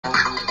It's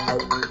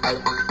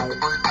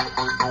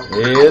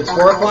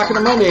 4 o'clock in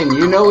the Monday, and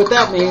you know what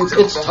that means.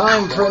 It's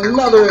time for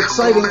another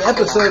exciting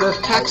episode of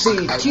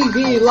Taxi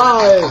TV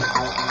Live.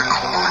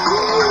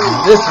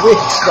 This week,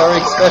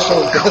 starring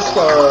special guest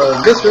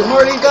star, Mr.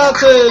 Marty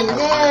Dodson.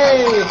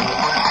 Yay!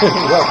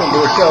 Welcome to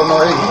the show,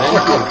 Marty.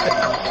 Thank you.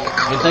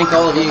 And thank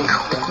all of you.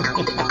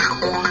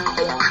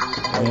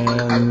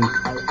 And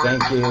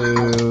thank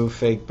you,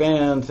 fake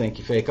band. Thank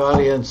you, fake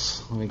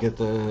audience. Let me get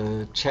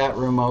the chat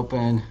room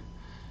open.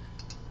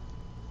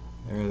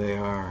 There they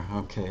are.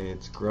 Okay,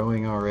 it's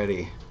growing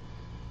already.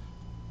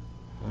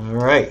 All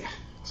right,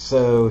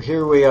 so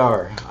here we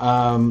are.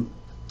 I'm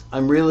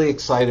really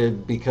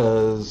excited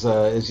because,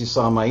 as you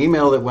saw in my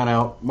email that went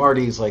out,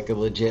 Marty's like a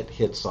legit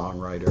hit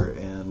songwriter,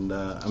 and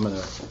I'm going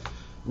to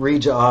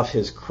read you off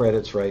his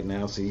credits right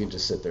now, so you can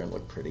just sit there and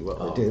look pretty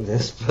while I do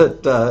this.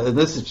 But and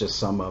this is just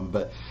some of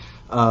them.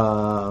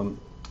 But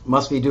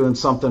Must Be Doing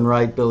Something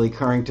Right, Billy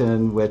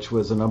Currington, which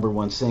was a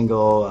 #1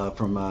 single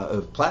from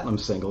a platinum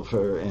single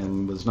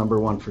and was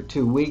 #1 for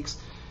 2 weeks.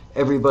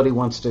 Everybody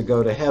Wants to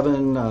Go to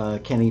Heaven,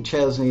 Kenny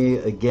Chesney,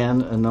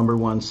 again a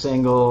 #1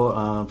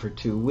 single for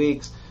 2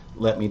 weeks.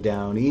 Let Me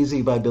Down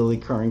Easy by Billy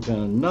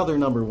Currington, another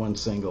 #1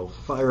 single.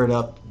 Fire It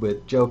Up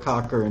with Joe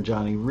Cocker and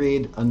Johnny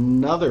Reed,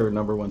 another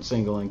 #1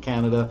 single in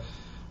Canada.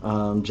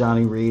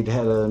 Johnny Reed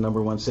had a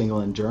 #1 single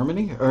in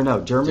Germany. Or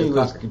no, Germany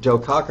was Joe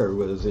Cocker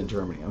was in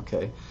Germany.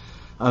 Okay.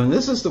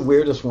 This is the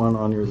weirdest one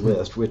on your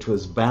list, which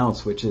was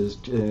Bounce, which is,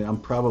 I'm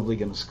probably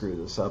going to screw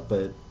this up,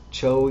 but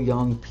Cho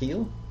Young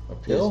Peel?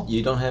 Yes,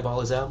 you don't have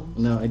all his albums?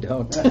 No, I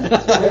don't.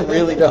 I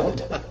really don't.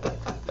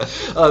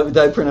 Did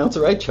I pronounce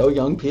it right? Cho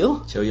Young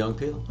Peel? Cho Young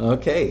Peel.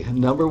 Okay.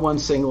 #1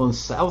 single in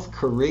South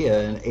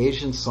Korea, an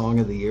Asian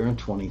Song of the Year in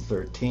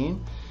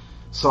 2013.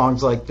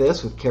 Songs Like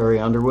This with Carrie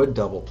Underwood,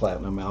 double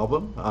platinum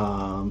album.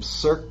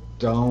 Cirque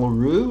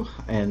Dallaru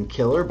and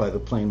Killer by the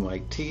Plain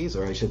White T's,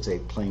 or I should say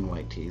Plain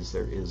White T's,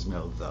 there is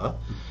no the.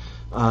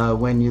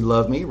 When You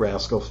Love Me,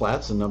 Rascal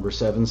Flatts, a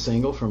 #7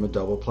 single from a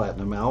double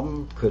platinum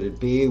album. Could It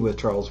Be with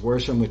Charles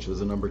Worsham, which was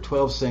a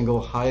 #12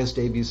 single, highest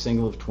debut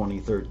single of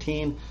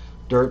 2013.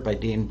 Dirt by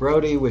Dean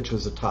Brody, which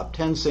was a top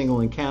 10 single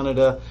in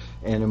Canada,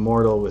 and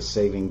Immortal with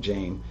Saving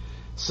Jane.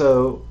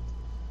 So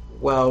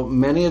while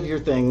many of your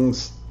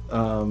things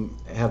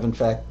have in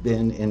fact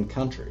been in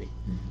country,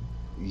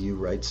 you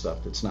write stuff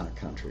that's not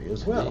country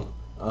as well.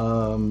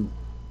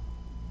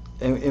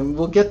 And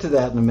we'll get to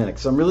that in a minute,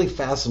 because I'm really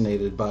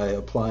fascinated by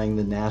applying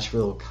the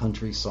Nashville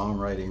country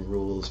songwriting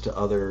rules to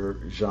other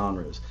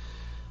genres.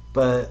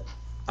 But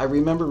I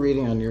remember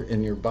reading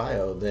in your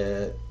bio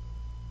that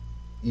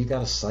you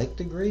got a psych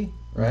degree,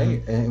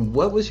 right? Mm-hmm. And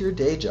what was your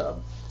day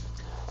job?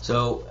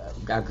 So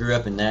I grew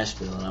up in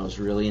Nashville, and I was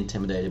really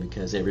intimidated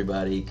because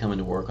everybody coming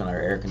to work on our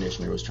air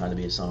conditioner was trying to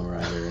be a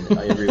songwriter, and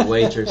every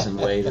waitress and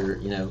waiter,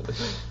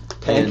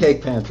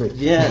 Pancake pantry.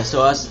 Yeah,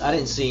 so I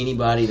didn't see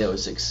anybody that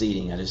was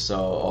succeeding. I just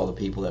saw all the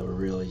people that were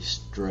really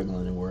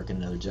struggling and working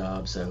another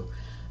job. So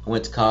I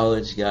went to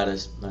college, got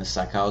a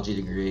psychology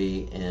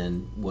degree,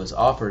 and was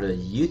offered a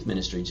youth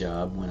ministry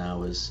job when I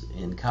was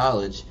in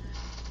college.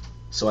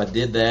 So I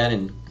did that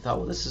and thought,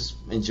 well, this is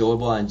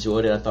enjoyable. I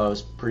enjoyed it. I thought I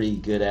was pretty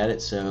good at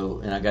it.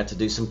 And I got to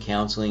do some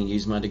counseling,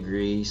 use my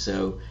degree.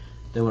 So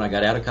then when I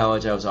got out of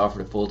college, I was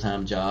offered a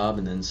full-time job,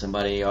 and then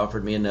somebody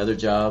offered me another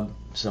job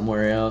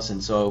somewhere else.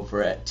 And so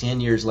for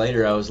 10 years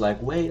later, I was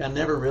like, wait, I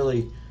never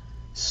really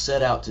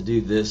set out to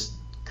do this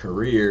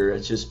career.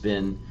 It's just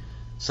been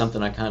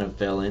something I kind of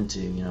fell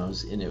into,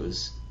 and it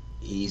was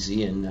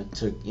easy, and I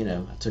took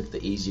the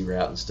easy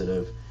route instead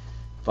of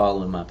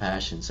following my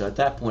passion. So at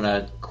that point,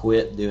 I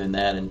quit doing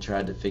that and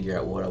tried to figure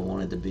out what I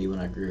wanted to be when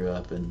I grew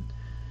up, and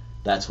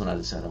that's when I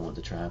decided I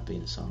wanted to try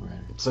being a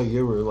songwriter. So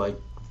you were like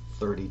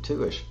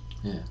 32-ish.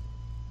 Yeah.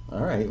 All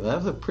right, well, that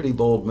was a pretty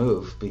bold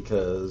move,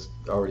 because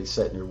already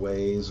set in your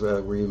ways.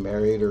 Were you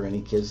married or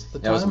any kids at the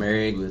time? I was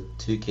married with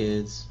 2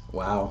 kids.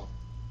 Wow.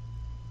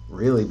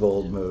 Really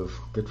bold move.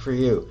 Good for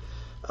you.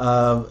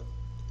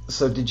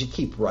 So did you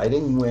keep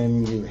writing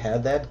when you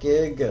had that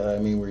gig?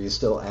 Were you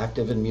still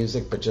active in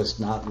music but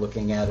just not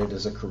looking at it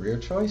as a career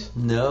choice?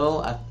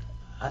 No,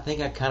 I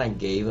think I kind of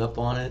gave up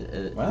on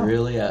it. Wow.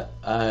 Really, I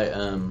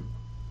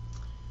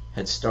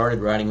had started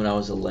writing when I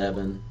was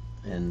 11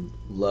 and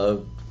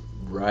loved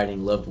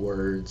writing, loved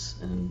words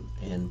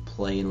and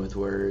playing with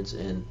words.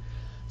 And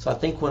so I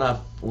think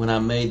when I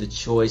made the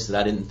choice that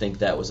I didn't think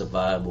that was a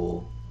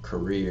viable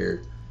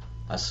career,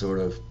 I sort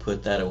of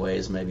put that away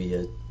as maybe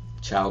a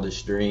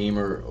childish dream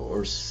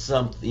or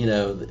something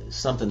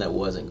that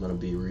wasn't going to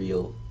be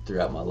real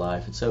throughout my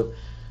life. And so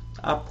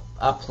I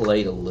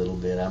played a little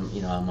bit.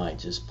 I might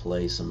just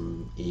play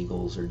some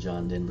Eagles or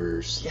John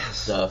Denver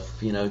stuff.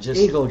 Just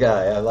Eagle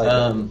guy. I like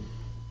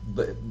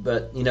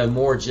that. But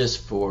more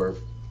just for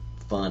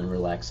fun and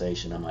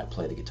relaxation. I might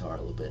play the guitar a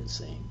little bit and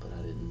sing, but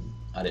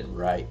I didn't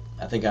write.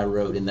 I think I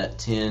wrote in that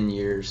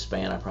 10-year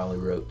span. I probably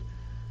wrote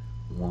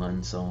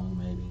 1 song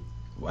maybe.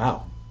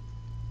 Wow.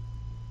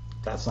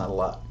 That's not a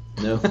lot.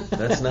 No,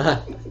 that's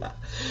not.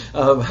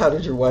 How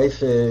did your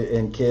wife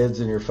and kids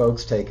and your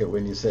folks take it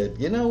when you said,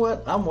 you know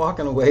what, I'm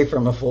walking away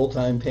from a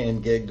full-time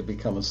paying gig to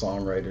become a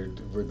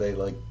songwriter? Were they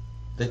like...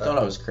 They thought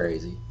I was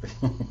crazy.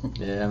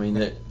 Yeah, I mean,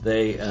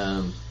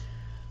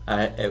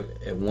 I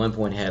at one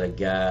point had a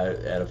guy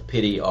out of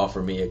pity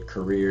offer me a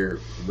career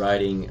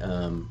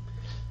writing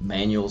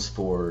manuals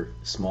for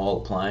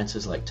small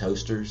appliances like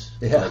toasters,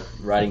 like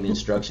writing the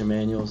instruction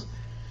manuals.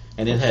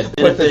 And it had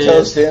benefits. Put the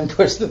toast in,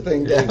 push the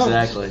thing down.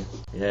 Exactly.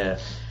 Yeah.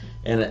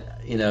 And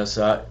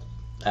so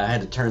I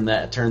had to turn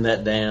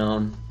that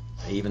down,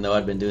 even though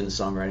I'd been doing the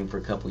songwriting for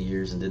a couple of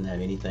years and didn't have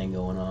anything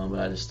going on. But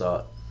I just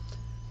thought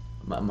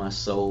my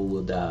soul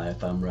will die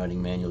if I'm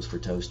writing manuals for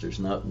toasters.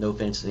 No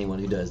offense to anyone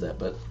who does that,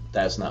 but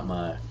that's not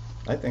my.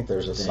 I think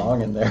there's a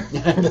song in there.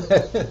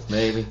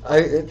 Maybe.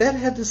 That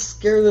had to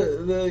scare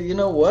the you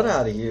know what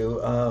out of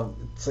you.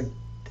 It's like,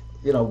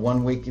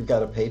 one week you've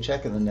got a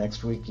paycheck and the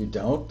next week you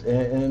don't.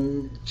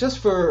 And just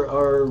for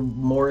our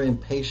more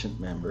impatient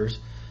members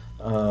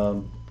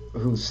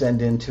who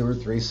send in 2 or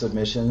 3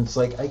 submissions,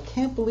 like, I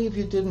can't believe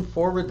you didn't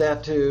forward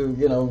that to,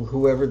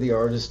 whoever the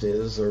artist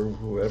is or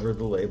whoever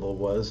the label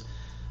was.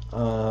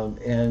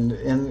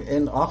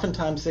 And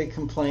oftentimes they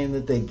complain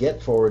that they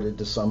get forwarded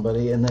to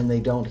somebody and then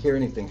they don't hear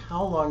anything.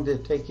 How long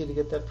did it take you to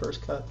get that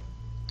first cut?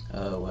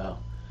 Oh, wow.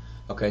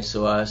 Okay,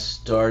 so I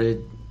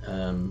started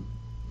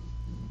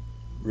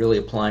really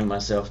applying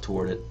myself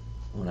toward it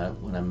when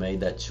I made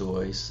that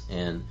choice,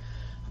 and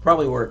I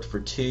probably worked for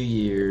 2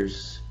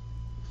 years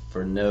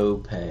for no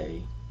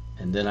pay,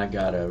 and then I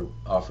got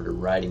offered a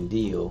writing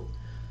deal,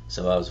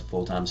 so I was a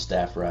full-time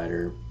staff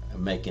writer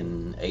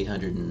making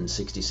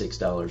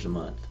 $866 a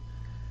month.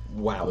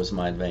 Wow. That was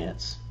my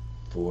advance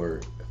for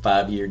a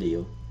 5-year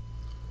deal.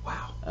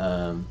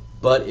 Wow.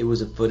 But it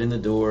was a foot in the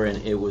door,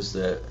 and it was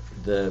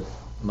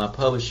my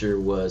publisher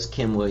was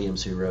Kim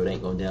Williams, who wrote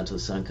Ain't Going Down Till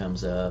the Sun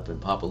Comes Up and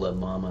Papa Loved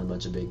Mama and a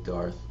bunch of big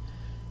Garth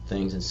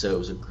things. And so it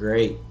was a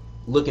great,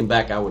 looking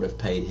back, I would have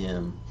paid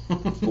him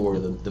for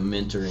the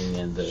mentoring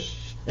and the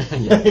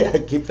yeah,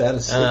 keep that a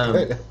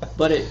secret.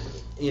 But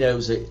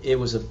it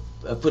was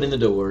a foot in the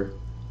door.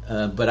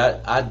 But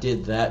I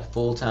did that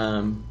full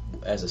time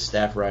as a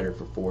staff writer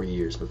for 4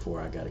 years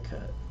before I got a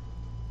cut.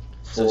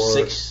 So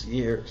 6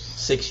 years.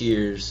 6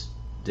 years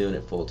doing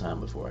it full time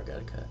before I got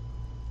a cut.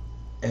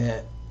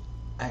 And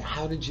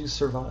how did you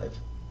survive?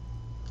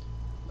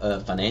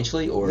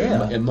 Financially or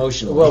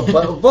emotionally?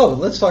 Well,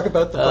 let's talk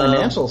about the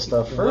financial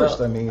stuff first.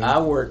 Well, I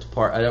worked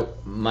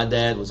my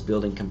dad was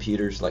building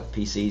computers, like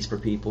PCs for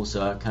people,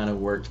 so I kind of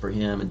worked for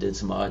him and did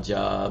some odd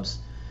jobs,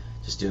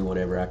 just doing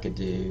whatever I could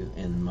do.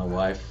 And my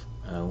wife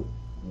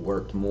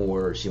worked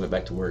more. She went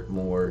back to work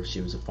more.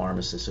 She was a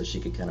pharmacist, so she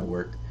could kind of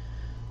work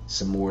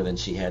some more than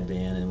she had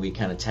been. And we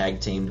kind of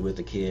tag teamed with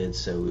the kids,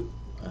 so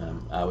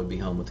I would be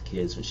home with the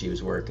kids when she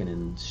was working,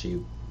 and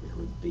she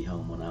would be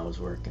home when I was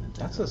working.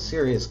 That's a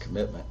serious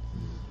commitment.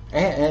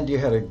 And you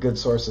had a good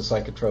source of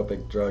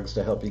psychotropic drugs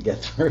to help you get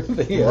through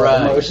the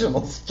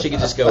emotional stuff. She could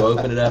just go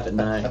open it up at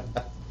night.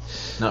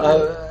 Not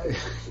really.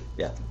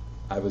 Yeah,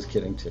 I was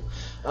kidding too.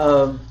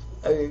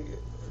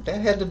 That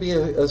had to be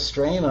a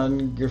strain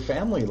on your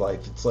family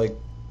life. It's like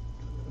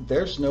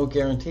there's no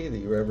guarantee that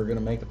you're ever going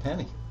to make a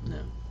penny.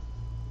 No.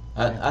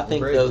 I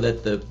think, though,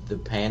 that the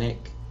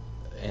panic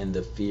and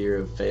the fear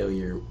of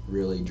failure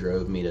really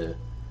drove me to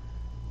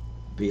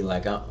be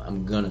like,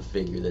 I'm going to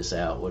figure this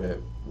out,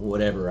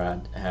 whatever I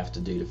have to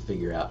do to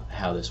figure out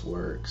how this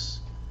works.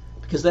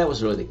 Because that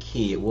was really the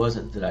key. It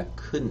wasn't that I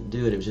couldn't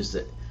do it. It was just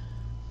that,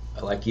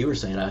 like you were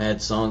saying, I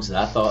had songs that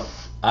I thought,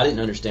 I didn't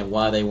understand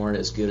why they weren't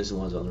as good as the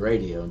ones on the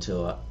radio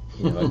until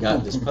I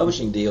got this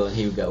publishing deal, and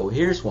he would go, well,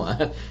 here's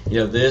why.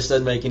 This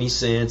doesn't make any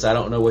sense. I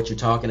don't know what you're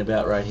talking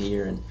about right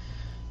here. And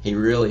he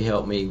really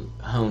helped me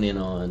hone in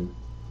on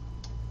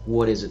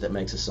what is it that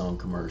makes a song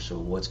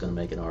commercial, what's going to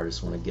make an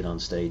artist want to get on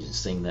stage and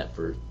sing that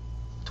for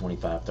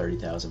 25,000,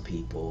 30,000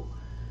 people,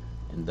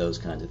 and those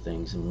kinds of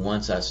things. And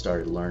once I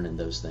started learning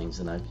those things,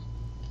 and I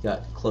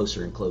got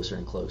closer and closer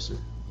and closer.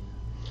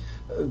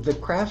 The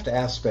craft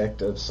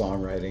aspect of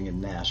songwriting in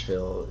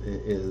Nashville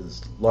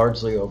is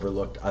largely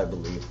overlooked, I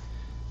believe.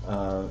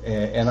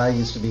 And I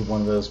used to be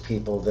one of those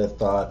people that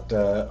thought,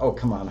 oh,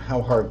 come on,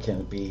 how hard can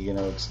it be?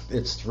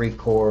 It's 3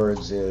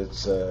 chords,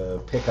 it's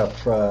a pickup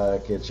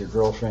truck, it's your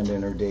girlfriend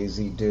in her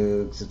Daisy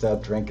Dukes, it's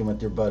out drinking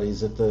with your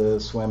buddies at the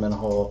swimming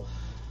hole.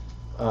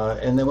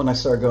 And then when I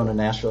started going to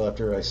Nashville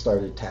after I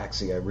started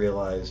Taxi, I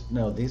realized,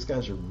 no, these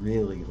guys are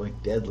really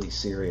deadly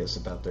serious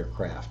about their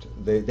craft.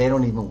 They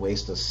don't even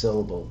waste a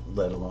syllable,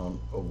 let alone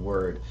a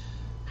word.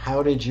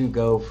 How did you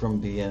go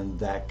from being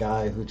that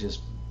guy who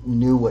just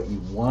knew what you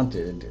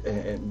wanted,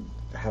 and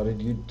how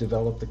did you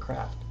develop the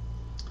craft?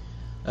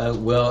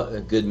 Well,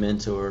 a good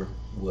mentor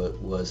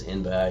was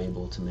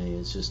invaluable to me.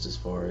 It's just as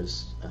far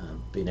as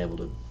being able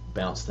to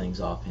bounce things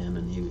off him,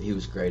 and he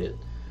was great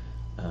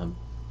at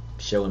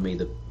showing me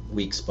the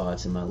weak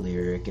spots in my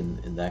lyric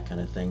and that kind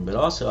of thing. But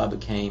also I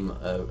became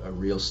a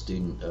real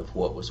student of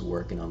what was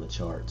working on the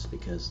charts,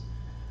 because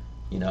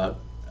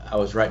I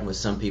was writing with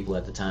some people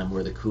at the time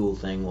where the cool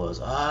thing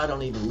was, I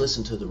don't even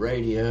listen to the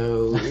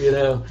radio, you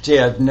know. Gee,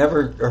 I've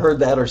never heard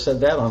that or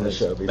said that on the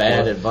show before.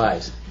 Bad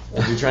advice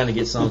if you're trying to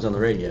get songs on the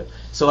radio.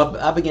 So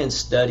I began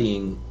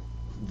studying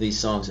these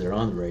songs that are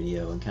on the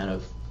radio and kind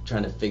of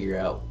trying to figure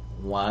out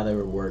why they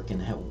were working,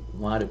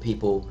 why do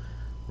people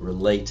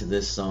relate to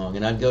this song.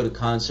 And I'd go to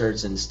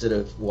concerts, and instead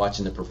of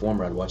watching the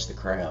performer, I'd watch the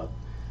crowd.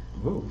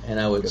 Ooh, and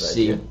I would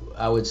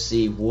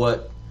see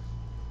what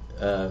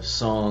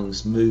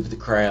songs move the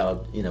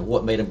crowd, you know,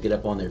 what made them get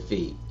up on their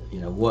feet, you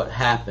know, what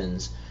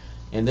happens.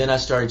 And then I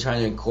started trying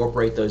to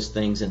incorporate those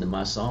things into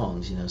my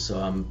songs, you know. So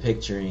I'm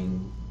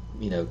picturing,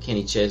 you know,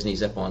 Kenny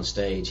Chesney's up on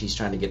stage, he's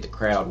trying to get the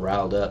crowd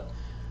riled up.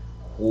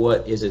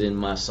 What is it in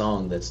my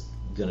song that's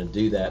going to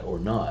do that or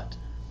not,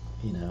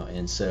 you know?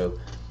 And so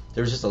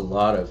there was just a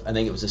lot of, I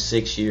think it was a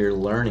 6-year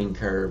learning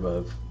curve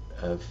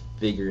of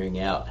figuring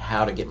out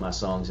how to get my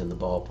songs in the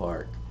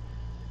ballpark.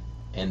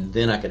 And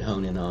then I could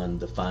hone in on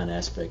the fine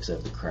aspects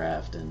of the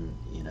craft and,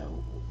 you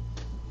know,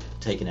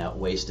 taking out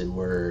wasted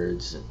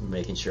words, and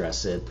making sure I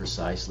said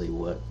precisely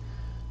what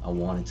I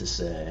wanted to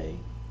say.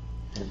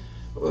 And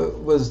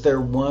was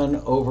there one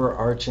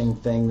overarching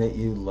thing that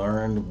you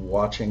learned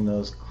watching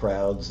those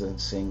crowds and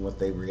seeing what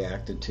they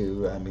reacted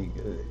to? I mean,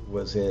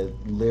 was it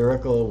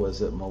lyrical?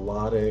 Was it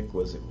melodic?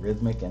 Was it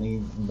rhythmic? Any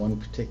one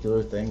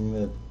particular thing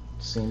that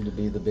seemed to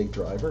be the big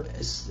driver?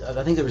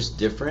 I think there was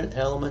different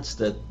elements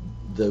that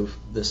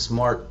the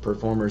smart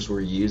performers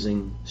were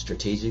using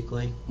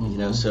strategically. Mm-hmm. You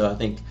know, so I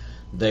think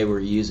they were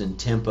using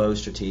tempo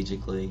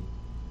strategically,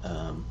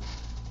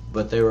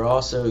 but they were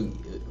also,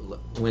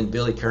 when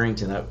Billy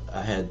Currington,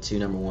 I had 2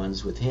 number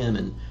ones with him,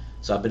 and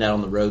so I've been out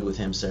on the road with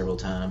him several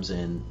times.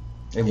 And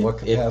in what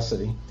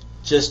capacity?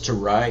 Just to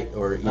write,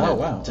 or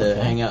to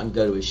hang out and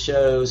go to his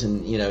shows.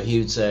 And you know, he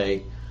would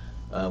say,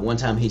 one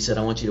time he said,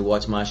 I want you to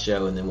watch my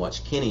show and then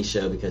watch Kenny's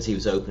show, because he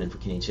was opening for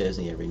Kenny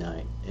Chesney every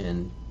night.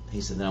 And he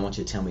said, then I want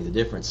you to tell me the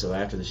difference. So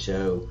after the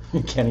show...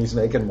 Kenny's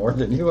making more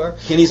than you are?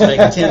 Kenny's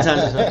making 10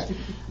 times as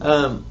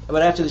much.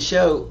 But after the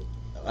show,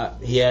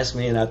 he asked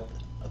me, and I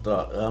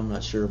thought, I'm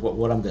not sure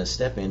what I'm going to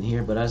step in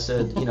here. But I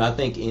said, you know, I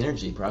think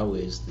energy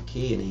probably is the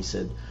key. And he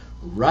said,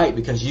 right,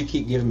 because you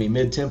keep giving me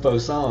mid-tempo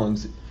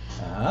songs.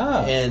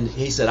 And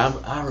he said, I'm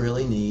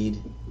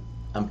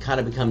kind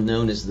of become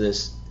known as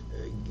this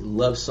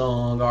love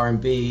song,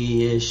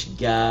 R&B-ish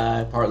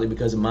guy, partly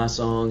because of my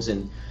songs,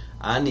 and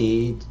I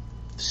need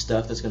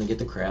stuff that's going to get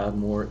the crowd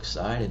more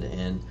excited.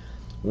 And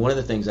one of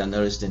the things I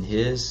noticed in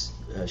his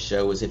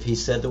show was if he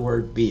said the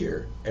word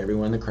beer,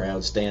 everyone in the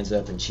crowd stands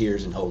up and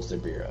cheers and holds their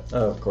beer up.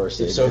 Oh, of course.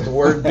 So if the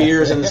word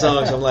beer is in the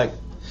songs, I'm like,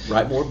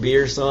 write more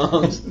beer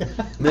songs.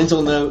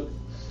 Mental note.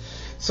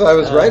 So I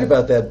was right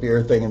about that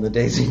beer thing in the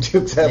Daisy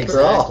Dukes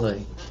after all.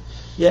 Exactly.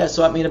 Yeah,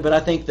 so I mean, but I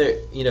think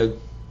that, you know,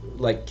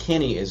 like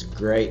Kenny is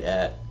great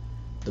at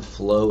the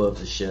flow of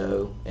the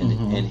show, and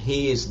and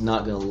he is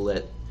not going to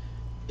let,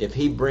 if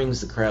he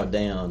brings the crowd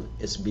down,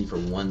 it's be for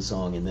one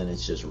song and then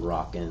it's just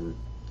rocking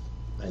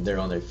and they're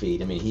on their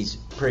feet. I mean, he's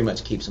pretty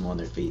much keeps them on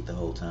their feet the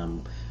whole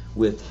time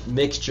with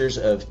mixtures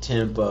of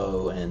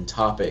tempo and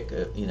topic.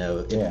 You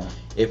know,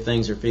 if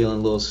things are feeling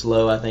a little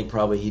slow, I think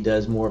probably he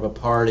does more of a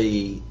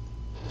party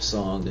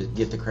song to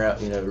get the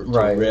crowd, you know, to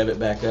rev it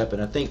back up.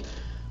 And I think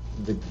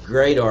the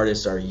great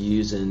artists are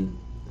using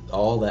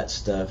all that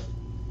stuff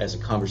as a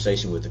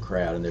conversation with the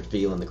crowd, and they're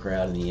feeling the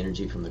crowd and the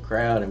energy from the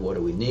crowd, and what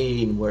do we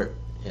need, and where,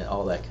 and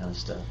all that kind of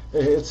stuff.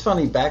 It's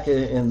funny, back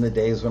in the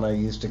days when I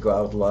used to go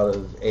out with a lot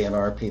of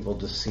A&R people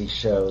to see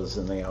shows,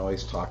 and they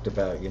always talked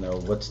about, you know,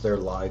 what's their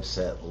live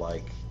set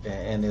like.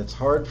 And it's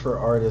hard for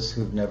artists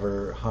who've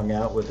never hung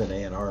out with an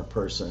A&R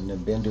person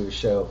and been to a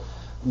show,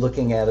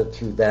 looking at it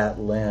through that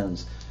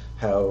lens,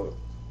 how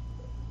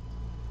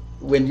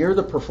when you're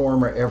the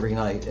performer every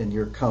night and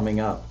you're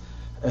coming up,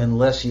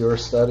 unless you're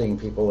studying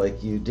people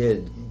like you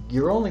did,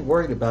 you're only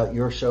worried about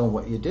your show and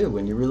what you do,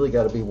 when you really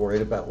got to be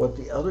worried about what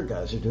the other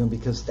guys are doing,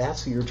 because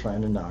that's who you're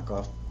trying to knock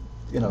off,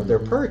 you know, their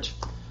perch.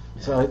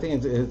 Yeah. So I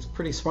think it's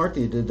pretty smart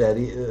that you did that,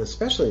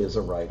 especially as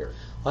a writer.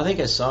 Well, I think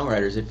as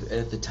songwriters,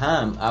 at the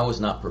time, I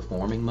was not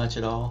performing much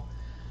at all,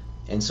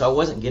 and so I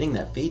wasn't getting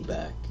that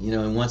feedback, you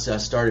know. And once I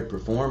started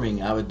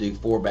performing, I would do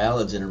 4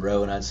 ballads in a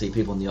row, and I'd see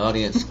people in the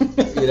audience,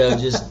 you know,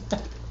 just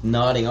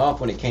nodding off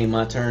when it came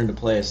my turn to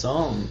play a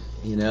song,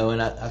 you know.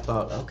 And I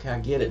thought, okay, I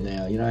get it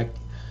now, you know.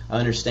 I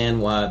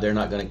understand why they're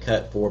not going to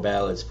cut 4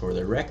 ballads for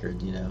their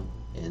record, you know.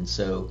 And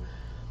so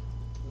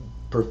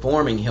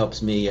performing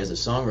helps me as a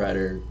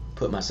songwriter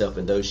put myself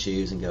in those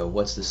shoes and go,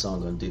 what's this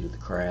song going to do to the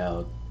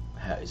crowd?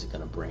 How is it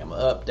going to bring them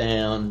up,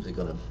 down? Is it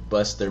going to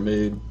bust their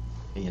mood,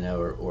 you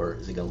know, or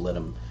is it going to let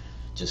them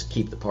just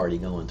keep the party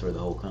going through the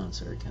whole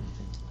concert kind of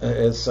thing?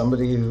 As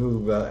somebody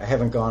who I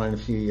haven't gone in a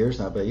few years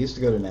now, but I used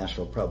to go to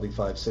Nashville probably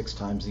 5-6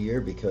 times a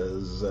year,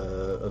 because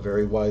a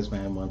very wise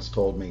man once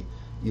told me,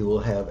 you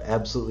will have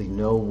absolutely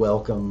no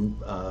welcome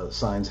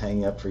signs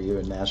hanging up for you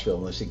in Nashville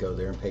unless you go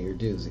there and pay your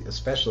dues,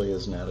 especially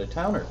as an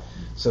out-of-towner.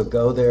 So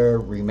go there,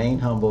 remain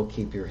humble,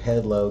 keep your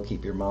head low,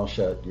 keep your mouth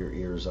shut, your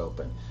ears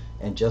open.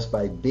 And just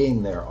by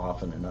being there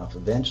often enough,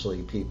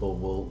 eventually people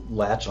will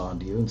latch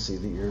onto you and see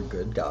that you're a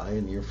good guy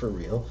and you're for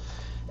real.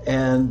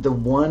 And the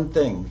one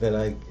thing that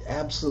I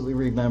absolutely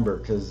remember,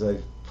 because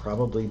I've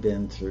probably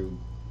been through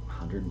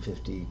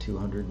 150,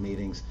 200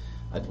 meetings,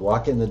 I'd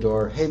walk in the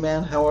door, hey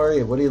man, how are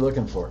you? What are you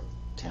looking for?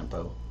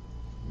 Tempo.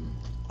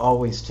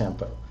 Always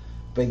tempo.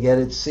 But yet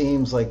it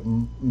seems like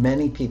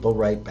many people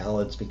write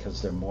ballads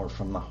because they're more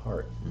from the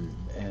heart.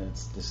 And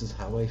this is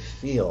how I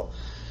feel.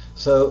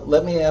 So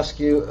let me ask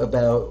you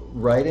about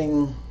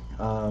writing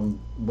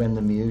when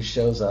the muse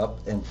shows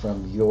up, and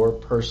from your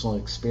personal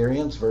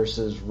experience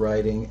versus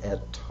writing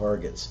at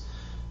targets.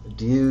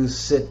 Do you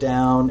sit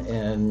down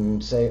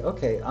and say,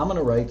 okay, I'm going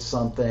to write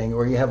something,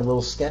 or you have a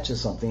little sketch of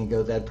something and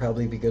go, that'd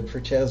probably be good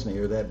for Chesney,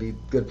 or that'd be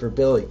good for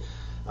Billy?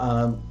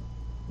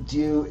 Do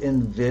you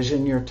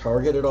envision your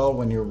target at all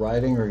when you're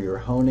writing or you're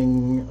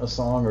honing a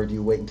song, or do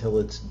you wait until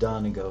it's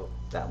done and go,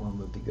 that one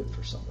would be good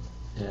for somebody?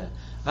 Yeah,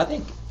 I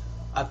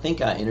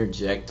think I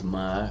interject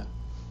my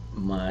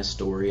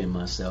story and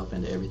myself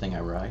into everything I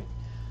write,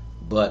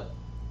 but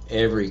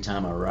every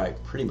time I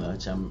write, pretty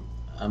much I'm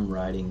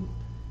writing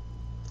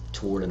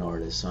toward an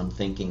artist. So I'm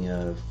thinking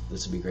of,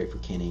 this would be great for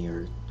Kenny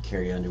or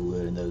Carrie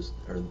Underwood and those,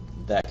 or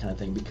that kind of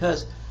thing,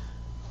 because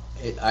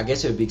I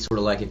guess it would be sort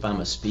of like if I'm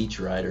a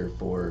speech writer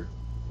for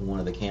one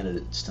of the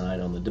candidates tonight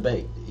on the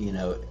debate.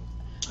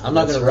 I'm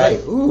not going to write.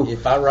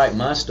 If I write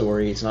my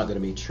story, it's not going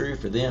to be true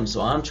for them.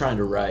 So I'm trying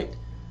to write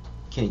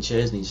Kenny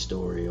Chesney's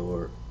story,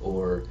 or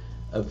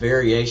a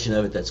variation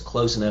of it that's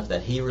close enough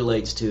that he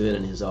relates to it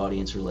and his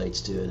audience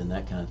relates to it, and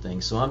that kind of thing.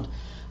 So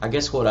I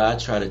guess what I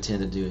try to tend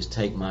to do is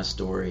take my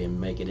story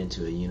and make it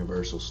into a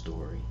universal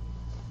story.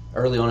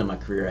 Early on in my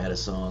career, I had a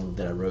song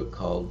that I wrote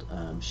called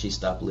She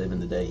Stopped Living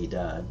the Day He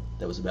Died,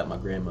 that was about my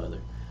grandmother.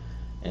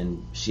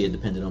 And she had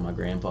depended on my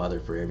grandfather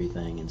for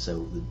everything, and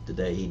so the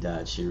day he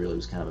died, she really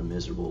was kind of a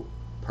miserable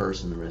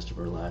person the rest of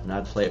her life. And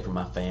I'd play it for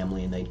my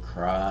family, and they'd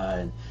cry,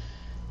 and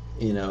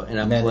and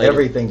I meant played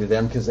everything to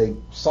them because they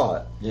saw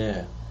it.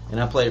 Yeah, and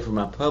I played it for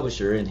my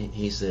publisher, and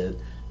he said,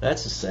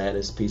 "That's the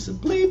saddest piece of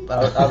bleep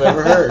I've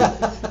ever heard."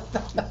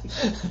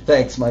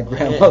 Thanks, my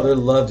grandmother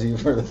loves you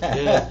for that.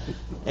 Yeah,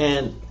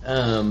 and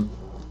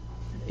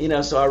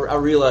so I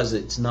realized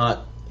it's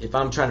not. If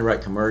I'm trying to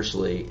write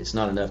commercially, it's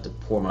not enough to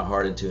pour my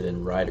heart into it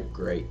and write a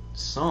great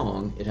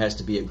song. It has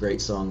to be a great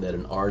song that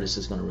an artist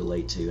is going to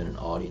relate to and an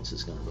audience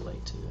is going to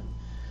relate to. And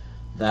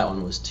that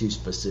one was too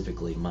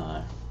specifically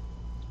my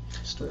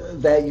story.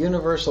 That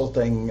universal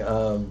thing,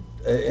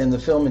 in the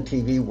film and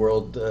TV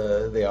world,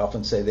 they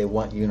often say they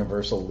want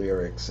universal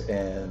lyrics,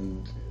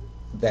 and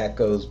that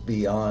goes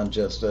beyond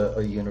just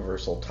a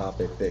universal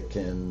topic that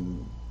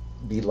can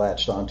be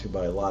latched onto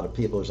by a lot of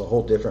people. There's a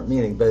whole different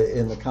meaning, but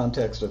in the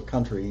context of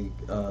country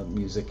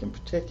music in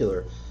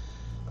particular,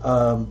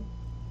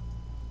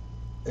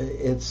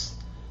 it's,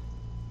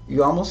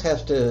 you almost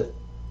have to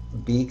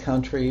be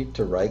country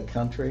to write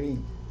country,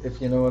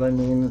 if you know what I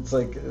mean. It's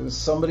like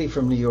somebody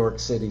from New York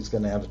City is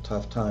going to have a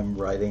tough time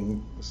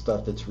writing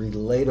stuff that's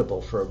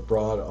relatable for a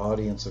broad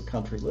audience of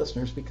country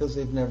listeners because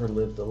they've never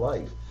lived the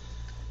life.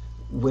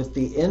 With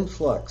the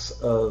influx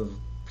of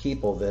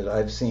people that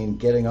I've seen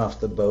getting off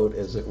the boat,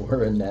 as it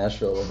were, in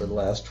Nashville over the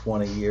last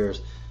 20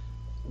 years,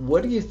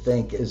 what do you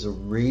think is a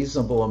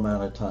reasonable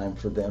amount of time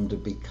for them to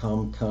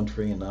become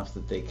country enough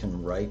that they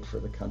can write for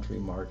the country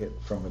market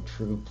from a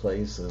true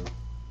place of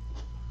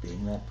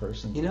being that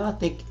person? I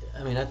think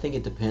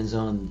it depends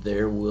on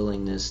their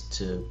willingness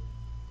to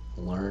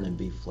learn and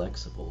be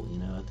flexible.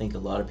 I think a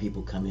lot of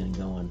people come in and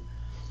going,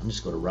 I'm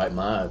just going to write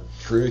my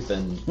truth,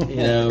 and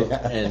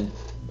and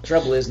the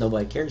trouble is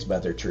nobody cares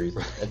about their truth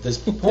at this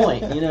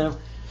point,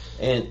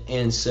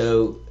 and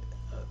so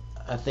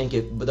I think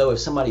if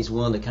somebody's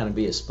willing to kind of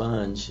be a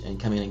sponge and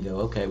come in and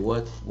go, okay,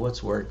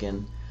 what's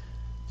working,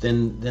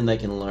 then they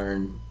can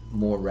learn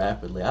more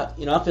rapidly.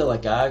 I feel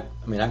like I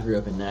grew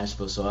up in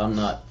Nashville, so I'm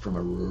not from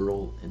a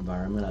rural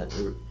environment.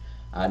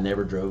 I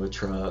never drove a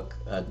truck.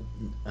 I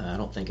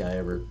don't think I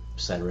ever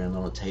sat around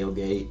on a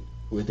tailgate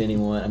with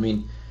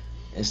anyone.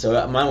 And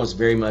so mine was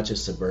very much a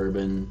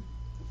suburban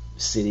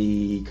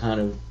city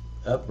kind of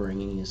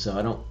upbringing, and so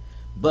I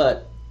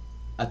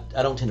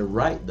don't tend to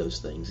write those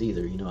things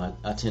either.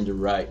 I tend to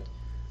write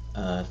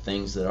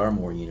things that are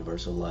more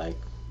universal, like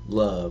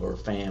love or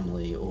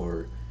family,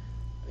 or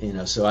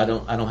so I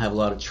don't have a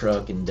lot of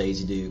truck and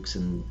Daisy Dukes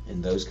and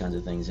those kinds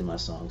of things in my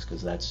songs,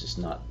 because that's just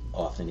not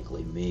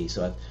authentically me.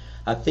 So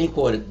I think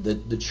what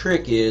the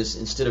trick is,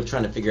 instead of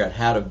trying to figure out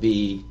how to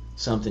be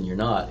something you're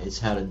not, it's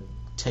how to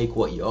take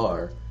what you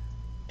are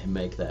and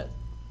make that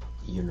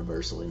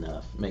universal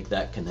enough, make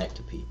that connect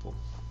to people.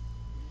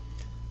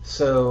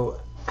 So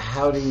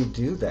how do you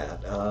do that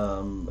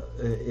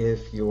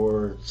if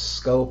your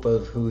scope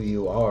of who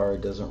you are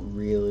doesn't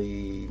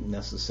really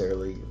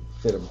necessarily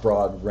fit a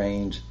broad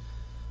range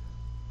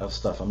of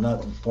stuff? I'm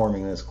not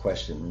forming this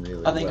question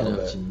really I think well, I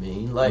know what you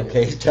mean. Like,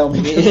 okay, tell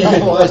me. I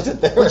lost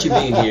it there. What you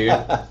mean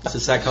here? It's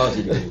a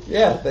psychology degree.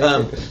 Yeah,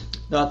 thank you.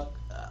 No,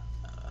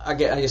 I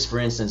guess for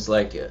instance,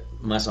 like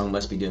my song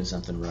 "Must Be Doing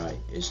Something Right"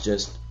 is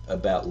just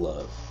about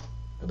love.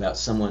 about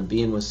someone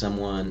being with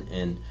someone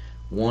and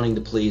wanting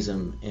to please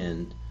them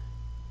and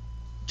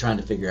trying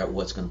to figure out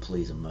what's going to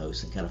please them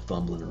most and kind of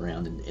fumbling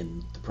around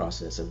in the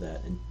process of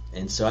that.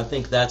 And so I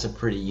think that's a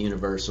pretty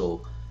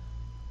universal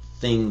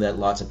thing that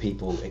lots of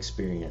people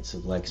experience.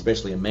 Of like,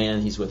 especially a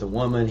man, he's with a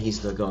woman, he's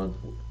still going,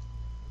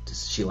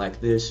 does she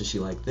like this? Does she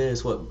like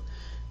this? What?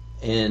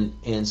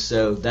 And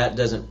so that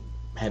doesn't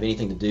have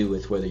anything to do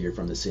with whether you're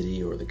from the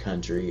city or the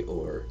country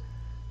or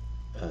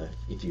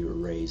if you were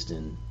raised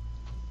in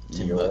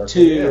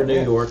Timbuktu or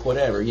New York,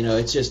 whatever. You know,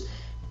 it's just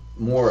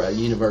more a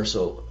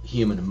universal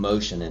human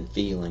emotion and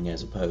feeling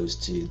as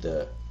opposed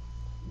to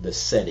the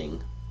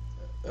setting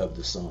of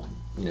the song.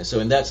 You know, so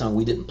in that song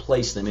we didn't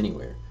place them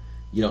anywhere.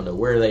 You don't know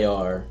where they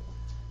are.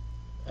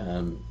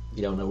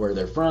 You don't know where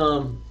they're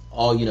from.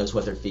 All you know is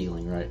what they're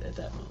feeling right at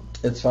that moment.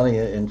 It's funny,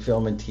 in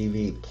film and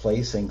TV,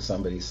 placing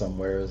somebody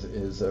somewhere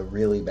is a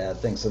really bad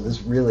thing. So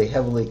this really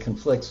heavily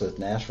conflicts with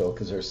Nashville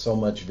because there's so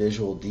much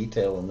visual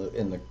detail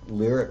in the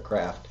lyric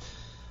craft.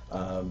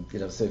 You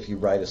know, so if you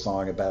write a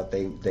song about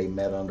they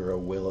met under a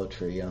willow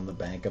tree on the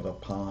bank of a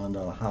pond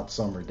on a hot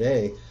summer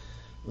day,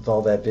 with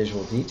all that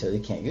visual detail, you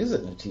can't use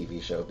it in a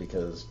TV show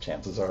because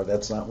chances are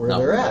that's not where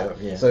they're at.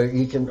 Yeah. So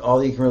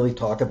all you can really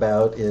talk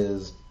about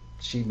is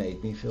she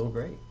made me feel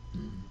great.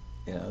 Mm-hmm.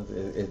 You know,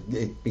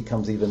 it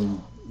becomes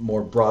even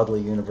more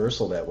broadly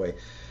universal that way.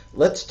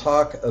 Let's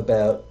talk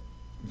about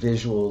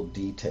visual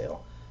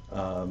detail,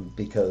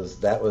 because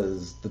that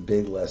was the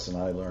big lesson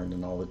I learned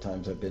in all the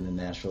times I've been in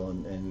Nashville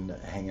and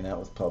hanging out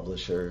with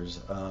publishers.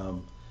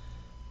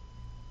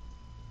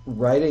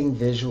 Writing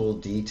visual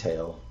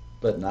detail,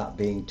 but not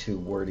being too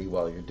wordy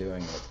while you're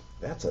doing it,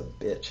 that's a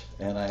bitch.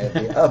 And I have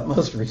the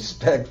utmost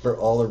respect for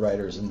all the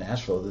writers in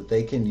Nashville that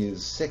they can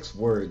use 6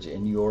 words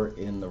and you're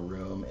in the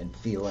room and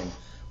feeling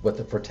what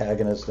the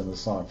protagonist in the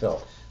song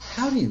felt.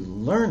 How do you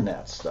learn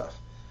that stuff?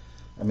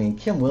 I mean,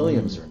 Kim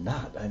Williams or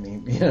not. I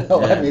mean, you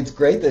know, I mean, it's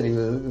great that he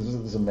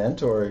was a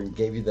mentor and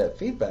gave you that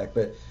feedback,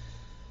 but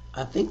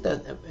I think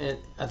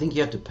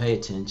you have to pay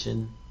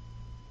attention.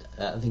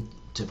 I think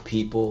to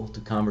people,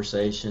 to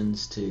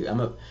conversations,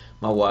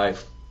 my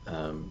wife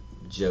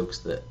jokes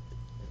that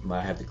I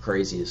have the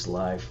craziest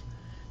life,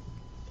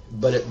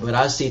 but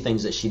I see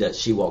things that she does.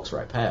 She walks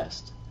right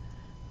past.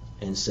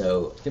 And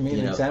so, give me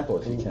an example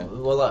if you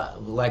can. Well,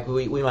 like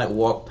we might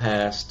walk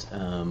past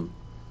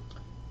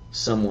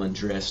someone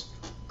dressed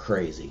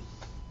crazy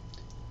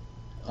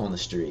on the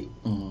street,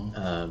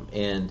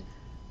 and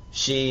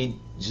she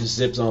just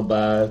zips on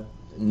by,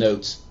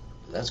 notes,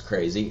 that's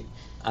crazy.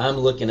 I'm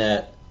looking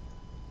at,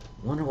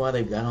 wonder why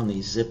they've got on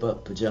these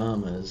zip-up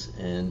pajamas,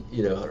 and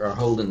are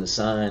holding the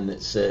sign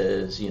that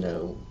says,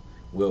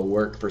 will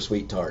work for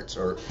sweet tarts,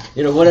 or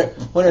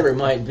whatever it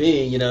might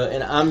be,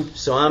 and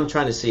I'm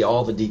trying to see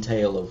all the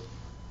detail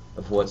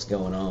of what's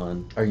going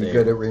on. Are you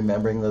good at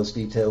remembering those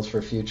details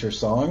for future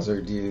songs,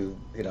 or do you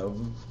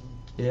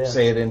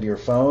say it into your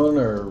phone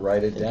or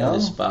write it down? I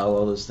just file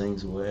all those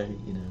things away.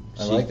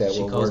 I like that.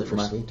 She will calls work it for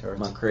sweet tarts.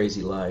 My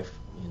crazy life,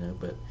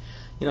 but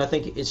I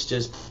think it's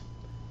just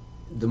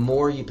the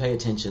more you pay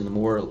attention, the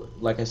more,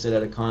 like I said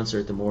at a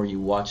concert, the more you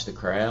watch the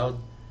crowd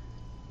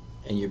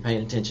and you're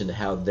paying attention to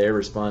how they're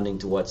responding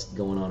to what's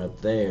going on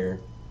up there,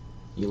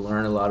 you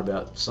learn a lot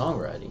about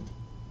songwriting,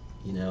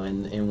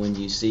 and when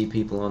you see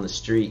people on the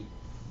street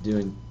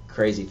doing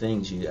crazy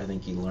things, I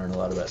think you learn a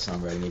lot about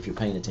songwriting if you're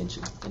paying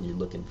attention and you're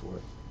looking for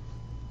it.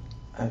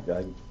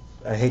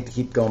 I hate to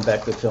keep going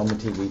back to the film and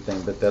TV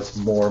thing, but that's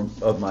more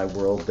of my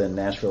world than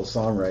Nashville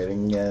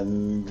songwriting.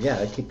 And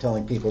I keep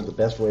telling people the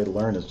best way to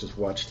learn is just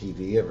watch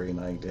TV every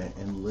night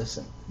and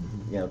listen.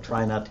 Mm-hmm.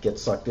 Try not to get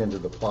sucked into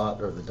the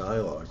plot or the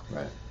dialogue.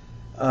 Right.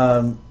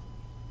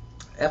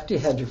 After you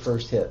had your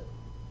first hit,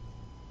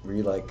 were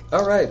you like,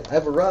 all right,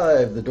 I've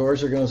arrived, the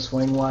doors are going to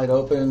swing wide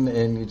open,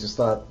 and you just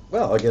thought,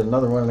 well, I'll get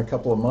another one in a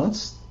couple of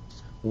months?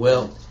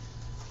 Well,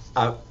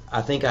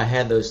 I think I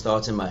had those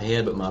thoughts in my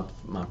head, but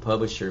my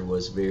publisher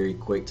was very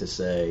quick to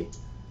say,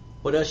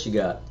 what else you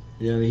got?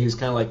 He was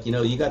kind of like,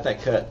 you got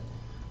that cut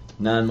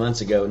 9 months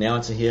ago. Now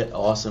it's a hit,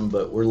 awesome,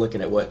 but we're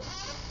looking at what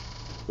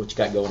you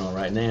got going on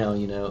right now,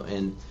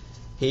 and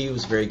he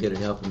was very good at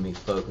helping me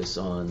focus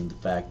on the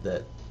fact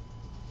that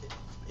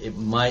it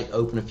might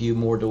open a few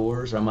more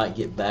doors, or I might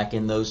get back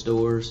in those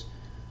doors.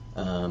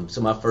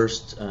 So my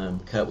first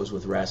cut was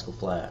with Rascal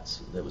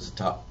Flatts. That was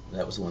the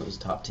one that was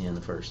top 10,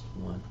 the first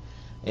one.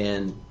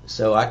 And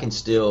so I can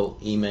still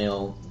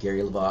email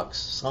Gary LeVox's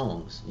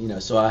songs,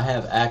 so I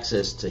have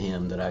access to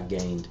him that I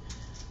gained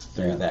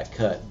through that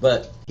cut.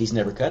 But he's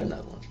never cut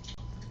another one.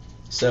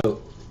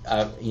 So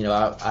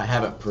I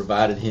haven't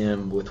provided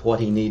him with what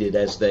he needed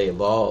as they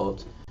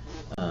evolved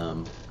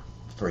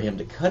for him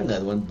to cut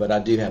another one, but I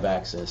do have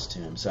access to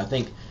him. So I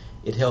think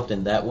it helped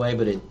in that way,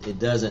 but he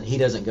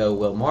doesn't go,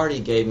 well,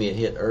 Marty gave me a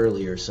hit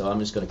earlier, so I'm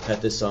just going to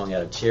cut this song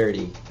out of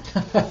charity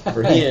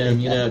for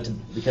him,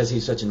 because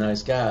he's such a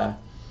nice guy.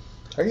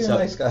 Are you a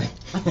nice guy?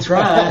 I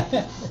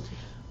try.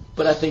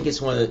 But I think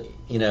it's one of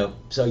the,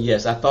 so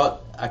yes, I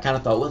kind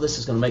of thought, well, this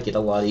is going to make it a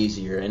lot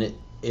easier, and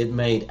it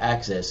made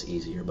access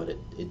easier, but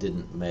it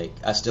didn't make,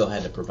 I still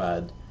had to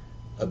provide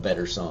a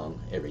better song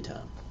every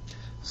time.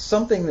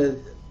 Something that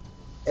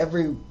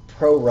every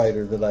pro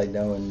writer that I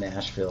know in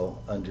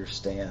Nashville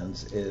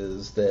understands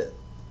is that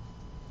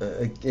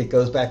it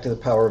goes back to the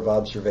power of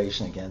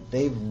observation again.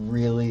 They've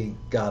really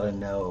got to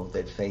know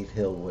that Faith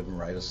Hill wouldn't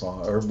write a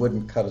song or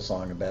wouldn't cut a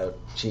song about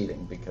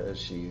cheating because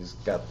she's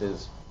got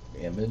this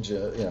image,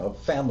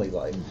 family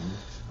life.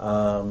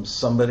 Mm-hmm.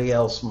 Somebody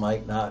else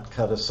might not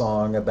cut a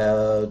song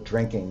about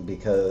drinking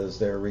because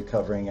they're a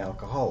recovering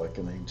alcoholic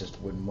and they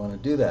just wouldn't want to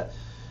do that.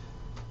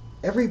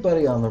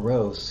 Everybody on the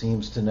row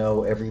seems to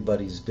know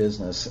everybody's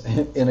business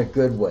in a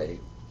good way,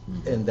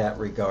 mm-hmm. in that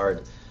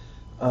regard.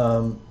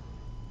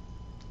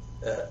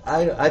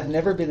 I've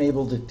never been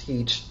able to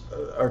teach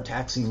our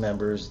taxi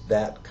members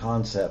that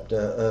concept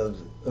of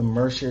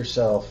immerse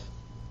yourself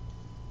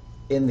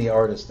in the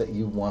artist that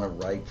you want to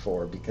write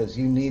for, because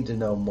you need to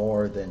know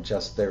more than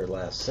just their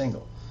last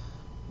single.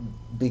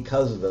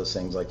 Because of those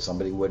things, like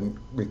somebody wouldn't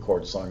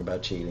record a song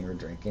about cheating or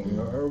drinking,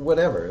 mm-hmm. or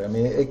whatever. I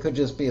mean, it could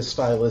just be a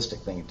stylistic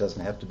thing. It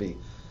doesn't have to be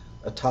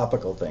a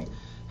topical thing.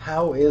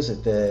 How is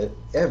it that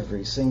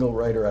every single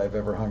writer I've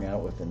ever hung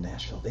out with in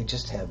Nashville, they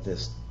just have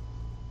this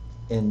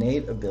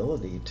innate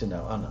ability to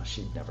know, oh no,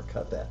 she'd never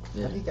cut that.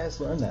 Yeah. How do you guys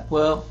learn that?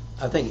 Well,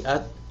 I think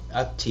I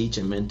teach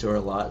and mentor a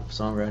lot of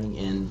songwriting,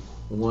 and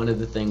one of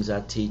the things I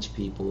teach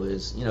people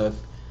is,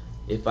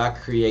 if I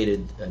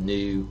created a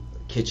new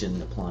kitchen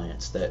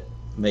appliance that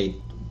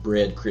made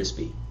bread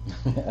crispy,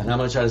 and I'm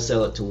going to try to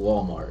sell it to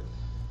Walmart,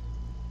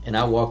 and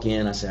I walk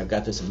in, I say, I've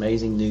got this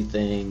amazing new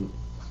thing,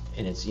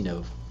 and it's,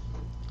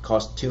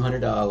 costs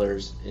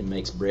 $200, it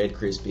makes bread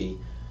crispy,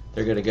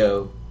 they're going to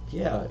go,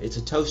 yeah, it's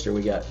a toaster.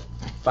 We got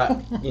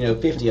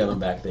 50 of them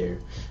back there.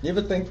 You have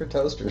a thing for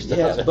toasters, don't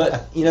yeah, you?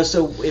 But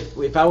so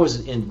if I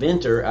was an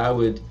inventor, I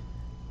would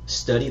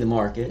study the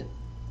market.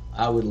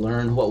 I would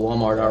learn what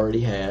Walmart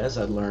already has.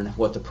 I'd learn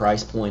what the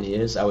price point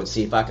is. I would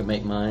see if I could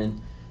make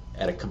mine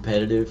at a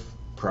competitive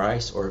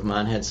price, or if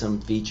mine had some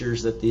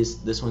features that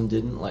this one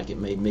didn't, like it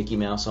made Mickey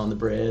Mouse on the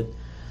bread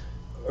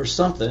or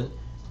something.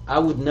 I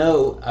would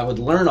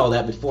learn all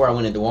that before I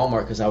went into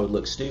Walmart, because I would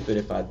look stupid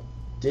if I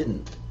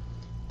didn't.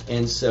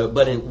 And so,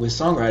 but with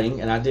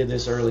songwriting, and I did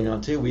this early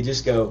on too, we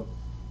just go,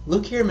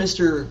 look here,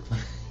 Mr.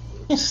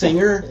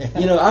 Singer,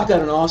 I've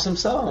got an awesome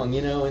song,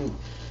 and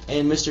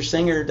Mr.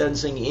 Singer doesn't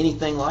sing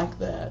anything like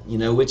that,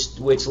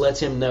 which lets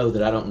him know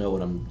that I don't know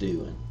what I'm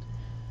doing.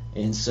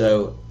 And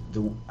so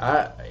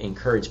I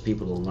encourage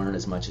people to learn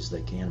as much as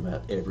they can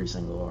about every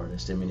single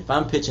artist. I mean, if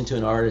I'm pitching to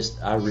an artist,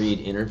 I read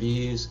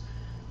interviews,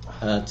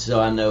 so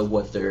I know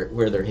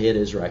where their head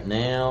is right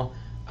now.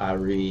 I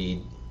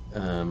read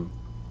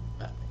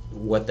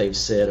what they've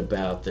said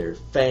about their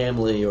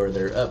family or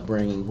their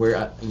upbringing, where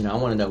I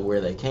want to know where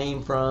they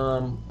came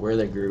from, where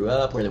they grew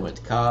up, where they went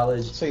to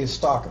college. So you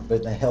stalk them,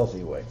 but in a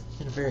healthy way.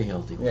 In a very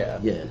healthy way. Yeah.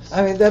 Yes.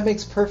 I mean, that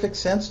makes perfect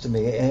sense to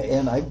me,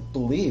 and I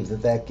believe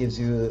that gives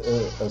you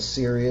a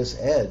serious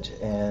edge.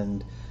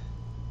 And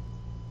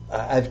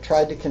I've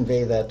tried to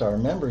convey that to our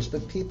members,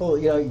 but people,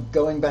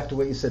 going back to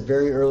what you said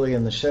very early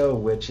in the show,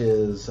 which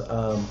is,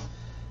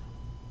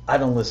 I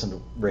don't listen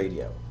to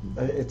radio.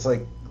 It's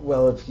like,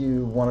 well, if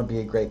you want to be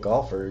a great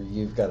golfer,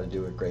 you've got to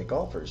do what great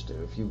golfers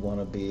do. If you want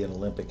to be an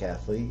Olympic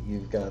athlete,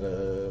 you've got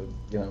to,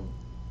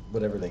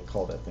 whatever they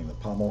call that thing, the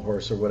pommel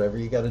horse or whatever,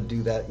 you got to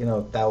do that,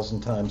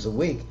 1,000 times a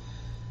week.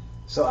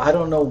 So I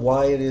don't know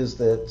why it is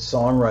that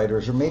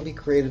songwriters, or maybe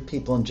creative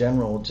people in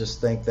general,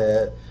 just think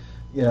that,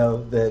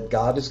 that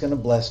God is going to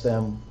bless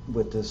them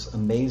with this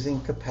amazing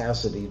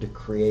capacity to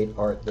create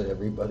art that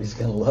everybody's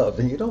going to love.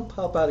 And you don't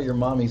pop out of your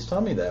mommy's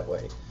tummy that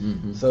way.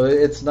 Mm-hmm. So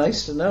it's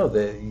nice to know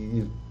that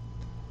you've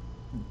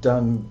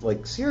done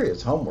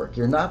serious homework.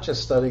 You're not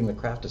just studying the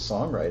craft of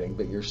songwriting,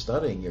 but you're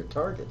studying your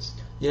targets.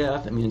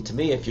 Yeah, I mean, to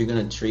me, if you're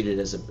going to treat it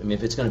as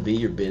if it's going to be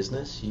your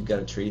business, you've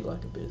got to treat it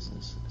like a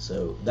business.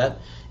 So that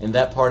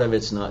part of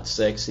it's not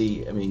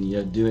sexy. I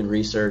mean, doing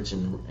research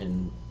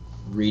and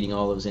reading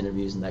all those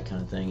interviews and that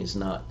kind of thing is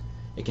not.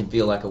 It can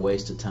feel like a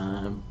waste of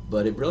time,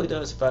 but it really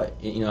does. If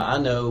I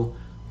know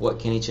what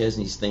Kenny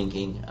Chesney's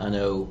thinking. I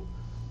know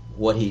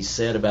what he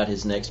said about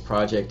his next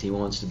project he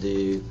wants to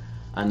do.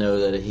 I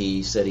know that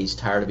he said he's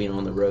tired of being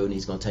on the road and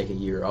he's going to take a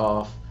year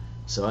off.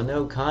 So I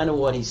know kind of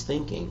what he's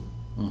thinking,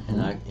 mm-hmm.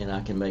 and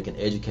I can make an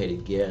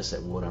educated guess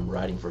at what I'm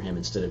writing for him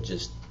instead of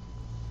just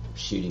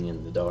shooting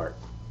in the dark.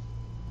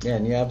 Yeah,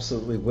 and you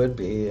absolutely would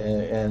be.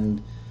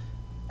 And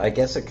I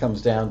guess it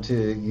comes down to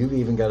you've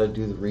even got to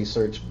do the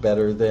research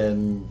better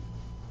than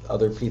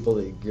other people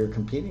that you're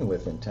competing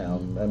with in town.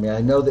 Mm-hmm. I mean, I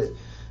know that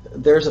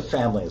there's a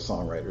family of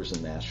songwriters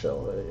in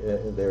Nashville.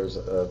 There's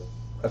a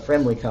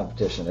friendly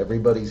competition.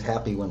 Everybody's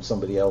happy when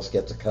somebody else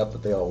gets a cut,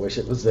 but they all wish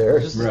it was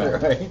theirs.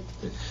 Right?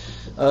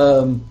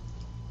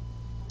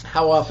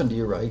 How often do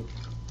you write?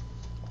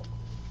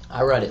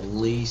 I write at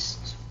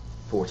least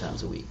 4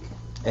 times a week.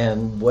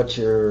 And what's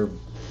your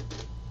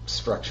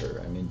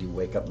structure? I mean, do you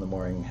wake up in the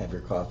morning, have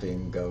your coffee,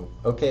 and go,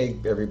 okay,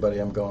 everybody,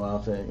 I'm going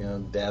off,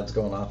 and Dad's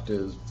going off to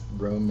his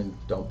room, and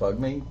don't bug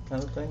me,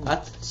 kind of thing?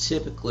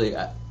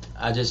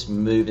 I just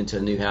moved into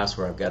a new house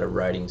where I've got a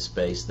writing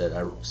space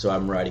so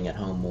I'm writing at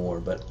home more.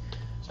 But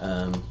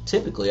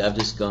Typically, I've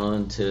just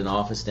gone to an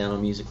office down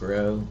on Music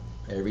Row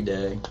every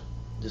day,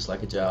 just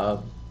like a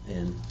job,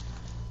 and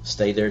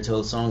stayed there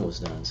till the song was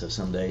done. So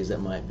some days that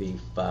might be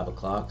 5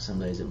 o'clock, some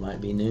days it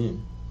might be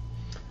noon.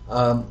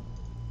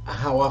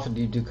 How often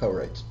do you do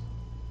co-writes?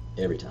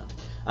 Every time.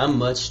 I'm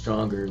much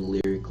stronger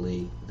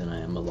lyrically than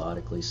I am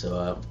melodically,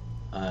 so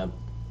I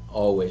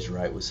always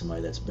write with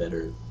somebody that's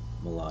better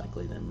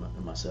melodically than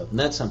myself. And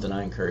that's something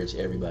I encourage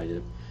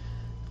everybody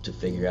to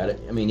figure out.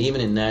 I mean,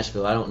 even in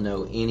Nashville, I don't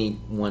know any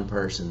one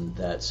person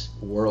that's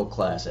world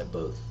class at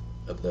both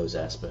of those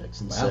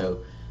aspects. And Wow. so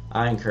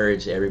I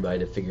encourage everybody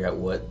to figure out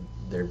what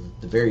they're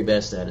the very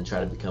best at and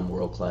try to become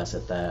world class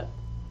at that,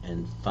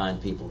 and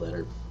find people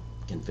that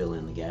can fill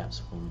in the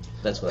gaps for me.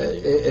 That's what I do.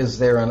 Is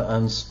there an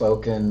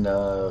unspoken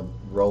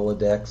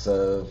Rolodex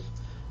of,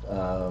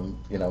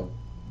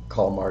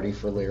 call Marty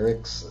for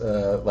lyrics,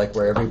 like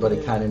where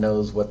everybody kind of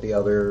knows what the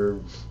other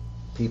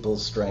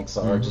people's strengths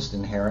are just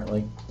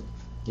inherently?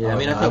 Yeah, I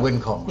mean, I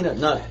wouldn't call Marty.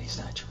 he's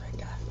not your right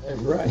guy.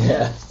 Right.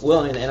 Yeah.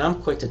 Well, and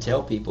I'm quick to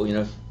tell people,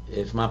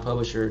 if my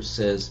publisher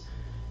says,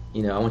 I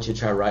want you to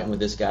try writing with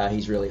this guy,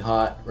 he's really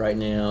hot right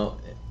now,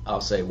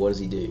 I'll say, what does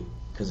he do?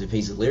 Because if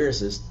he's a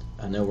lyricist,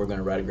 I know we're going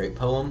to write a great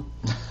poem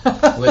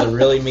with a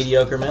really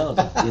mediocre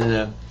melody,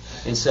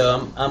 And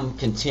so I'm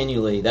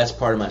continually, that's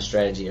part of my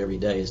strategy every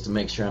day, is to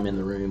make sure I'm in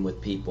the room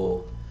with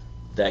people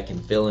that can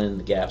fill in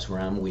the gaps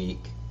where I'm weak,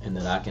 and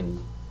that I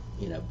can,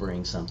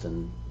 bring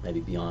something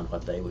maybe beyond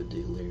what they would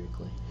do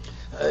lyrically.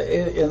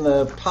 In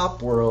the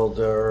pop world,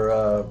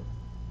 or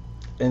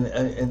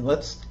and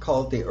let's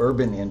call it the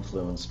urban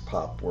influenced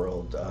pop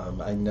world,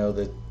 I know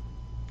that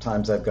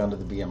times I've gone to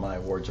the BMI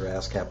Awards or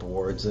ASCAP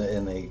Awards,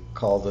 and they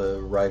call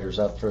the writers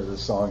up for the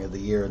Song of the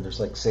Year, and there's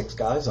like 6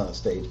 guys on a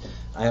stage.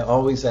 I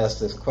always ask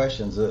this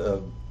question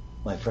of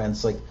my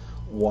friends, like,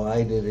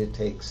 why did it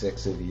take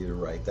 6 of you to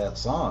write that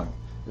song?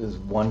 Does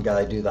one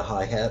guy do the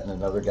hi-hat and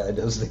another guy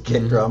does the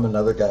kick drum,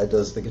 another guy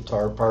does the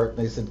guitar part? And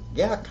they said,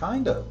 yeah,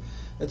 kind of.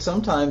 And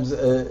sometimes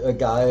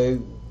a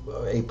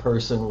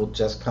person will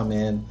just come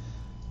in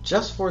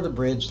just for the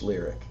bridge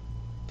lyric,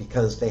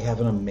 because they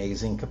have an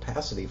amazing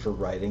capacity for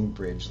writing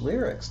bridge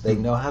lyrics. They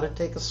know how to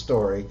take a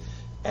story,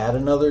 add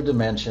another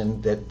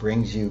dimension that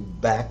brings you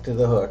back to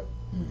the hook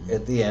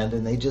at the end,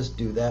 and they just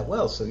do that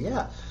well. So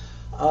yeah,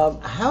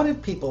 how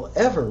did people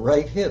ever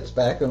write hits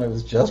back when it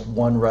was just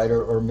one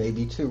writer or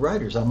maybe 2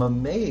 writers? I'm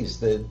amazed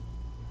that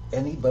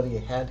anybody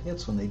had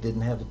hits when they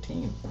didn't have a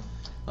team.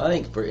 I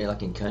think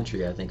in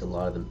country, I think a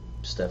lot of the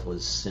stuff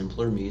was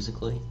simpler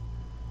musically.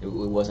 It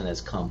wasn't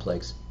as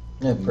complex.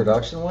 Yeah,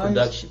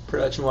 production-wise?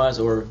 Production-wise,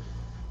 or,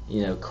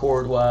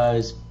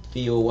 chord-wise,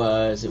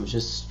 feel-wise, it was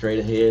just a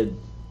straight-ahead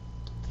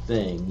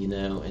thing,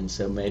 and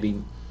so maybe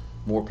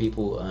more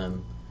people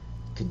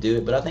could do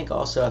it. But I think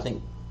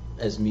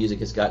as music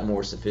has gotten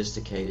more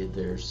sophisticated,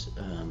 there's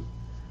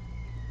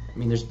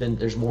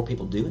more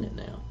people doing it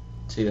now,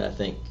 too, I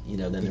think,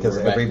 than there because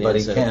were back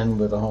everybody then. can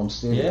with a home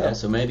studio. Yeah,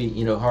 so maybe,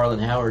 Harlan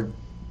Howard,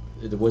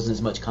 there wasn't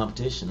as much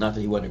competition. Not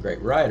that he wasn't a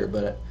great writer,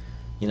 but,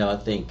 I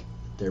think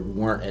there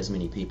weren't as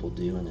many people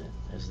doing it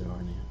as there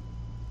are now.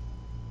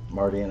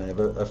 Marty and I have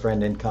a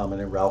friend in common,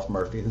 and Ralph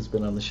Murphy, who's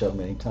been on the show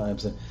many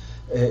times. And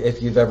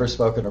if you've ever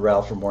spoken to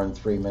Ralph for more than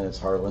 3 minutes,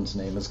 Harlan's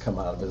name has come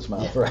out of his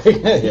mouth, right?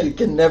 Yeah. You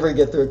can never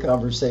get through a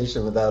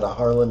conversation without a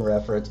Harlan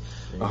reference,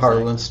 a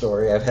Harlan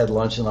story. I've had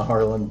lunch in the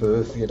Harlan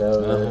booth,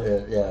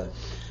 yeah.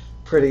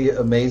 Pretty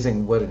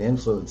amazing what an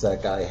influence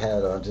that guy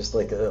had on just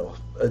like a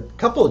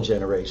couple of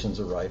generations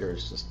of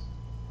writers, just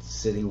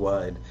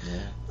citywide.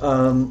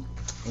 Yeah.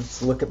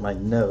 Let's look at my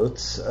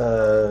notes.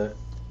 I've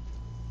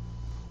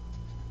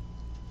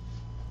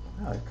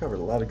covered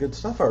a lot of good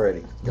stuff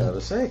already, gotta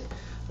say.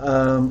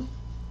 And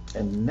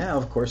now,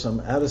 of course,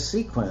 I'm out of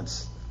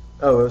sequence.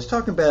 I was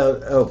talking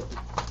about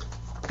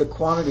the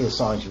quantity of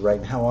songs you write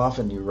and how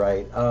often you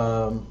write.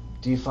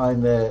 Do you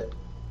find that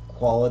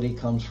quality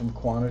comes from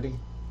quantity?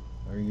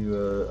 Are you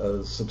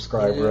a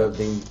subscriber of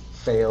the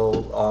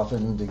fail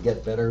often to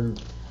get better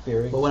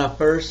theory? Well, when I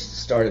first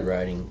started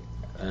writing,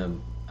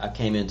 I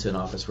came into an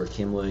office where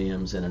Kim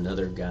Williams and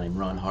another guy named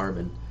Ron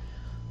Harbin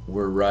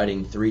were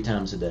writing 3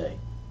 times a day.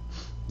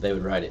 They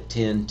would write at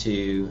 10,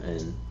 2,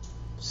 and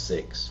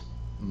 6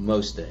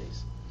 most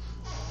days.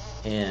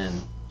 And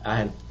I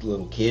had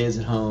little kids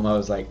at home. I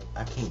was like,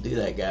 I can't do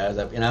that, guys.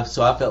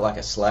 So I felt like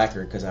a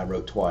slacker because I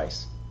wrote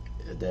twice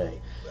a day.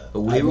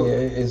 But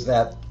does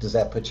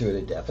that put you at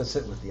a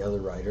deficit with the other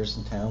writers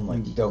in town?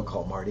 Like, don't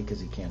call Marty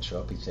because he can't show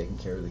up. He's taking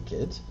care of the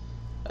kids.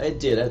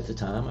 It did at the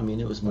time. I mean,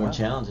 it was more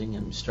challenging.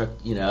 And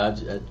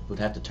I would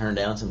have to turn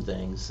down some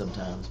things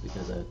sometimes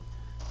because I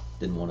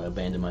didn't want to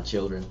abandon my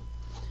children.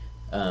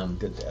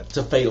 Good dad. It's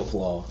a fatal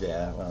flaw.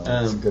 Yeah,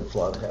 well, it's a good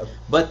flaw to have.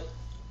 But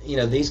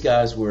these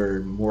guys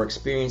were more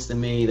experienced than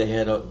me. They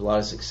had a lot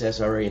of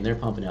success already, and they're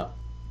pumping out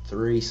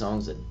 3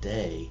 songs a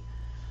day.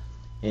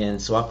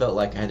 And so I felt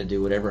like I had to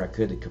do whatever I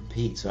could to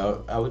compete.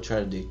 So I would try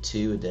to do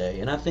 2 a day.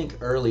 And I think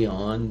early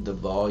on the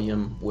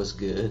volume was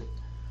good.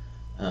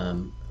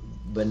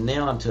 But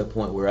now I'm to a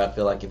point where I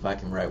feel like if I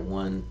can write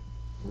 1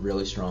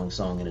 really strong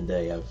song in a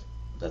day,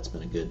 that's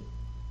been a good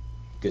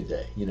good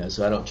day,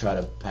 so I don't try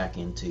to pack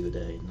in 2 a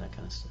day and that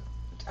kind of stuff.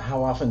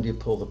 How often do you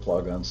pull the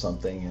plug on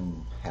something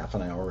in half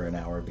an hour or an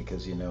hour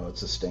because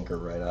it's a stinker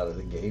right out of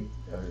the gate,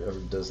 or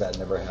does that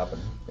never happen?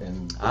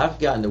 And I've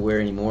gotten to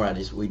where anymore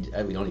we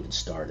don't even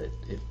start it.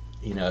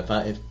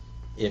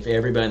 If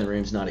everybody in the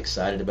room's not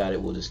excited about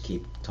it, we'll just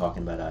keep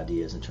talking about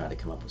ideas and try to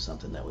come up with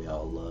something that we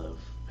all love,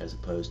 as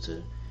opposed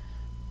to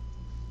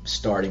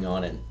starting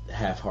on it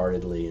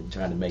half-heartedly and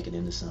trying to make it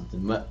into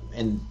something.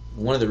 And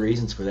one of the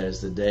reasons for that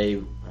is the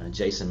day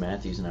Jason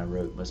Matthews and I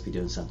wrote Must Be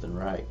Doing Something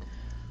Right,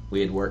 we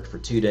had worked for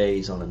 2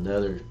 days on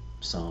another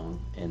song,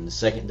 and the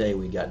second day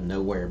we got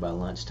nowhere by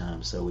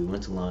lunchtime, so we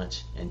went to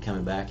lunch, and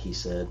coming back he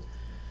said,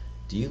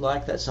 "Do you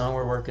like that song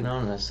we're working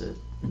on?" And I said,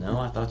 "No,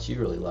 I thought you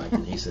really liked it."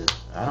 And he said,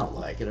 "I don't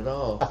like it at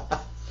all."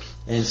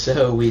 And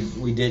so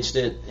we ditched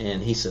it,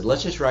 and he said,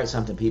 "Let's just write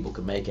something people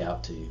could make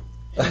out to."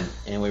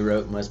 And we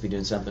wrote Must Be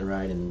Doing Something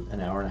Right in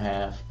an hour and a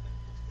half,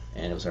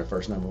 and it was our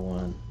first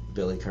 #1,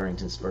 Billy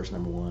Currington's first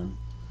 #1.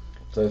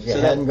 So if you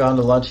hadn't gone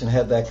to lunch and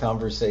had that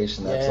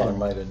conversation, that song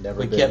might have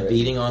never been We kept written.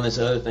 beating on this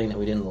other thing that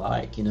we didn't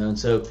like, and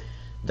so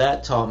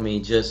that taught me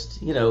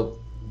just,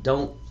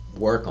 don't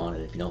work on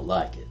it if you don't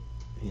like it,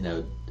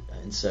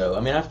 and so,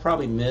 I've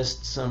probably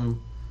missed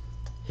some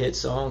hit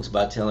songs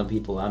by telling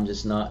people I'm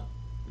just not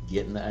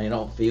getting that, I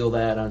don't feel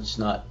that, I'm just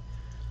not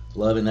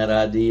loving that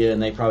idea,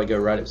 and they probably go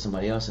write it with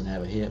somebody else and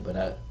have a hit, but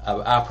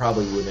I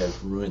probably would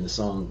have ruined the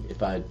song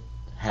if I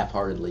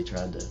half-heartedly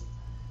tried to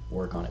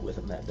work on it with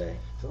them that day.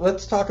 So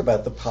let's talk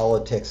about the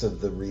politics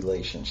of the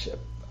relationship.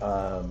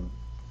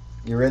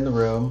 You're in the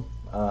room,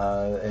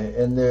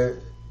 and there,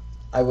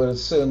 I would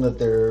assume that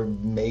there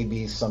may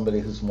be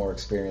somebody who's more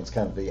experienced,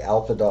 kind of the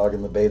alpha dog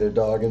and the beta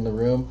dog in the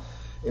room.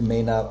 It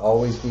may not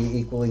always be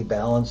equally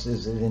balanced.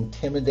 Is it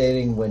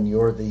intimidating when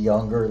you're the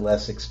younger,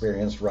 less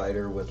experienced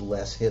writer with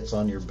less hits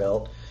on your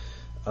belt,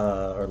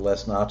 or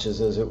less notches,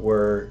 as it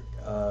were?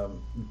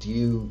 Do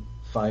you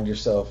find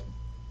yourself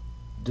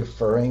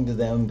deferring to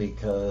them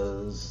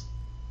because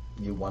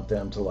you want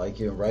them to like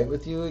you and write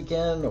with you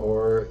again,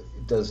 or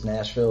does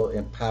Nashville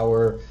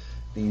empower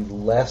the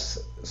less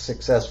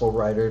successful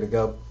writer to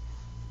go,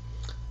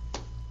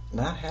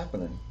 not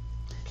happening?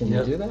 Can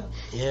you do that?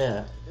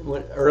 Yeah.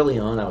 Early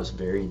on, I was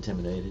very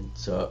intimidated.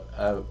 So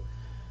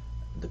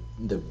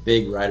the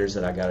big writers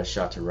that I got a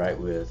shot to write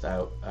with,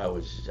 I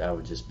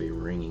would just be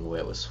wringing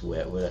wet with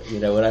sweat.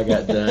 When I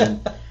got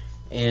done,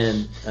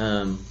 and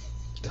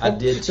I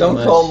did too much.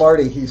 Don't call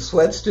Marty; he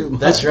sweats too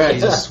much. That's right.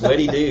 He's a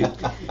sweaty dude.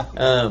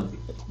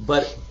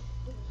 But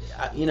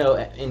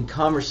in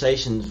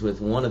conversations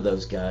with one of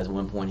those guys, at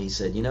one point he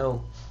said, in a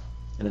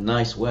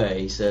nice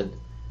way, he said,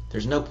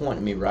 "There's no point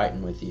in me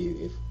writing with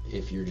you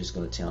if you're just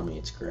going to tell me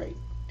it's great,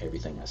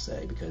 everything I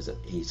say," because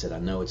he said, "I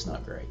know it's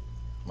not great."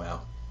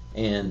 Wow.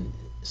 And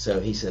so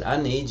he said, "I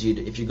need you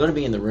to, if you're going to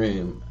be in the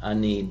room, I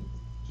need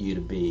you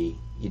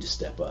to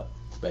step up,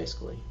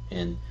 basically,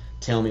 and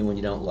tell me when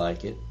you don't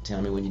like it,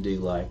 tell me when you do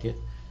like it,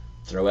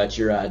 throw out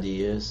your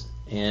ideas."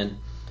 And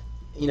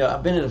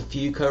I've been in a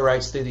few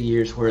co-writes through the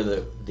years where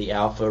the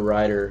alpha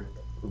writer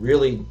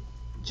really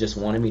just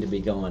wanted me to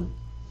be going,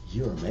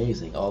 "You're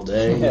amazing," all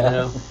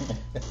day,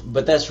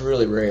 But that's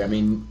really rare.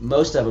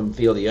 Most of them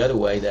feel the other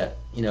way, that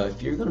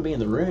if you're going to be in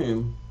the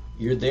room,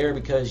 you're there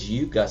because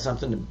you've got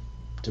something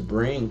to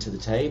bring to the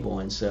table.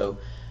 And so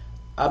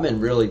I've been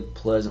really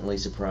pleasantly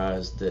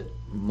surprised that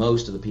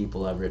most of the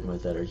people I've written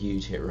with that are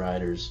huge hit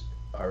writers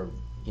are,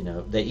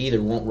 they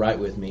either won't write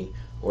with me,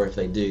 or if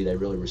they do, they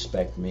really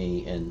respect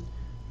me and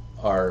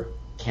are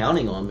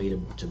counting on me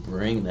to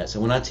bring that. So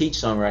when I teach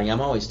songwriting,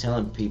 I'm always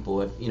telling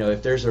people,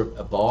 if there's a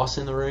boss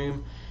in the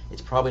room,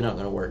 it's probably not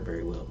going to work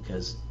very well,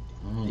 because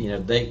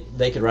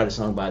they could write a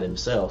song by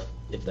themselves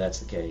if that's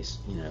the case.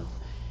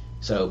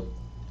 So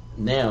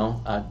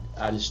now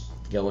I just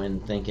go in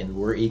thinking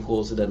we're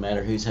equals. It doesn't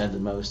matter who's had the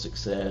most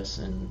success,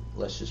 and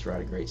let's just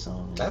write a great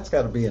song. That's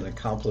got to be an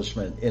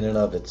accomplishment in and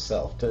of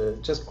itself, to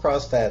just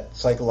cross that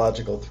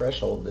psychological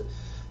threshold.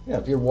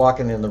 If you're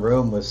walking in the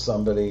room with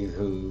somebody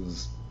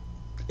who's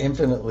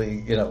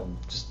infinitely,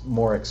 just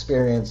more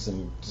experienced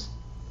and just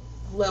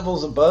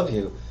levels above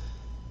you,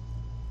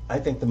 I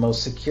think the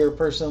most secure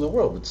person in the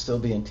world would still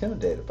be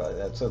intimidated by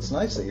that. So it's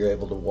nice that you're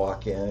able to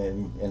walk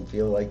in and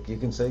feel like you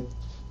can say,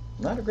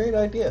 not a great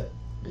idea.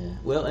 Yeah,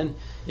 well, and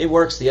it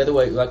works the other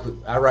way. Like,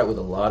 I write with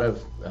a lot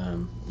of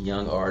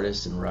young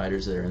artists and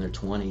writers that are in their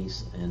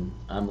 20s, and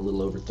I'm a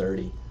little over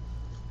 30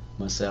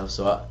 myself,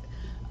 so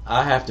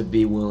I have to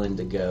be willing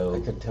to go. I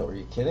couldn't tell, were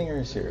you kidding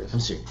or serious? I'm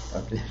serious.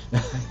 Okay.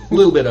 A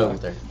little bit over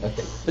there.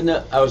 Okay. But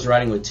no, I was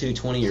writing with two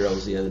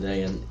 20-year-olds the other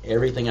day, and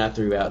everything I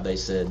threw out, they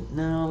said,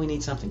 "No, we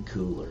need something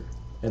cooler."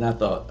 And I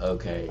thought,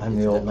 okay, I'm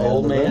the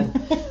old man.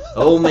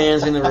 Old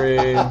man's in the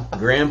room.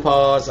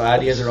 Grandpa's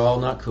ideas are all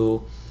not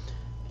cool.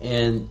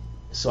 And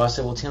so I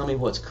said, "Well, tell me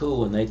what's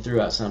cool." And they threw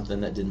out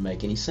something that didn't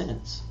make any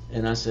sense.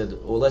 And I said,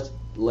 "Well,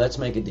 let's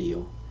make a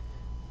deal.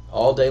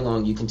 All day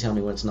long, you can tell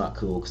me what's not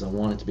cool, because I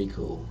want it to be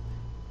cool.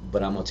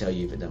 But I'm going to tell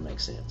you if it doesn't make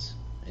sense.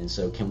 And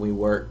so can we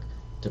work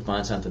to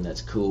find something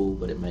that's cool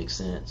but it makes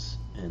sense?"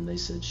 And they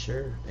said,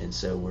 "Sure." And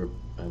so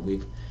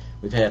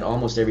we've had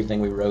almost everything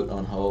we wrote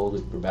on hold.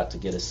 We're about to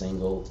get a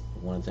single,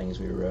 one of the things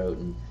we wrote,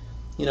 and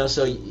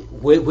so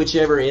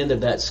whichever end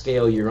of that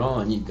scale you're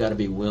on, you've got to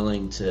be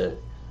willing to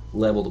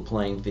level the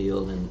playing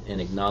field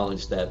and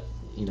acknowledge that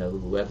the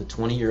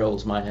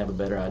 20-year-olds might have a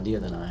better idea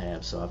than I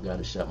have, so I've got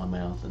to shut my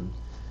mouth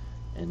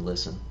and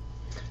listen.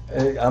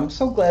 I'm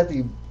so glad that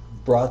you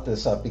brought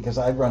this up, because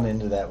I run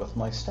into that with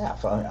my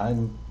staff.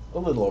 I'm a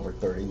little over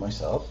 30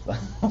 myself,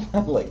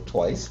 like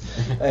twice,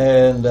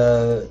 and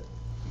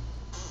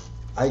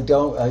I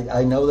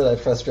know that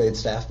I've frustrated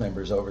staff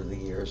members over the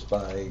years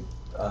by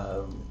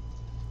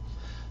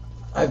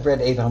I've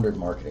read 800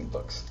 marketing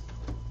books.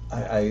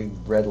 I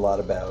read a lot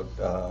about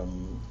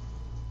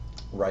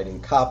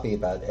writing copy,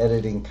 about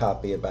editing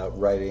copy, about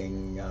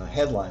writing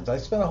headlines. I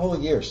spent a whole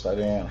year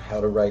studying on how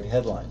to write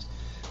headlines.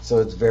 So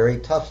it's very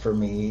tough for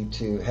me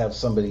to have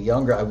somebody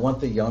younger. I want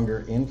the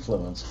younger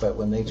influence, but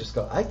when they just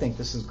go, I think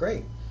this is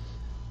great.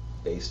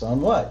 Based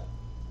on what?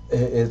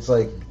 It's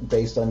like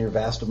based on your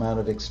vast amount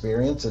of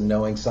experience and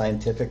knowing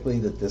scientifically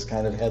that this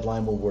kind of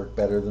headline will work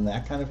better than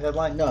that kind of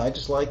headline. No, I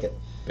just like it.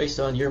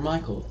 Based on you're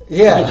Michael.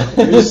 Yeah.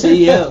 You're the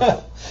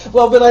CEO.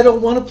 Well, but I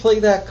don't want to play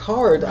that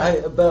card.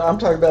 Right. But I'm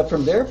talking about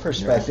from their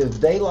perspective.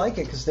 Right. They like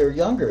it because they're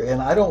younger,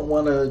 and I don't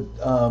want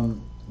to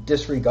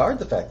disregard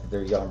the fact that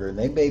they're younger. And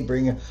they may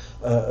bring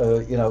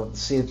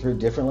see it through a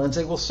different lens.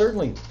 They will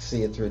certainly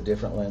see it through a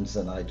different lens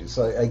than I do.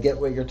 So I get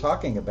what you're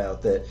talking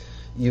about, that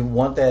you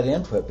want that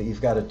input, but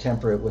you've got to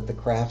temper it with the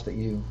craft that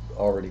you've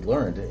already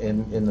learned.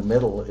 In the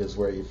middle is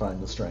where you find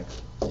the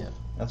strength. Yeah.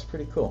 That's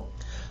pretty cool.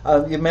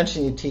 You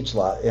mentioned you teach a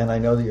lot, and I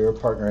know that you're a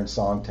partner in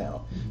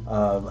Songtown.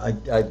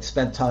 Mm-hmm. I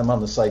spent time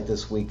on the site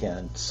this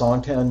weekend.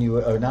 Songtown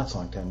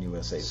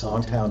USA,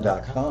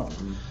 Songtown.com.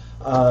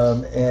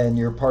 Mm-hmm. And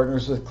you're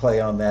partners with Clay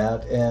on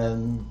that.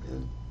 And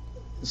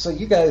so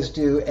you guys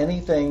do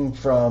anything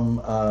from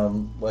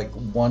like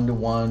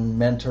one-to-one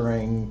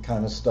mentoring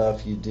kind of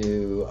stuff. You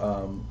do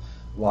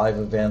live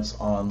events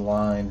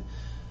online.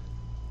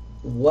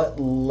 What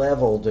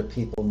level do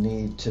people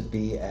need to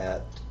be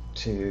at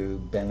to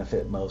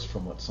benefit most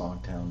from what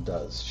Songtown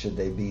does? Should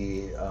they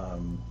be,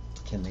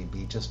 can they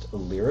be just a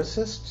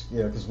lyricist?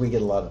 Because we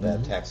get a lot of that.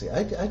 Mm-hmm. Taxi.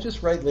 I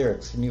just write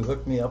lyrics. Can you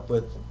hook me up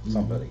with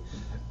somebody?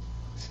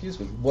 Mm-hmm. Excuse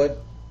me.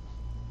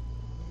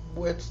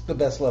 What's the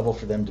best level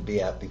for them to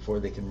be at before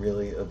they can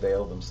really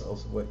avail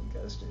themselves of what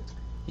you guys do?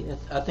 Yeah,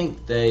 I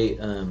think they,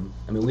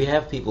 we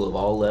have people of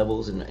all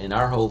levels, and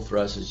our whole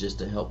thrust is just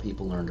to help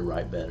people learn to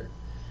write better.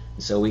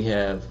 And so we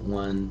have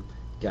one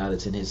guy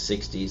that's in his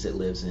 60s that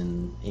lives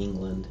in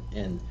England,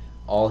 and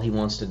all he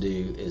wants to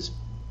do is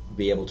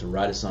be able to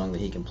write a song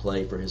that he can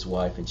play for his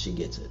wife, and she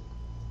gets it.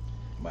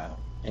 Wow.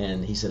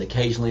 And he said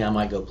occasionally I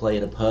might go play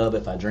at a pub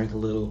if I drink a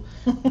little,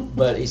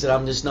 but he said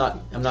I'm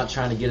not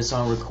trying to get a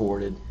song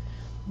recorded.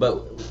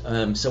 But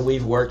so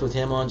we've worked with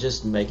him on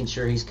just making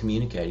sure he's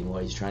communicating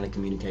what he's trying to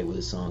communicate with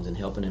his songs, and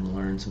helping him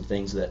learn some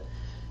things that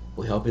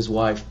will help his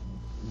wife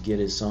get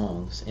his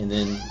songs. And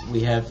then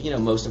we have,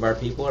 most of our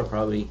people are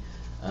probably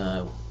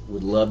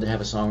would love to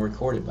have a song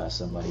recorded by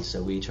somebody,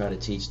 so we try to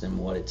teach them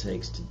what it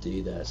takes to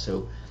do that.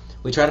 So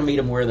we try to meet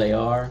them where they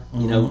are.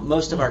 Mm-hmm.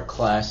 Most of our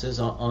classes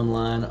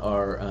online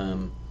are,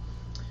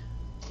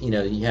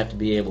 you have to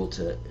be able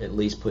to at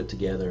least put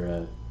together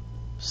a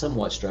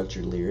somewhat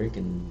structured lyric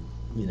and,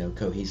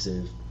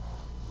 cohesive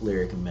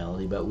lyric and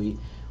melody. But we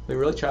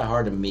really try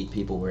hard to meet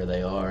people where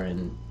they are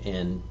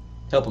and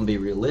help them be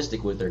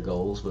realistic with their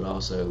goals, but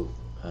also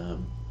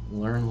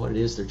learn what it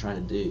is they're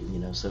trying to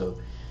do. So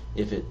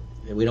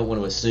we don't want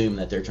to assume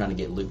that they're trying to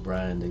get Luke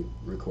Bryan to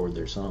record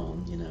their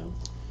song.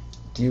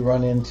 Do you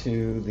run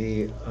into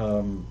the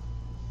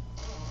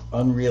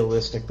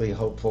unrealistically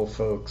hopeful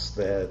folks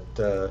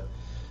that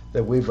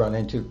we've run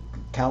into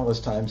countless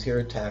times here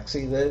at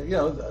Taxi,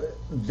 that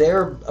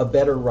they're a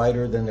better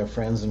writer than their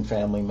friends and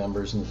family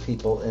members and the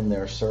people in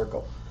their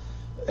circle,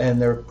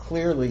 and they're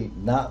clearly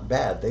not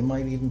bad. They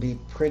might even be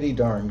pretty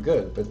darn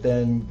good, but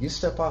then you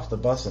step off the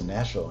bus in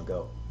Nashville and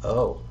go,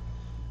 oh,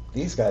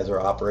 these guys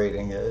are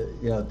operating,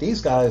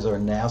 these guys are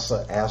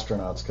NASA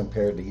astronauts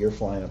compared to you're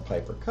flying a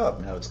Piper Cub.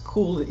 Now, it's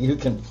cool that you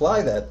can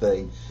fly that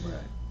thing,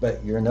 right,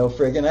 but you're no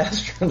friggin'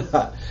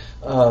 astronaut.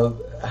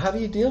 How do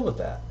you deal with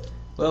that?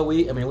 Well,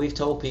 we've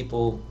told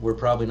people we're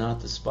probably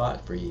not the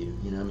spot for you.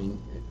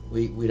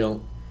 We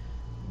don't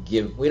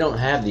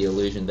have the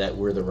illusion that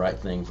we're the right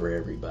thing for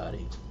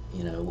everybody.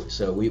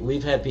 So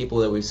we've had people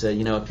that we've said,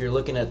 if you're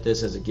looking at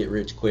this as a get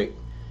rich quick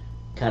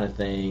kind of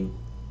thing,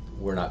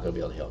 we're not going to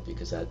be able to help you,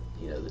 because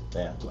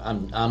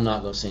I'm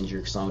not going to send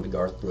your song to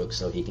Garth Brooks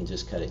so he can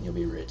just cut it and you'll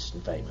be rich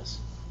and famous.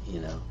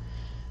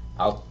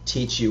 I'll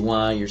teach you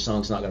why your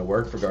song's not going to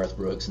work for Garth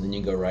Brooks, and then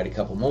you can go write a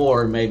couple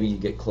more and maybe you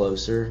get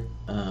closer.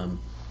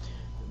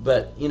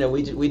 But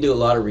we do a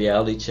lot of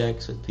reality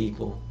checks with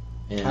people.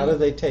 And how do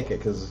they take it?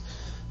 Because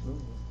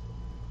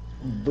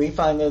we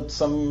find that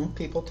some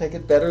people take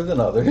it better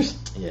than others.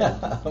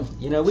 Yeah.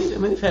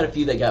 We've had a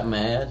few that got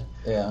mad.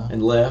 Yeah.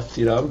 And left.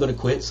 I'm going to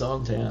quit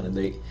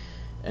Songtown,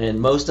 and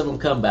most of them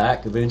come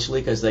back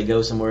eventually because they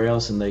go somewhere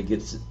else and they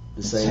get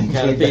the same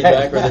kind of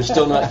feedback, or they're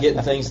still not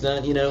getting things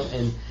done.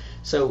 And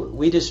So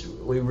we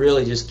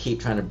really just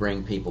keep trying to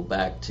bring people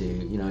back to,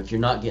 if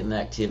you're not getting the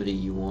activity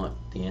you want,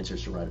 the answer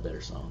is to write a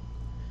better song.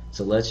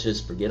 So let's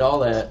just forget all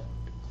that,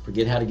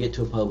 forget how to get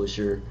to a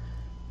publisher.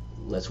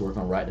 Let's work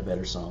on writing a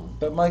better song.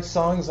 But my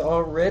song's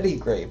already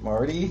great,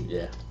 Marty.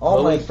 Yeah.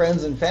 All my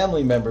friends and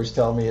family members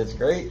tell me it's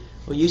great.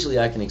 Well, usually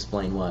I can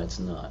explain why it's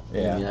not.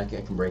 Yeah. I mean, I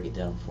can break it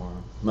down for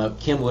them.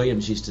 Kim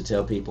Williams used to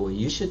tell people,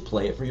 you should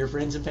play it for your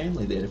friends and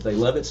family then. If they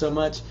love it so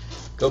much,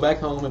 go back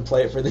home and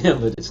play it for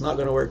them, but it's not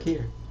going to work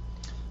here.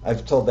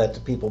 I've told that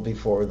to people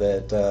before,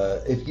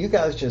 that if you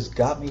guys just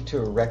got me to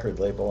a record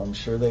label, I'm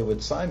sure they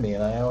would sign me.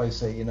 And I always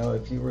say,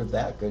 if you were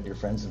that good, your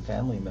friends and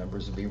family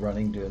members would be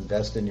running to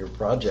invest in your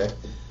project,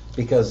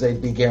 because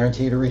they'd be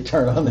guaranteed a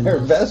return on their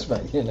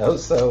investment,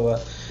 So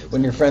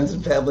when your friends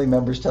and family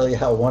members tell you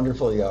how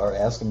wonderful you are,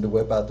 ask them to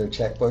whip out their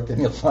checkbook,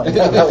 and you'll find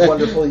out how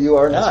wonderful you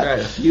are not. That's right.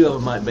 A few of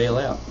them might bail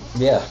out.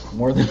 Yeah,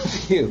 more than a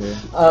few.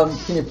 Yeah.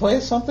 Can you play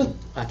us something?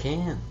 I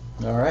can.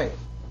 All right.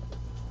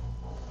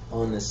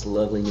 On this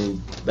lovely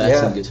new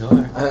Batson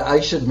guitar. I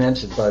should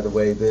mention, by the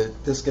way,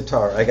 that this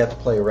guitar I got to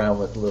play around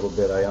with a little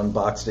bit. I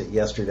unboxed it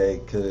yesterday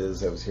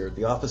because I was here at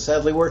the office,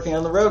 sadly working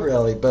on the road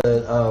rally, but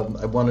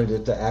I wanted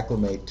it to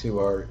acclimate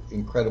to our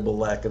incredible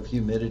lack of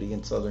humidity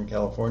in Southern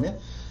California.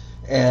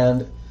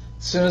 And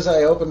as soon as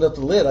I opened up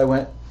the lid, I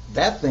went,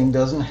 that thing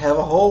doesn't have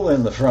a hole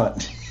in the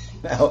front.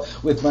 Now,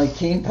 with my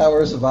keen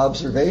powers of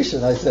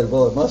observation, I said,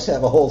 well, it must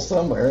have a hole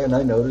somewhere, and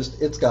I noticed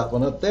it's got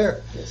one up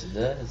there. Yes, it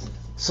does.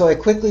 So I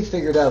quickly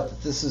figured out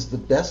that this is the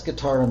best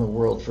guitar in the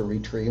world for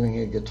retrieving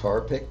a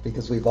guitar pick,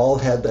 because we've all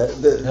had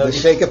the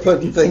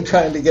shake-a-pudding thing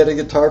trying to get a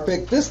guitar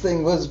pick. This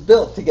thing was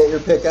built to get your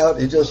pick out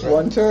in just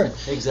one turn.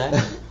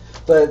 Exactly.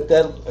 But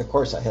then, of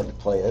course, I had to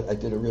play it. I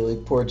did a really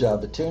poor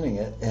job of tuning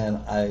it, and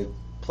I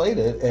played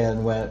it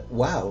and went,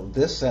 wow,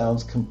 this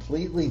sounds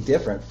completely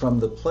different from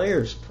the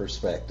player's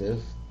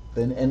perspective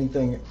than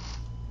anything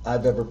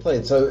I've ever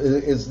played. So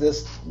is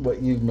this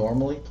what you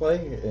normally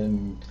play?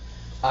 And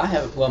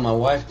my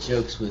wife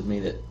jokes with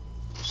me that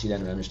she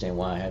doesn't understand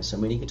why I have so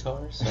many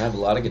guitars. I have a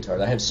lot of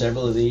guitars. I have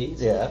several of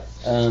these. Yeah.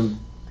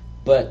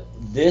 But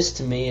this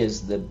to me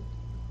is the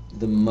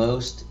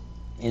most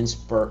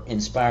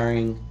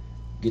inspiring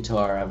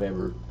guitar I've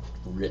ever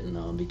written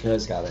on,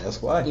 because gotta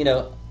ask why.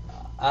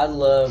 I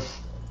love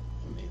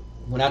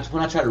when I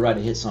try to write a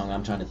hit song,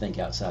 I'm trying to think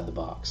outside the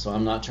box. So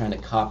I'm not trying to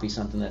copy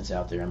something that's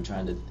out there. I'm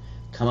trying to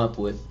come up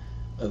with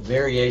a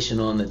variation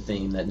on the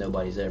theme that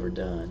nobody's ever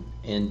done.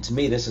 And to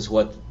me, this is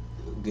what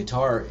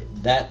guitar,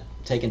 that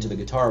taken to the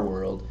guitar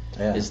world,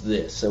 is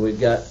this. So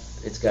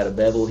it's got a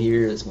bevel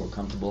here that's more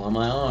comfortable on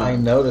my arm. I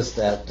noticed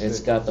that. It's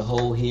got the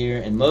hole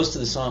here, and most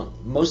of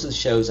the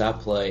shows I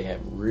play have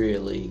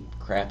really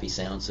crappy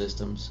sound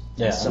systems.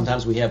 Yeah.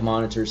 Sometimes we have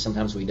monitors,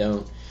 sometimes we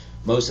don't.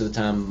 Most of the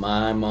time,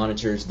 my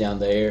monitor's down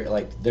there,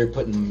 like they're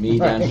putting me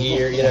down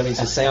here. So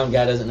the sound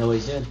guy doesn't know what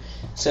he's doing.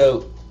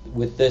 So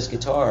with this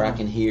guitar, I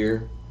can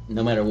hear.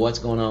 No matter what's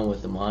going on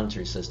with the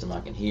monitoring system,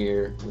 I can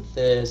hear. With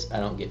this, I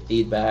don't get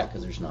feedback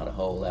because there's not a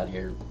hole out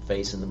here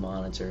facing the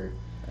monitor.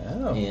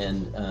 Oh.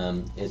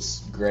 And it's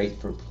great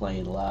for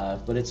playing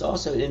live. But it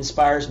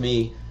inspires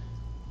me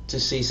to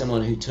see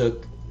someone who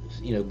took,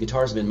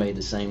 guitars have been made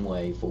the same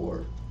way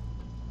for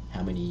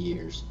how many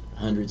years?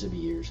 Hundreds of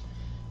years.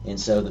 And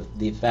so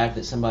the fact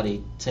that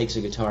somebody takes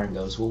a guitar and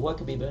goes, well, what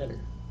could be better?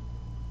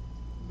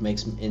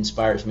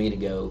 Inspires me to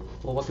go,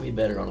 well, what could be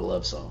better on a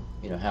love song?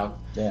 How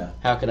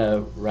could I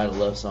write a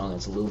love song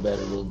that's a little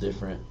better, a little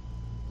different,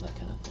 that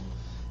kind of thing.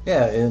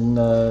 Yeah,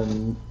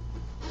 and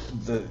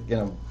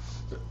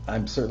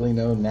I'm certainly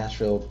no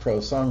Nashville pro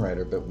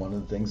songwriter, but one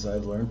of the things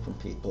I've learned from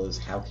people is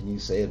how can you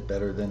say it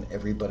better than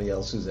everybody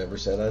else who's ever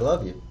said I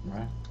love you?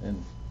 Right.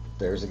 And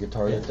there's a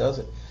guitar that does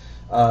it.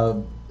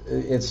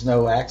 It's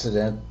no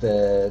accident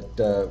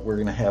that we're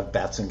going to have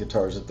Batson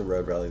guitars at the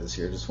Road Rally this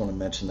year. Just want to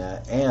mention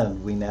that.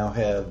 And we now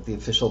have the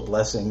official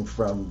blessing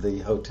from the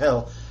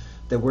hotel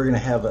that we're going to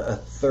have a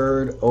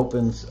third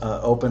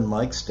open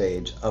mic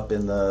stage up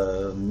in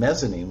the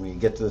mezzanine when you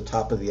get to the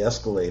top of the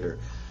escalator.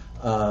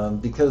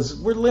 Because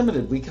we're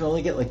limited. We can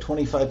only get like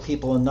 25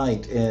 people a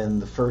night in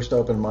the first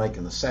open mic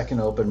and the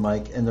second open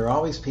mic, and there are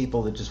always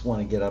people that just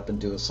want to get up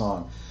and do a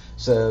song.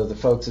 So the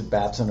folks at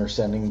Batson are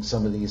sending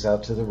some of these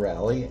out to the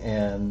rally,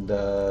 and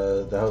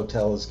the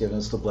hotel has given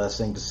us the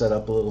blessing to set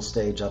up a little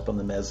stage up on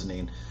the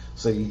mezzanine,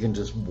 so you can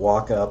just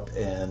walk up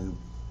and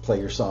play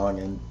your song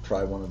and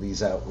try one of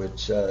these out.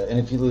 And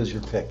if you lose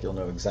your pick, you'll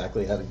know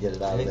exactly how to get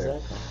it out of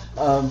there.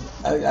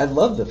 I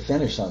love the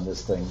finish on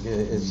this thing.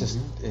 It's just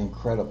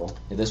incredible.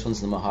 Yeah, this one's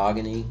the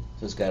mahogany,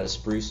 so it's got a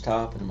spruce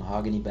top and a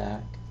mahogany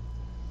back.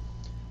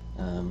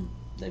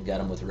 They've got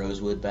them with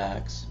rosewood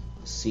backs,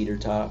 cedar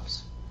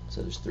tops.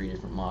 So there's 3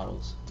 different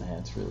models. Yeah,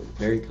 it's really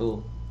very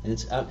cool. And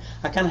it's I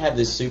kind of have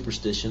this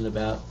superstition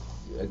about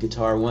a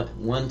guitar.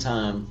 One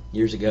time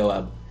years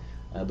ago,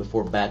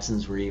 before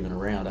Batsons were even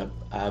around,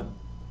 I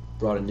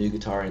brought a new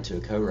guitar into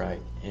a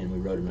co-write, and we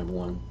wrote a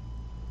 #1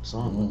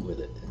 song with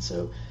it. And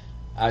so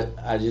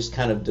I just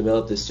kind of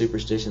developed this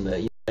superstition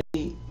that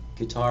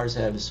guitars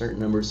have a certain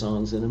number of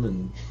songs in them,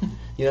 and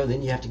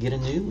then you have to get a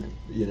new one.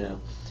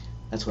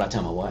 That's what I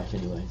tell my wife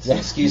anyway. It's an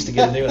excuse to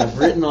get a new one. I've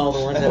written all the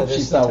ones I out hope of this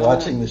she's not time.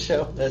 watching the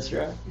show. That's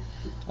right.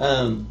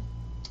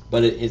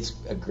 But it's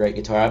a great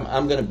guitar.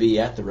 I'm going to be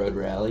at the Road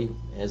Rally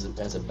as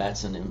a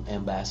Batson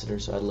ambassador,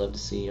 so I'd love to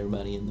see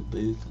everybody in the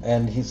booth.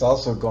 And he's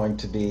also going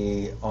to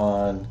be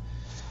on.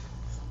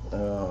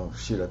 Oh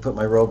shoot! I put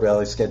my Road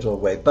Rally schedule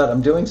away, but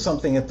I'm doing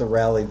something at the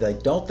rally that I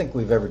don't think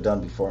we've ever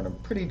done before, and I'm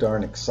pretty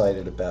darn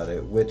excited about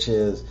it. Which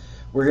is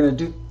we're going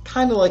to do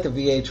kind of like a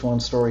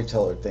VH1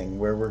 storyteller thing,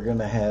 where we're going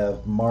to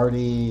have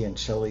Marty and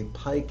Shelley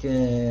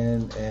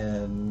Peiken,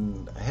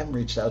 and I haven't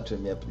reached out to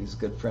him yet, but he's a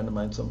good friend of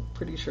mine, so I'm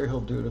pretty sure he'll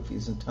do it if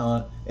he's in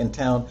town.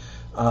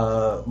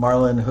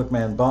 Marlon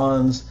Hookman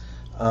Bonds,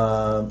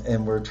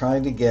 and we're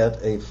trying to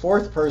get a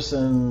fourth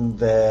person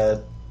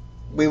that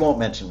we won't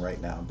mention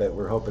right now, but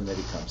we're hoping that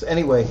he comes.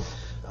 Anyway,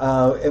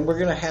 and we're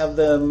going to have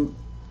them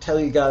tell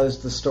you guys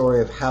the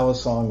story of how a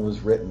song was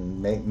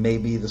written.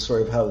 Maybe the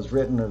story of how it was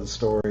written or the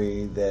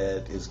story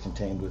that is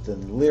contained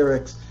within the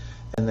lyrics,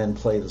 and then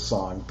play the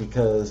song.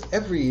 Because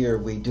every year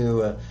we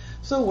do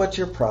so what's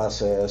your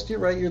process? Do you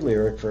write your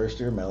lyric first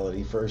or your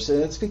melody first?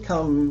 And it's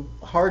become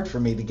hard for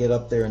me to get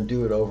up there and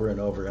do it over and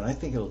over. And I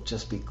think it'll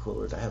just be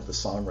cooler to have the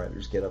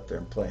songwriters get up there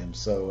and play them.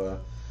 So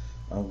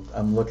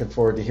I'm looking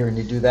forward to hearing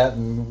you do that.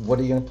 And what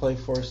are you going to play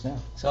for us now?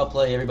 So I'll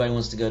play Everybody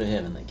Wants to Go to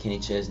Heaven that Kenny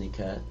Chesney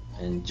cut.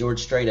 And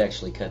George Strait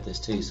actually cut this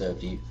too. So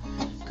if you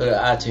go to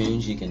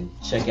iTunes, you can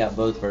check out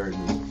both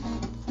versions.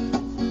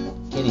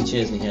 Kenny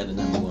Chesney had the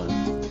number one.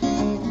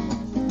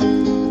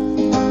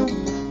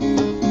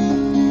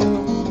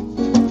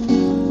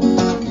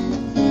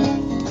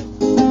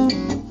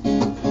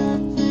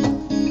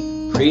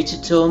 Preacher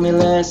told me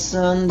last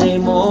Sunday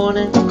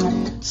morning,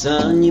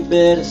 son, you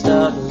better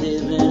start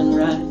living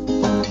right.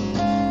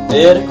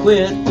 Better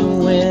quit the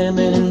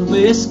women and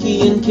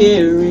whiskey and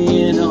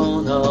carrying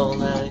on all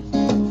night.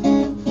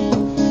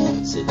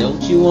 Said,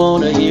 don't you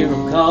want to hear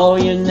them call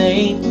your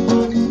name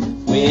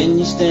when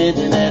you're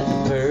standing at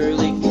the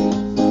pearly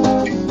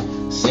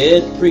gate?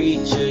 Said,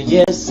 preacher,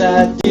 yes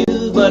I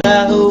do, but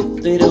I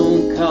hope they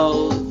don't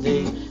call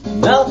today.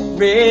 I'm not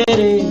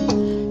ready.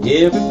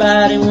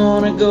 Everybody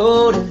wanna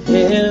go to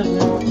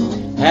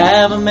heaven,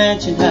 have a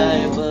mansion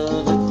high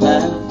above the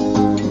clouds.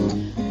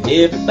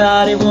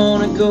 Everybody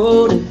wanna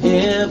go to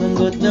heaven,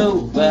 but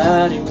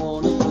nobody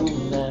wanna go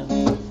now.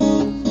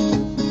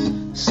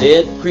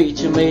 Said,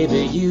 preacher,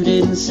 maybe you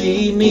didn't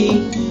see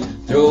me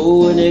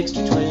throw an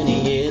extra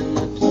 20 in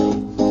the plate.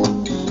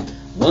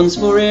 One's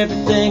for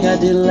everything I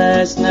did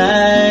last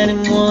night,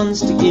 and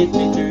one's to get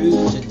me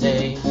through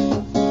today.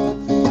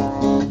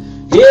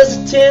 Here's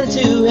a 10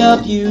 to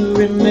help you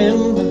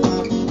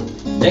remember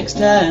next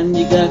time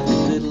you got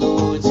the good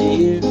Lord's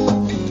ear.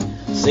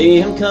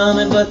 Say I'm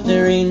coming, but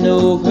there ain't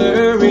no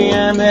hurry.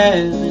 I'm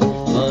having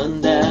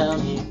fun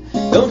down here.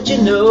 Don't you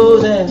know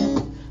that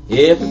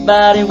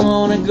everybody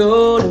wanna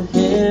go to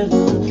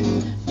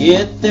heaven,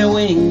 get their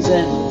wings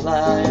and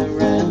fly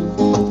around?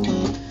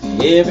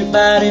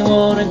 Everybody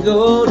wanna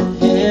go to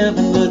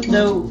heaven, but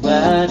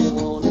nobody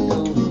wanna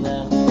go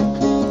now.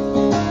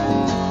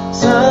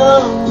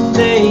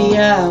 Someday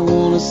I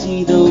wanna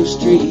see those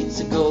streets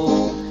of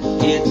gold,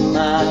 hitting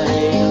my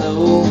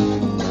halo.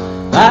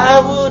 I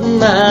wouldn't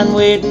mind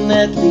waiting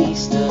at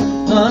least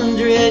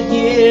 100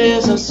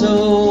 years or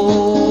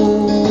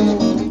so.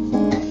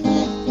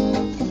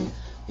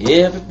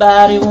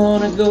 Everybody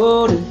wanna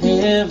go to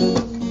heaven,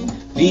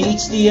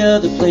 beats the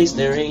other place,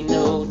 there ain't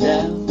no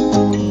doubt.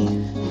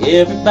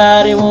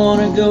 Everybody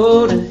wanna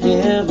go to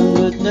heaven,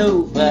 but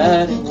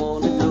nobody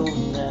wanna go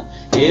now.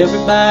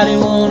 Everybody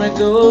wanna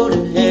go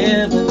to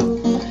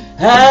heaven,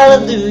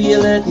 hallelujah,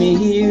 let me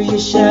hear you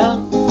shout.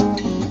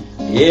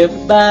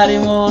 Everybody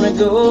wanna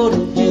go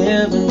to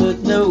heaven, but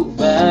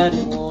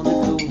nobody wanna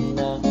go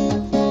now.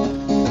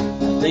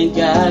 I think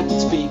I can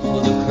speak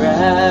for the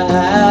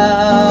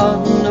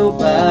crowd.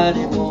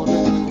 Nobody wanna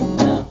go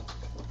now.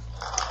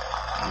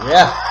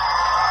 Yeah,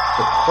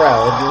 the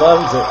crowd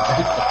loves it.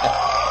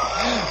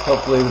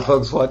 Hopefully the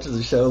folks watching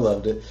the show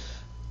loved it.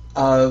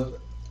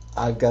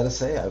 I've got to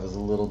say, I was a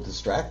little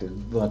distracted.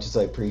 As much as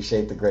I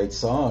appreciate the great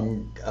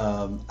song,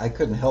 I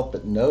couldn't help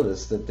but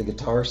notice that the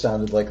guitar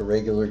sounded like a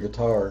regular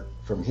guitar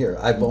from here.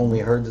 I've only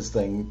heard this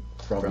thing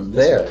from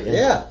there. Way,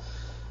 yeah.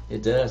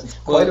 It does. It's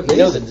quite amazing.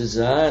 You know, the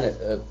design,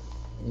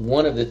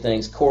 one of the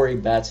things, Corey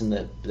Batson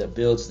that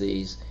builds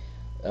these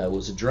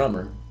was a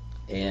drummer,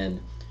 and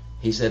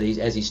he said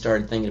as he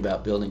started thinking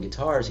about building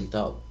guitars, he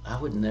thought, I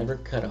would never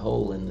cut a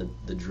hole in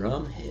the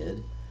drum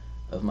head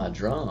of my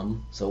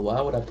drum, so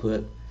why would I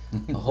put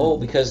a hole?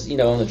 Because,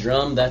 on the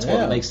drum, that's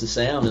what makes the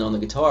sound, and on the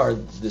guitar,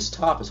 this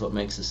top is what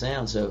makes the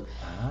sound. So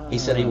he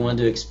said he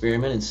wanted to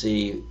experiment and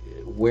see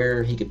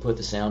where he could put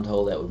the sound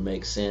hole that would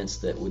make sense,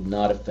 that would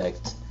not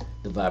affect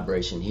the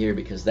vibration here,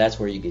 because that's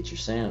where you get your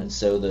sound. And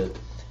so the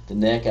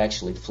neck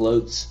actually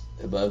floats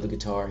above the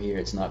guitar here.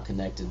 It's not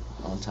connected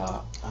on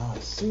top. Oh, I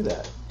see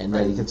that. And right,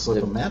 then you could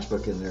slip a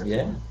matchbook in there.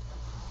 Yeah.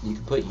 You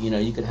could put,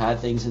 you could hide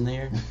things in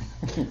there.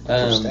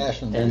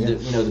 Stash in there, and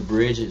the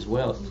bridge as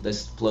well.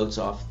 This floats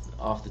off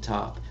the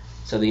top.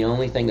 So the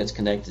only thing that's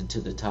connected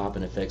to the top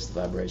and affects the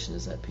vibration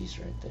is that piece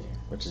right there.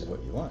 Which is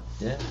what you want.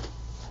 Yeah.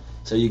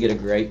 So you get a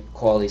great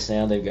quality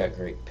sound. They've got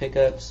great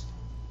pickups.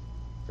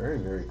 Very,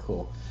 very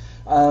cool.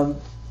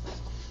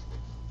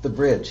 The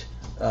bridge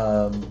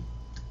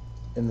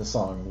in the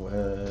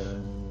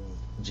song,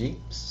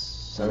 Jeeps?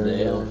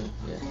 Someday. Yeah.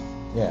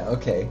 Yeah,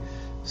 okay.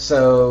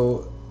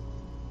 So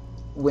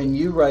when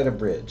you write a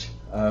bridge,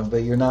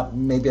 but you're not,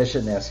 maybe I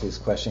shouldn't ask you this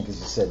question because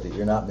you said that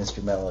you're not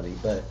Mr. Melody,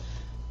 but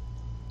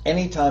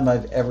anytime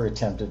I've ever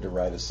attempted to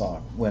write a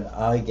song, when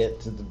I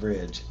get to the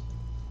bridge,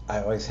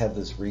 I always have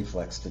this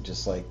reflex to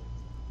just like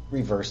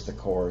reverse the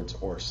chords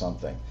or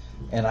something.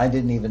 And I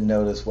didn't even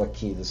notice what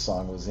key the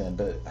song was in.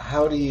 But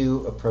how do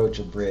you approach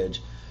a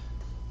bridge?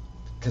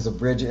 Because a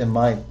bridge, in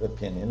my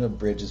opinion, a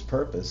bridge's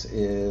purpose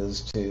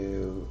is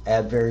to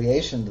add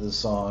variation to the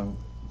song,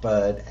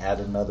 but add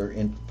another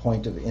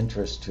point of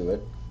interest to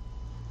it,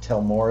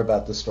 tell more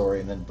about the story,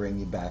 and then bring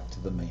you back to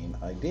the main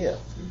idea.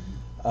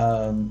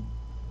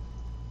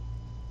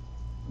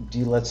 Do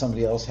you let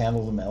somebody else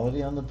handle the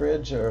melody on the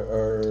bridge,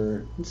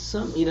 or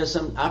some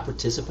I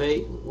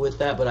participate with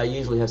that, but I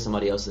usually have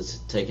somebody else that's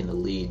taking the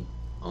lead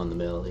on the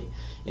melody,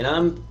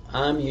 and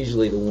I'm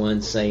usually the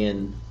one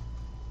saying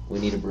we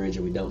need a bridge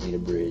or we don't need a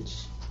bridge.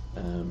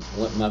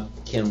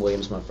 Ken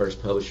Williams, my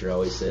first publisher,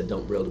 always said,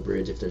 "Don't build a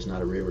bridge if there's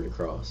not a river to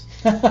cross."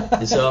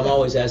 And so I'm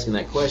always asking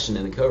that question.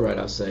 And the co-write,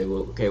 I'll say,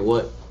 "Well, okay,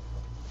 what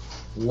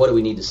do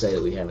we need to say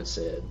that we haven't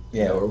said?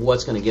 Yeah. Or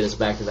what's going to get us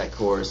back to that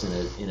chorus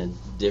in a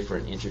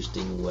different,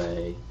 interesting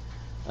way?"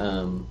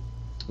 I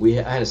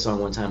had a song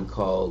one time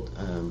called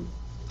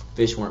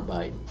 "Fish Weren't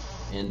Biting,"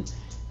 and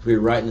we were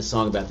writing a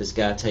song about this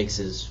guy takes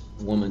his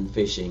woman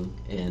fishing,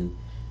 and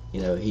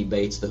he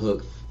baits the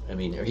hook. Or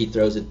he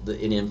throws it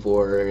in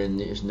for her, and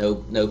there's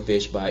no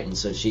fish biting.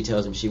 So she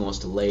tells him she wants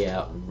to lay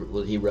out,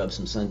 and he rubs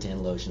some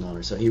suntan lotion on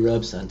her. So he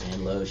rubs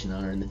suntan lotion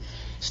on her, and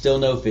still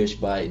no fish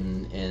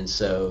biting. And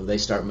so they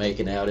start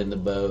making out in the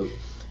boat.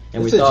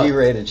 And it's a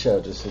G-rated show,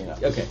 just so you know.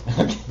 Okay.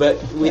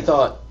 But we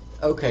thought,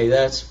 okay,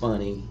 that's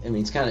funny.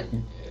 It's kind of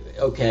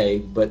okay,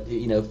 but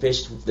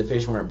the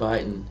fish weren't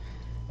biting.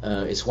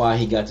 It's why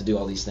he got to do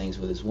all these things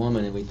with his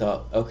woman. And we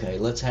thought, okay,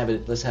 let's have a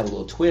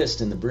little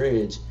twist in the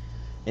bridge.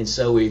 And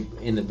so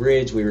in the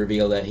bridge we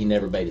revealed that he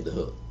never baited the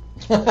hook.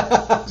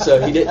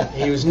 So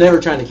he was never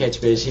trying to catch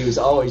fish. He was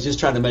always just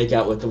trying to make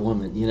out with the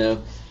woman,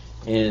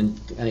 And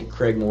I think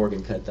Craig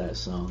Morgan cut that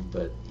song,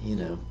 but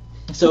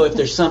So if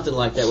there's something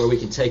like that where we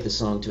can take the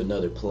song to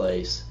another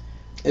place.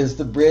 Is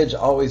the bridge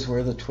always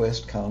where the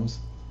twist comes?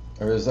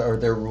 Or are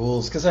there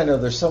rules? Because I know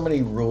there's so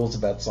many rules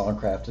about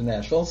songcraft in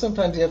Nashville, and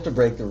sometimes you have to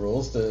break the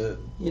rules to.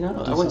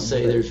 I wouldn't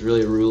say there's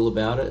really a rule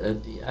about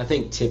it. I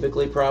think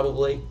typically,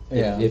 probably,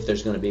 if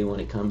there's going to be one,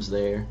 it comes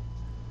there.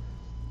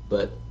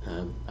 But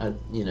I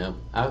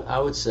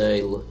would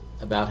say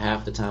about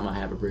half the time I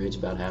have a bridge,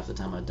 about half the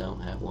time I don't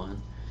have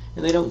one,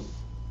 and they don't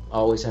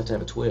always have to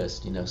have a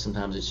twist.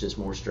 Sometimes it's just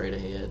more straight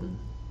ahead. And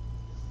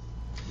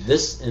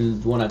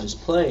the one I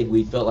just played,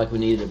 we felt like we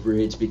needed a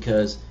bridge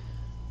because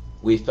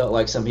we felt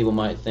like some people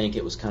might think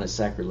it was kind of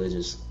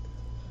sacrilegious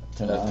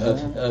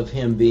of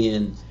him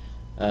being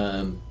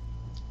kind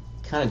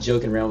of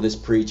joking around with this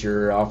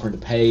preacher, offering to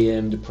pay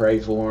him to pray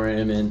for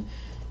him,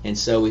 and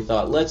so we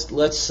thought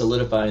let's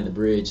solidify in the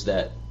bridge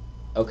that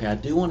okay, I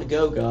do want to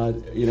go,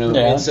 God,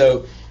 and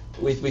so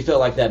we felt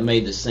like that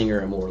made the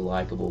singer a more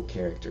likable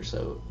character,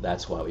 so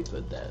that's why we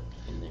put that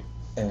in there.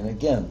 And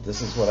again,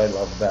 this is what I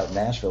love about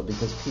Nashville,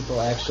 because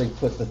people actually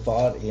put the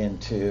thought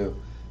into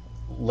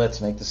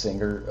let's make the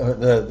singer,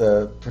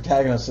 the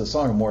protagonist of the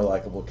song, a more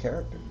likable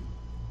character.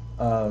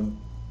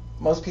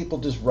 Most people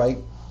just write,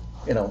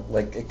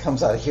 like it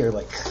comes out of here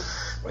like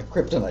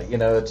kryptonite,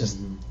 it just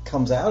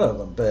comes out of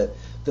them. But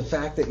the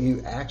fact that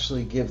you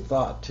actually give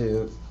thought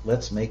to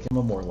let's make him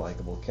a more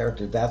likable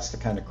character, that's the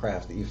kind of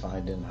craft that you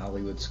find in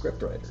Hollywood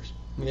scriptwriters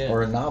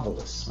or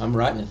novelists. I'm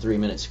writing a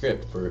 3-minute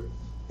script for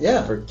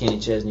Kenny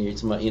Chesney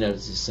to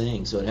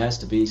sing, so it has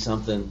to be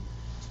something.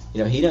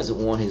 He doesn't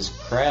want his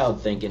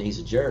crowd thinking he's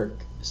a jerk,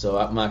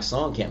 so my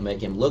song can't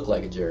make him look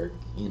like a jerk,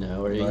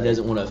 or he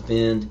doesn't want to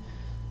offend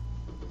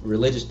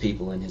religious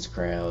people in his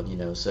crowd,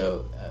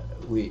 so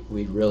we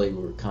really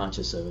were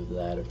conscious of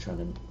that, of trying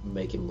to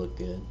make him look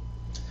good.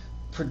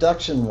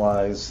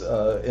 Production-wise,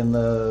 in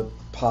the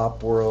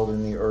pop world,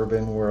 in the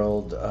urban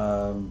world,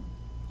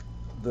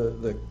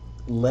 the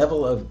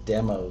level of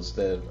demos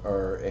that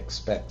are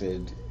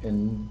expected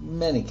in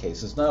many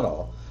cases, not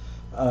all,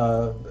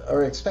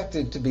 are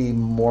expected to be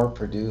more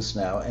produced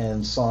now,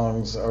 and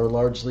songs are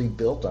largely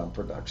built on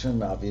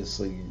production.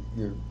 Obviously,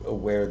 you're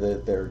aware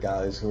that there are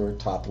guys who are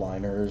top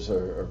liners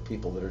or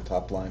people that are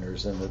top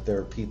liners, and that there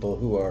are people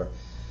who are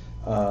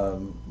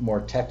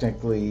more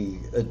technically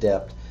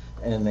adept,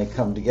 and they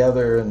come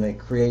together and they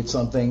create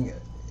something.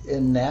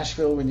 In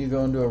Nashville, when you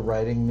go into a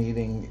writing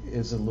meeting,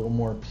 is a little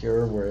more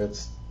pure, where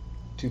it's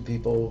two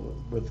people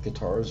with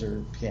guitars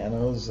or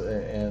pianos,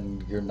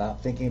 and you're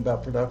not thinking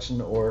about production?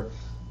 Or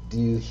do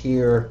you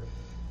hear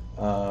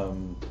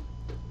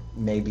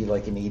maybe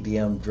like an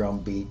EDM drum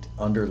beat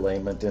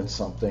underlayment in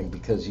something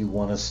because you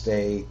want to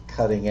stay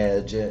cutting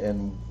edge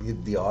and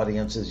the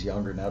audience is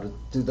younger now.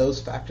 Do those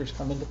factors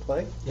come into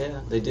play? Yeah,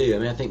 they do. I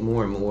mean, I think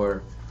more and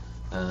more,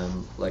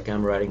 like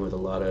I'm writing with a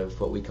lot of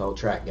what we call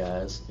track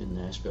guys in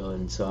Nashville,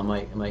 and so I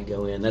might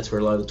go in. That's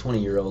where a lot of the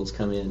 20-year-olds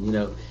come in. You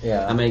know,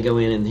 Yeah. I may go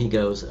in and he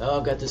goes, "Oh,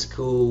 I've got this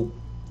cool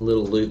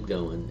little loop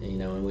going," you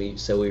know, and we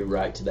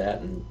write to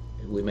that, and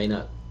we may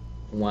not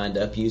wind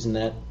up using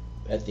that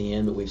at the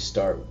end, but we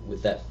start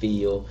with that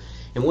feel.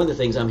 And one of the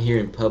things I'm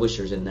hearing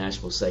publishers in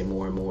Nashville say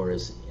more and more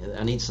is,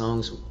 I need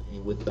songs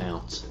with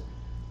bounce.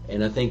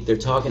 And I think they're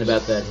talking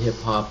about that hip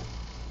hop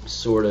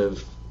sort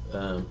of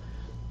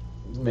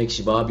makes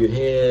you bob your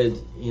head,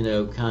 you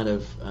know, kind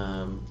of.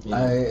 You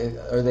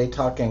know. Are they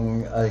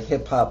talking a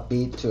hip hop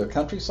beat to a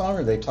country song, or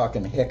are they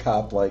talking hip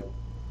hop like,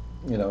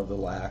 you know, the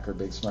Lack or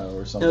Big Smoke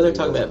or something? No, they're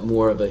talking about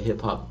more of a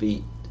hip hop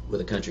beat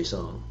with a country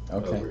song.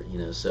 Okay. Over it, you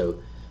know, so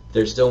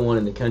they're still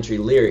wanting the country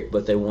lyric,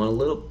 but they want a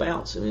little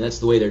bounce. I mean, that's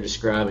the way they're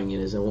describing it.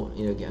 Is I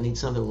need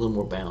something a little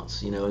more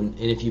bounce, you know. And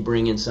if you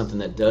bring in something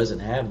that doesn't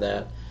have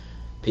that,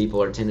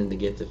 people are tending to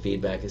get the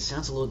feedback. It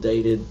sounds a little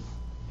dated,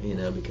 you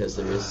know, because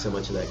there is so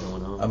much of that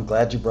going on. I'm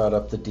glad you brought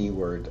up the D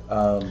word.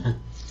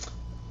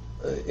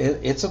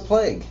 It's a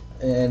plague,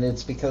 and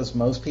it's because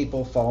most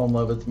people fall in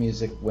love with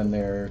music when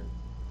they're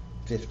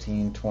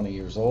 15, 20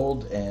 years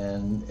old,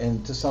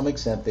 and to some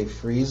extent they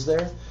freeze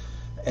there,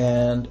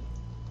 and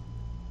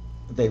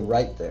they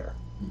write there.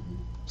 Mm-hmm.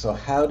 So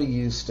how do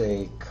you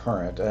stay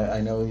current?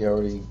 I know you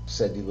already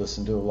said you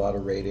listen to a lot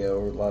of radio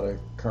or a lot of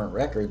current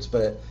records,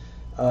 but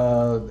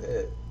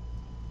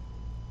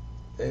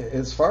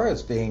as far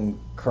as being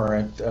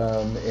current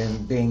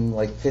and being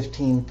like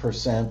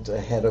 15%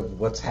 ahead of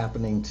what's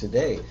happening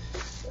today,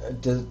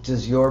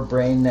 does your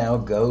brain now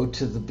go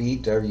to the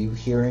beat? Are you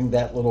hearing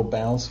that little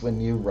bounce when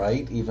you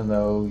write, even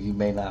though you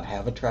may not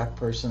have a track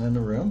person in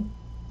the room?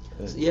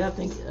 Yeah,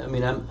 I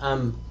mean,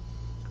 I'm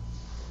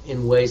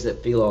in ways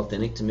that feel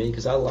authentic to me,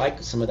 because I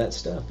like some of that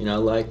stuff. You know, I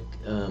like,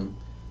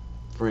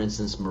 for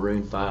instance,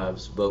 Maroon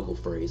 5's vocal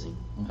phrasing.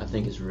 Mm-hmm. I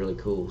think is really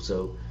cool.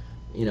 So,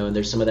 you know, and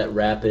there's some of that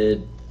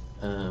rapid,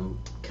 kind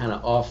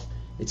of off.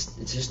 It's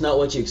just not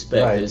what you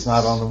expect. Right, it's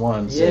not on the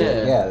ones.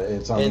 Yeah,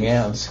 it's on the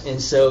ends.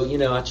 And so, you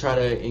know, I try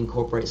to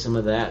incorporate some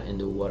of that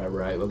into what I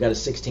write. I've got a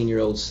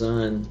 16-year-old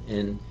son,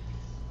 and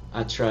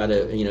I try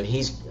to, you know,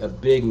 he's a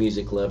big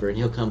music lover, and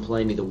he'll come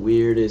play me the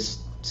weirdest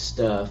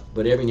stuff,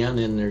 but every now and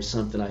then there's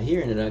something I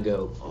hear in it and I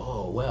go,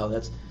 oh wow,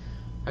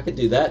 I could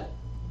do that.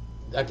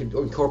 I could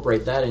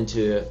incorporate that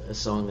into a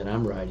song that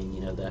I'm writing,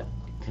 you know, that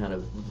kind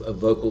of a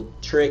vocal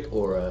trick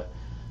or a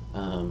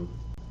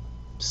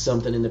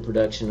something in the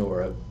production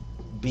or a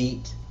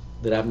beat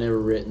that I've never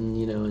written,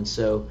 you know. And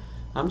so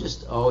I'm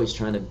just always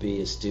trying to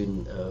be a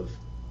student of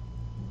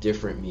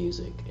different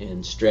music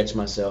and stretch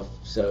myself,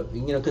 so,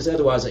 you know, because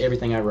otherwise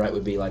everything I write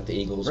would be like the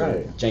Eagles right.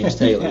 or James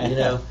Taylor, you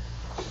know.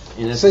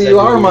 So you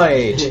are my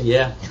age.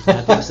 Yeah,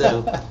 I think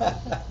so.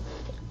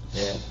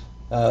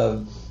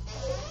 Yeah.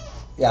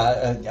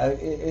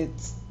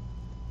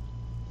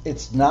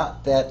 It's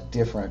not that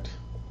different.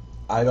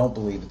 I don't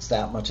believe it's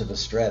that much of a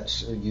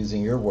stretch,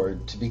 using your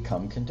word, to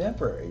become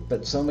contemporary.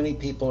 But so many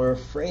people are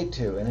afraid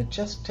to, and it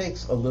just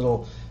takes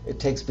it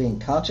takes being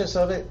conscious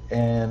of it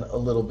and a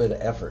little bit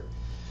of effort.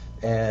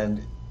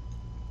 And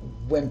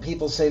when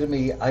people say to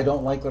me, I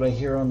don't like what I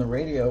hear on the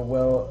radio,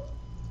 well,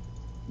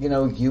 you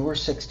know, you were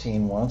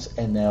 16 once,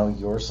 and now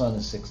your son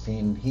is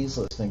 16. He's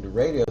listening to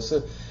radio.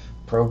 So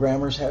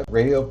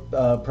radio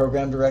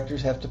program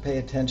directors have to pay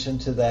attention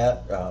to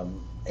that.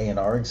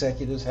 A&R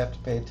executives have to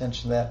pay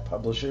attention to that.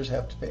 Publishers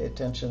have to pay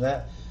attention to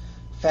that.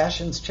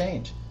 Fashions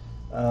change.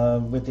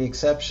 With the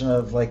exception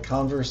of like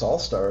Converse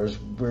All-Stars,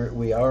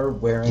 we are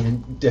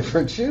wearing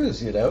different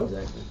shoes, you know.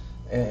 Exactly.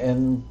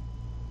 And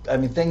I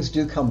mean, things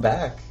do come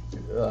back.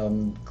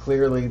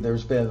 Clearly,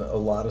 there's been a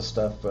lot of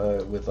stuff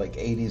with like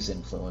 80s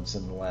influence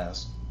in the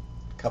last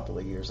couple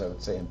of years, I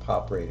would say, in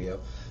pop radio.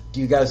 Do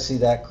you guys see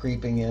that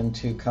creeping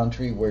into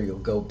country, where you'll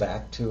go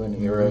back to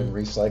an era and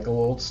recycle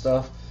old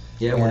stuff?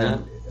 Yeah, and, we're not.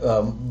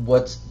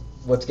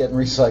 What's getting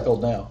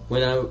recycled now?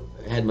 When I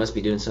had Must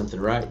Be Doing Something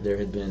Right, there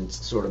had been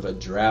sort of a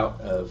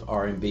drought of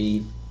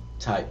R&B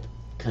type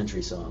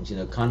country songs. You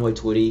know, Conway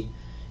Twitty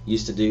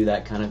used to do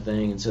that kind of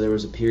thing, and so there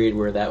was a period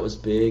where that was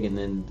big, and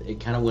then it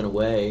kind of went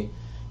away.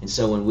 And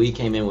so when we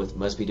came in with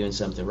Must Be Doing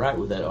Something Right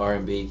with that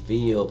R&B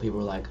feel, people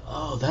were like,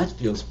 oh, that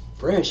feels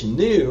fresh and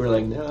new. We're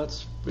like, no,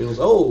 it feels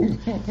old,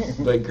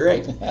 but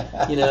great.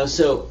 You know,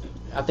 so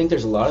I think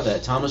there's a lot of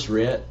that. Thomas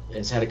Rhett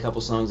has had a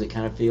couple songs that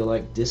kind of feel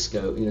like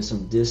disco, you know,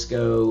 some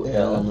disco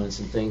elements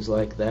and things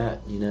like that,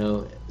 you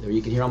know, or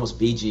you can hear almost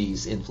Bee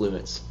Gees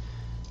influence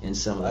in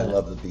some of that. I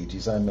love the Bee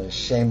Gees. I'm a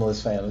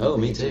shameless fan of the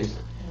Bee Gees. Me too.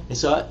 And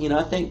so, you know,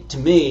 I think, to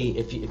me,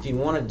 if you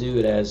want to do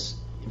it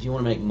if you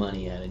want to make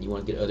money at it, you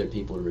want to get other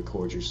people to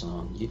record your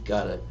song, you've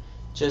got to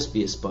just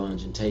be a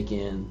sponge and take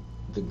in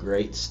the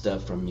great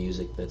stuff from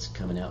music that's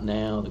coming out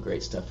now, the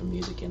great stuff from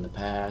music in the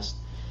past,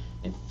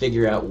 and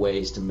figure out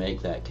ways to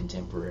make that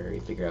contemporary,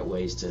 figure out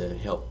ways to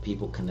help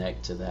people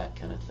connect to that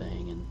kind of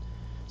thing. And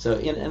So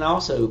and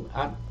also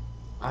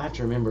I have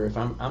to remember if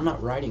I'm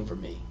not writing for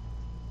me.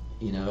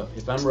 You know,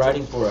 if I'm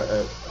writing for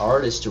an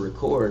artist to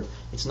record,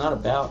 it's not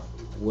about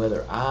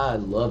whether I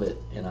love it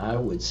and I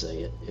would say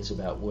it. It's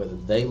about whether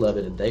they love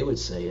it and they would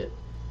say it.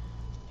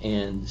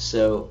 And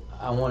so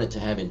I want it to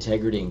have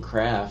integrity and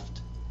craft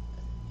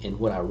in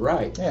what I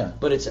write. Yeah.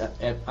 But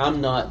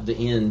I'm not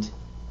the end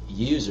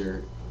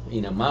user.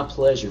 You know, my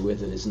pleasure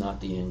with it is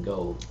not the end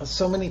goal.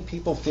 So many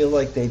people feel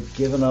like they've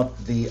given up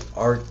the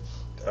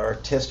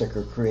artistic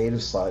or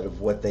creative side of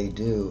what they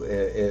do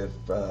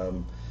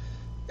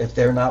if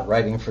they're not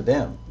writing for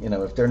them. You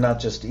know, if they're not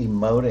just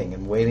emoting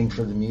and waiting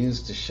for the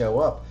muse to show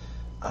up.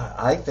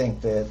 I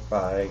think that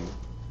by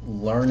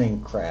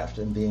learning craft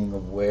and being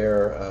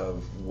aware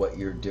of what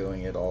you're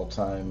doing at all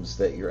times,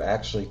 that you're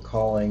actually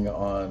calling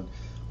on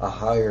a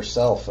higher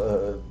self.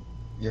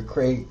 Your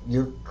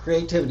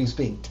creativity is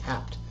being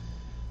tapped.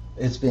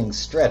 It's being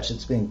stretched.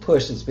 It's being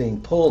pushed. It's being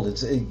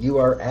pulled. You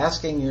are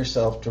asking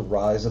yourself to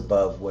rise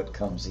above what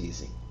comes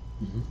easy.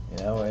 Mm-hmm.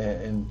 You know,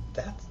 and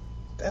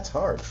that's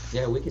hard.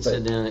 Yeah, we could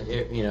sit down.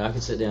 You know, I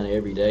could sit down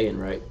every day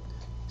and write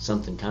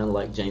something kind of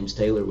like James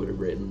Taylor would have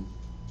written,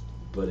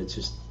 but it's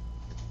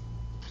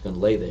going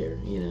to lay there.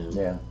 You know.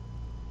 Yeah.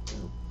 So,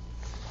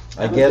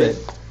 I get it.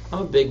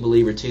 I'm a big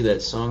believer too that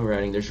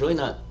songwriting. There's really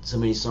not so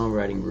many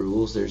songwriting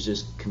rules. There's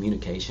just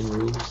communication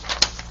rules,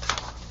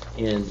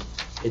 and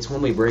it's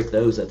when we break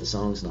those that the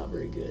song's not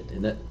very good.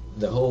 And that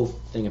the whole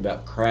thing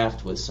about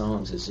craft with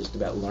songs is just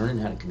about learning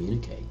how to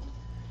communicate.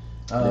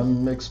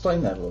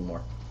 Explain that a little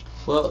more.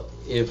 Well,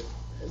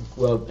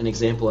 an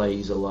example I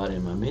use a lot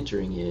in my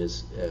mentoring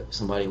is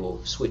somebody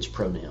will switch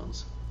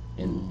pronouns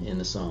in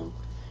the song.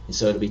 And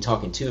so it'll be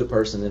talking to a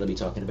person, then it'll be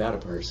talking about a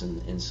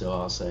person. And so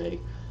I'll say,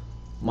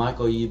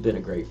 Michael, you've been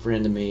a great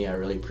friend to me. I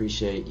really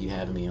appreciate you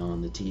having me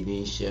on the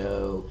TV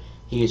show.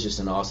 He is just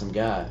an awesome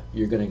guy.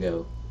 You're going to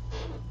go,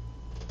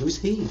 who's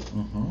he?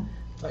 Mm-hmm.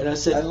 And I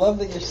said, I love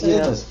that you're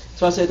saying this.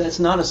 So I said, that's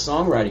not a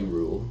songwriting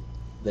rule.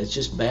 That's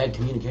just bad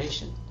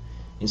communication.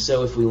 And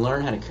so if we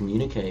learn how to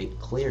communicate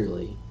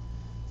clearly,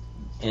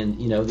 and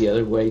you know the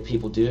other way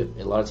people do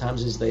it a lot of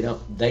times is they know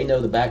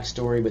the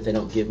backstory, but they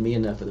don't give me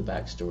enough of the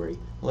backstory.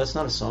 Well, that's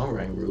not a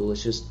songwriting rule.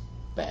 It's just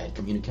bad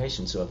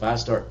communication. So if I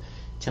start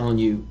telling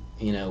you,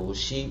 you know, well,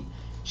 she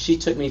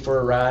took me for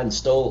a ride and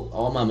stole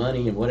all my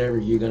money and whatever,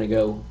 you're going to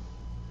go,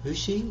 who's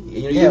she?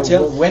 You know,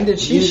 well, when did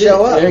she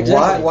show up?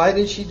 Exactly. Why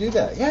did she do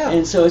that? Yeah.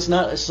 And so it's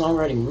not a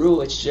songwriting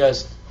rule. It's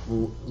just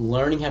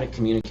learning how to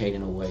communicate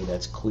in a way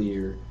that's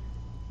clear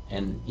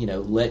and, you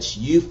know, lets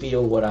you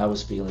feel what I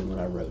was feeling when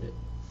I wrote it.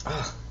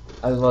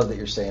 I love that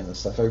you're saying this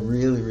stuff. I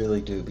really,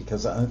 really do,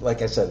 because,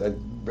 like I said,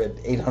 I've read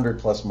 800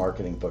 plus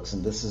marketing books,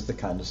 and this is the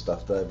kind of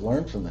stuff that I've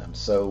learned from them.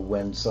 So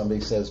when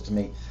somebody says to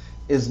me,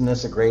 isn't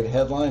this a great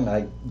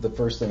headline? The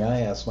first thing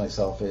I ask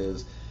myself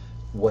is,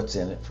 what's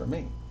in it for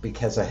me?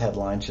 Because a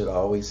headline should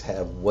always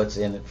have what's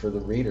in it for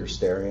the reader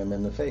staring them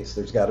in the face.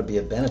 There's got to be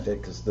a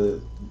benefit, because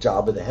the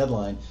job of the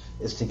headline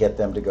is to get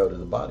them to go to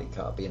the body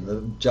copy, and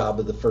the job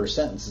of the first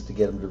sentence is to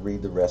get them to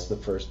read the rest of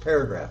the first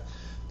paragraph.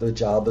 The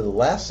job of the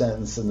last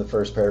sentence in the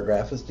first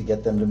paragraph is to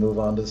get them to move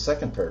on to the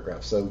second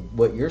paragraph. So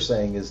what you're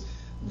saying is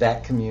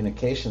that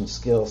communication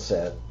skill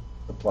set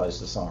applies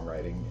to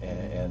songwriting,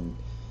 and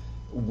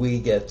we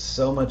get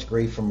so much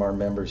grief from our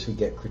members who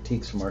get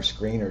critiques from our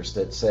screeners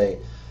that say,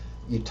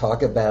 you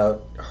talk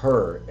about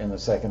her in the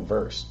second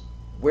verse.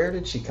 Where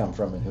did she come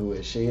from and who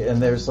is she?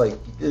 And there's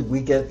we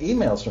get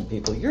emails from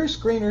people, your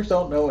screeners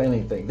don't know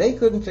anything. They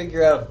couldn't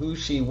figure out who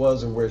she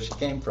was or where she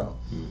came from.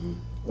 Mm-hmm.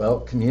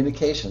 Well,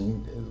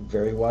 communication, a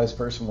very wise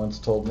person once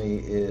told me,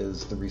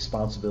 is the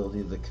responsibility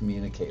of the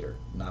communicator,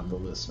 not the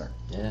listener.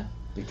 Yeah.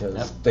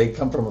 Because they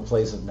come from a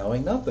place of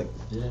knowing nothing.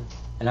 Yeah.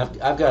 And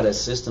I've got a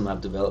system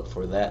I've developed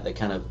for that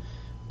kind of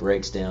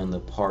breaks down the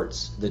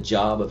parts, the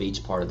job of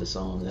each part of the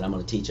song that I'm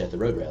going to teach at the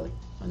Road Rally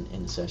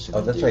in the session.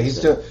 Oh, that's right. He's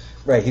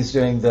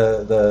doing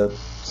the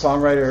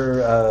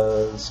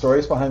songwriter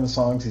stories behind the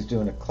songs. He's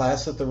doing a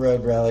class at the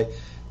Road Rally,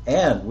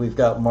 and we've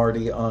got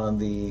Marty on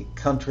the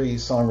country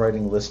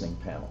songwriting listening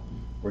panel.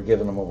 We're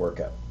giving him a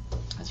workout.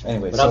 That's right.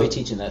 Anyway, but I'll be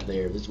teaching that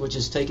there, which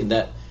is taking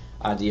that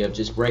idea of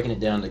just breaking it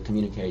down to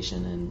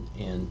communication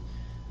and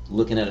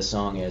looking at a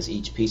song as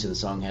each piece of the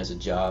song has a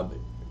job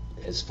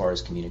as far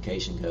as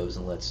communication goes,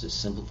 and let's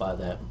just simplify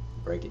that,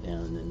 break it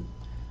down, and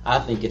I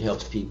think it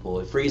helps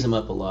people. It frees them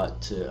up a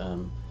lot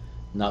to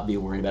not be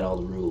worried about all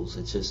the rules.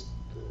 It's just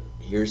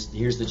here's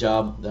the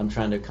job that I'm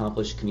trying to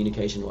accomplish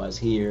communication-wise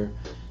here.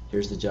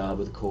 Here's the job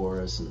of the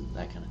chorus and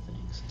that kind of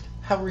things.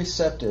 How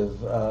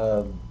receptive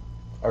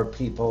are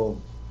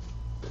people?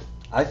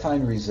 I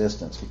find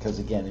resistance because,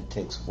 again, it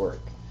takes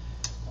work.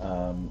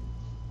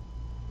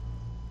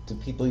 Do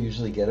people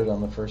usually get it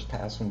on the first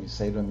pass when you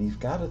say to them, you've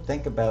got to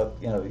think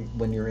about,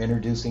 when you're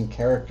introducing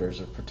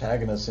characters or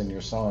protagonists in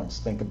your songs,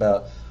 think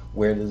about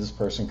where did this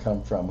person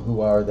come from,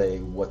 who are they,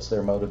 what's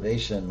their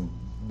motivation,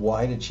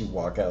 why did she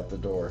walk out the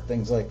door,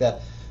 things like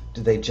that.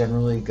 Do they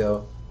generally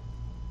go,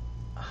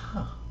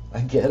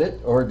 I get it,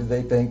 or do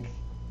they think,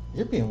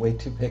 you're being way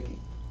too picky?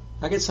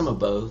 I get some of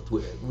both.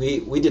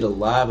 We did a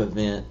live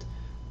event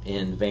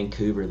in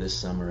Vancouver this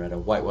summer at a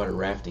whitewater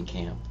rafting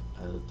camp.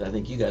 I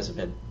think you guys have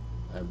had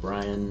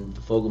Brian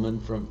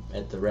Fogelman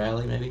at the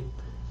rally, maybe,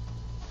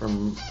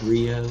 from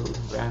Rio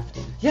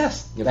Rafting.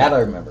 Yes, Okay. that I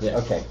remember. Yeah.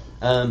 Okay.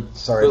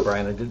 Sorry, but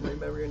Brian, I didn't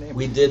remember your name.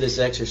 We did this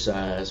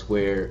exercise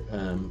where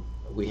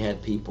we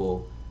had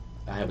people.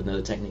 I have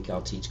another technique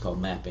I'll teach called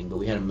mapping, but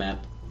we had to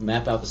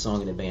map out the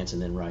song in advance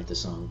and then write the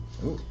song.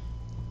 Ooh.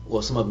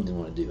 Well, some of them didn't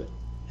want to do it,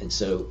 and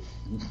so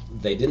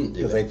they didn't do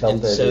it. Because they felt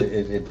And that so-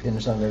 it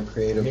hinged on their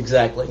creative.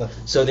 Exactly.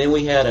 So then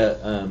we had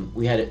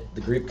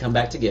the group come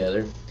back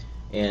together,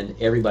 and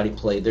everybody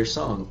played their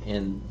song,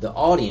 and the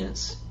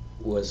audience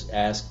was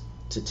asked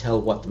to tell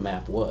what the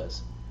map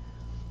was.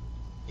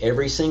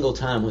 Every single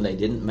time when they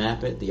didn't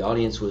map it, the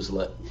audience was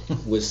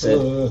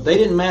said they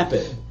didn't map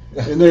it,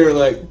 and they were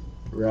like,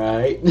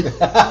 right.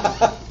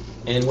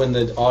 And when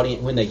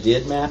they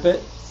did map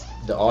it,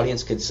 the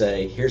audience could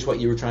say, here's what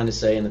you were trying to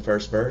say in the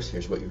first verse,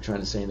 here's what you were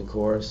trying to say in the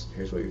chorus,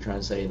 here's what you're trying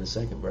to say in the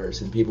second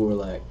verse, and people were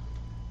like,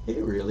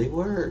 it really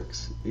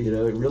works. It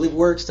really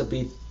works to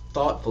be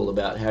thoughtful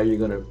about how you're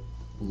going to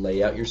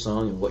lay out your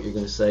song and what you're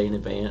going to say in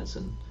advance.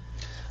 And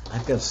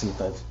I've got to see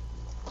if I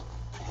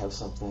have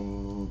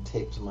something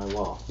taped to my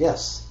wall.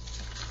 Yes.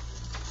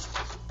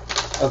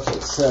 Okay,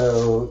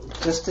 so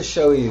just to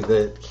show you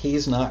that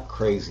he's not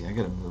crazy, I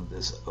got to move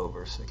this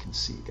over so I can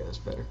see you guys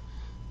better.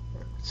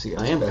 See,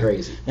 I am better.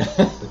 crazy,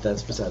 but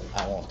that's beside.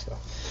 I won't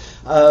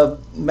tell.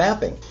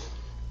 Mapping.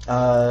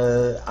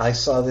 I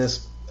saw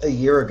this a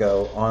year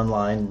ago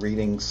online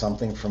reading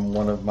something from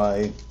one of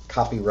my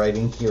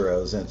copywriting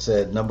heroes, and it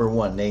said, number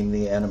 1, name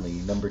the enemy.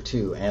 Number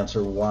 2,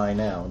 answer why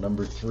now.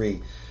 Number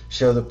 3,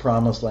 show the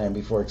promised land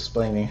before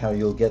explaining how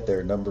you'll get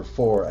there. Number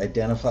 4,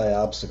 identify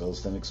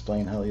obstacles, then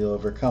explain how you'll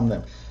overcome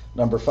them.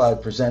 Number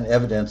 5, present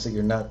evidence that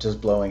you're not just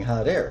blowing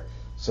hot air.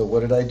 So what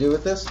did I do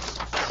with this?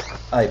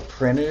 I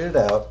printed it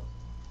out.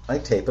 I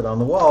tape it on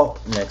the wall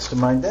next to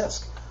my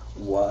desk.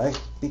 Why?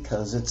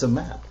 Because it's a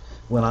map.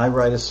 When I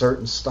write a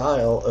certain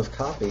style of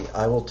copy,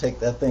 I will take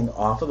that thing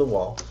off of the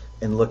wall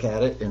and look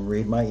at it and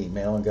read my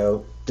email and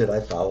go, did I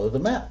follow the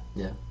map?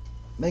 Yeah.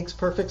 Makes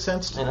perfect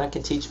sense to me. And I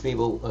can teach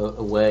people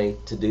a way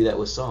to do that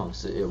with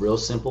songs. A real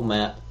simple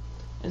map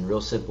and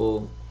real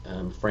simple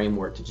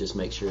framework to just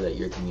make sure that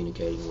you're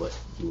communicating what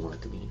you want to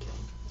communicate.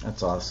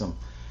 That's awesome.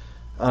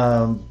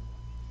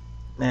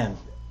 Man,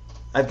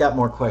 I've got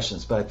more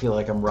questions, but I feel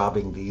like I'm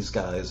robbing these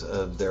guys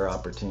of their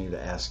opportunity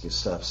to ask you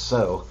stuff.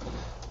 So,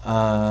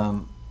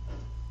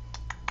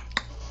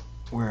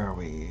 where are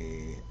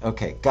we?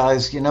 Okay,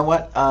 guys, you know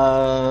what?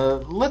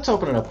 Let's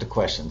open it up to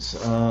questions.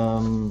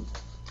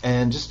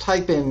 And just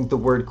type in the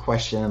word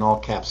question in all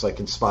caps so I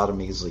can spot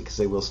them easily, because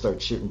they will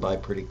start shooting by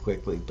pretty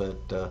quickly.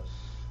 But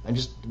I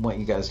just want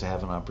you guys to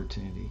have an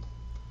opportunity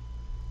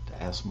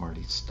to ask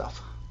Marty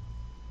stuff.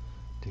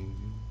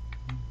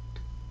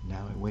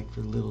 Now I wait for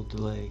a little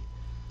delay.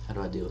 How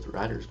do I deal with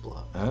writer's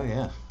block? Oh,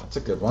 yeah. That's a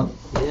good one.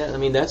 Yeah, I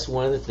mean, that's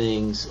one of the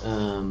things.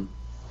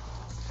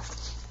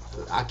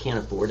 I can't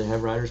afford to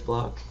have writer's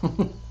block,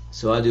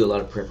 so I do a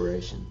lot of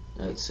preparation.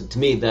 So to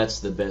me, that's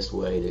the best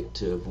way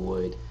to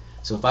avoid.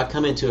 So if I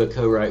come into a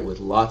co-write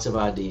with lots of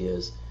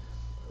ideas,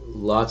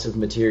 lots of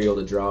material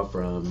to draw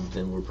from,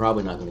 then we're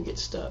probably not going to get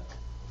stuck.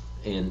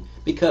 And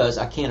because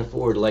I can't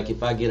afford, like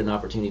if I get an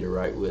opportunity to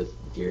write with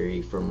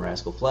Gary from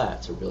Rascal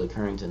Flatts or Billy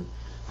Currington,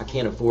 I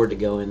can't afford to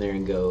go in there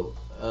and go,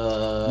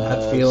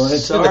 Not feeling it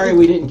sorry, today."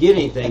 we didn't get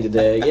anything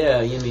today. Yeah,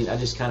 I mean, I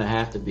just kind of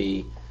have to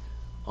be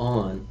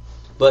on.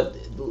 But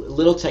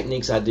little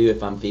techniques I do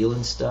if I'm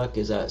feeling stuck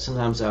is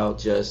sometimes I'll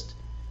just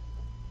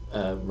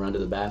run to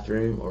the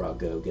bathroom, or I'll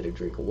go get a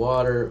drink of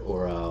water,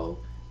 or I'll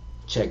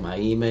check my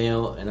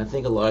email. And I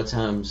think a lot of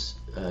times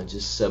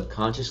just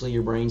subconsciously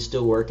your brain's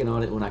still working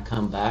on it. When I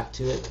come back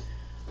to it,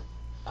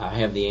 I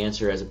have the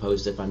answer, as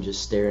opposed to if I'm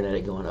just staring at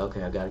it going,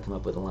 okay, I've got to come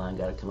up with a line,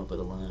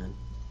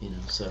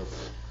 so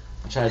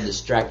I try to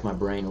distract my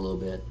brain a little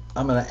bit.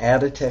 I'm going to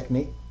add a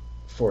technique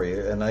for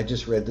you, and I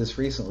just read this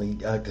recently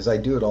because I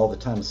do it all the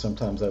time.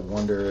 Sometimes I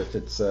wonder if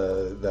it's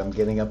that I'm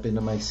getting up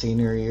into my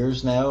senior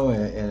years now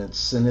and it's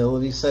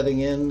senility setting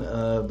in.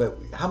 But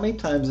how many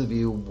times have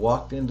you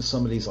walked into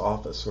somebody's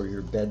office or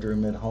your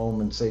bedroom at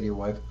home and say to your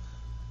wife,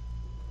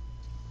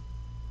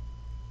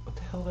 what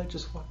the hell did I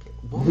just walk in?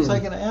 What was I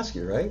going to ask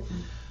you, right?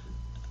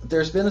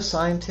 There's been a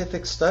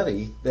scientific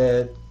study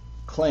that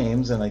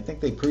claims, and I think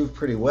they prove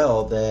pretty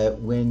well, that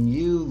when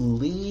you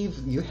leave,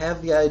 you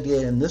have the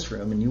idea in this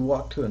room and you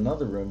walk to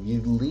another room, you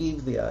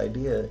leave the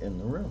idea in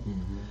the room.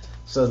 Mm-hmm.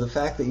 So the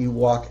fact that you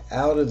walk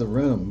out of the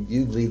room,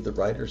 you leave the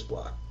writer's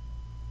block.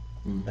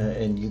 Mm-hmm.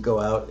 And you go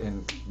out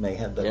and may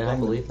have that Yeah, I thing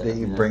believe that,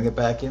 you yeah. bring it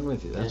back in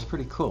with you. That's Yeah.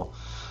 pretty cool.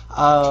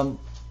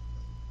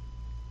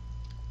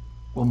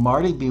 Will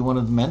Marty be one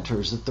of the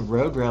mentors at the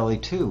road rally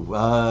too?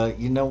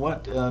 You know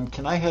what?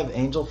 Can I have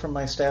Angel from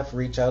my staff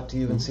reach out to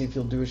you and see if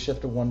you'll do a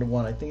shift of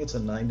 1-to-1? I think it's a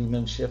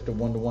 90-minute shift of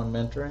 1-to-1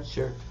 mentoring.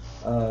 Sure.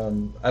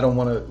 I don't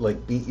want to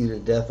beat you to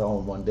death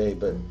all in one day,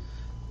 but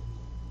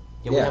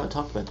Yeah, we Yeah. haven't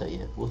talked about that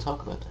yet. We'll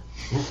talk about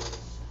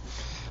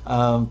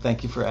that.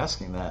 thank you for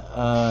asking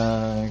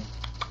that.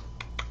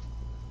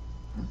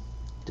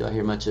 Do I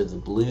hear much of the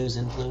blues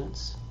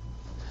influence?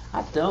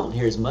 I don't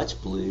hear as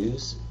much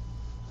blues.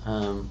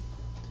 In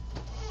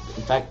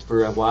fact,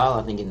 for a while,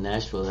 I think in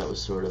Nashville, that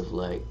was sort of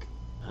like,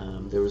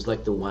 there was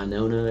like the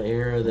Winona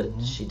era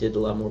that she did a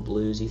lot more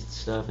bluesy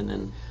stuff, and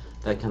then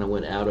that kind of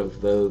went out of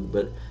vogue.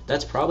 But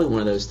that's probably one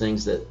of those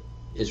things that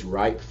is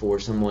ripe for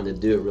someone to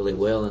do it really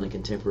well in a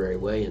contemporary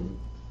way and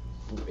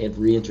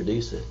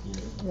reintroduce it. You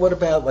know? What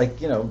about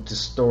like, you know,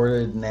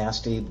 distorted,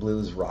 nasty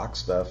blues rock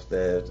stuff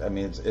that, I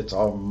mean, it's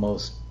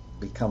almost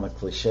become a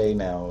cliche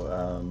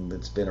now.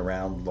 It's been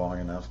around long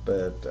enough,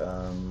 but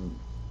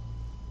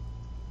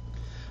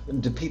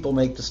do people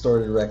make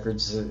distorted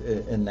records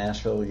in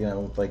Nashville, you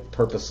know, like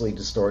purposely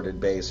distorted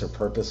bass or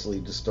purposely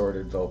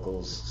distorted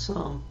vocals?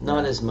 Some,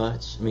 not as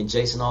much. I mean,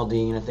 Jason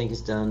Aldean, I think,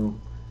 has done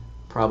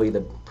probably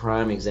the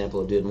prime example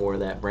of doing more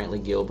of that.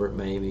 Brantley Gilbert,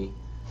 maybe.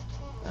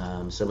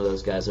 Some of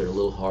those guys that are a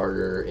little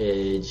harder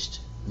edged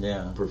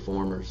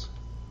performers.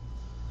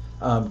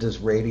 Does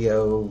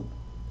radio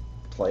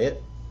play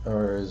it,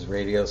 or is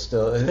radio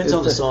still? Depends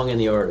on the song and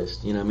the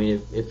artist. You know, I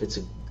mean, if it's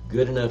a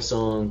good enough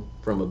song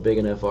from a big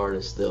enough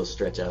artist, they'll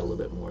stretch out a little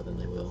bit more than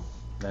they will.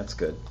 That's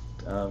good,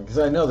 because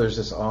I know there's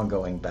this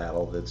ongoing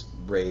battle that's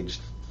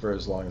raged for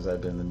as long as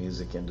I've been in the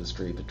music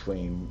industry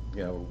between,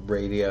 you know,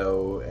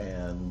 radio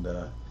and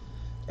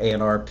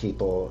A&R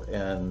people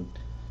and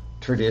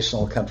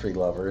traditional country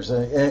lovers,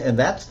 and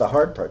that's the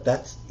hard part.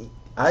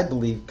 I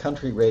believe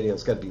country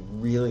radio's got to be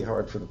really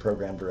hard for the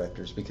program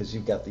directors, because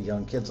you've got the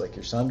young kids like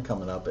your son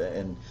coming up,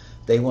 and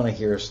they want to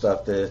hear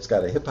stuff that's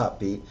got a hip hop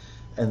beat,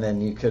 and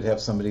then you could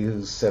have somebody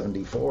who's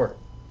 74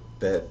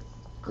 that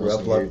grew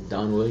up like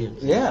Don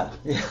Williams. Yeah,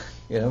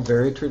 you know,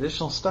 very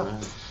traditional stuff.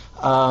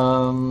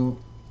 Right.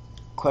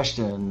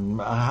 Question,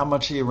 how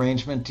much of the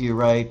arrangement do you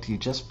write? Do you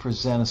just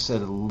present a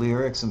set of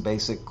lyrics and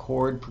basic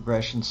chord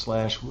progression /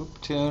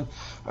 whoop tune,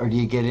 or do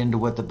you get into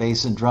what the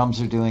bass and drums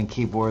are doing,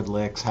 keyboard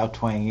licks, how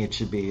twangy it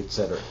should be,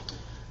 etc.?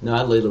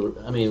 No,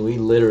 we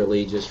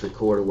literally just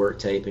record a work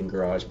tape in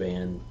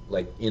GarageBand,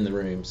 like in the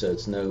room, so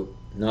it's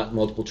not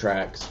multiple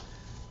tracks,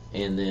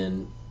 and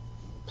then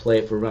play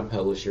it for my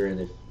publisher,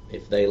 and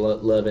if they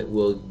love it,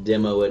 we'll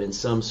demo it in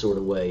some sort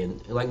of way,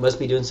 and like Must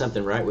Be Doing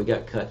Something Right, we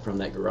got cut from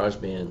that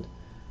GarageBand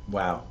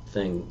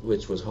thing,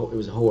 which was it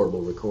was a horrible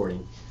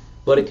recording,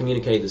 but it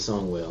communicated the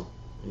song well.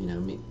 You know, I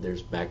mean,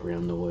 there's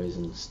background noise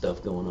and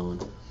stuff going on.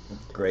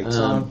 Great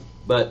song.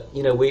 But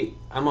you know,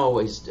 I'm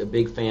always a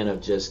big fan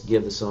of just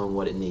give the song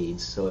what it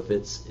needs. So if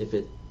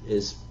it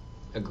is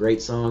a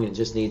great song and it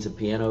just needs a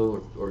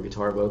piano or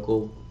guitar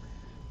vocal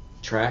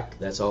track,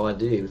 that's all I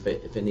do.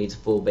 If it needs a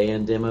full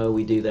band demo,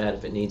 we do that.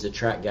 If it needs a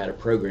track guy to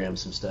program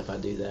some stuff, I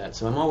do that.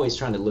 So I'm always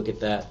trying to look at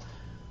that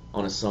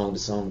on a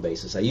song-to-song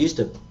basis. I used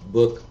to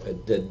book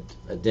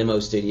a demo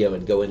studio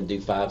and go in and do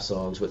 5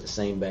 songs with the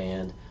same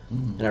band,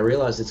 and I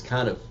realized it's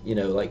kind of, you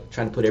know, like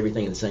trying to put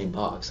everything in the same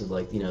box. Of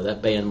like, you know,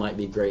 that band might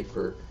be great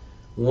for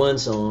one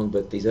song,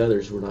 but these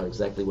others were not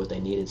exactly what they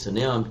needed. So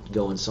now I'm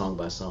going song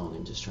by song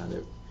and just trying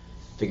to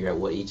figure out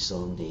what each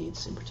song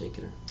needs in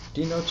particular.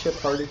 Do you know Chip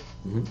Hardy?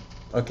 Mm-hmm.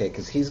 Okay,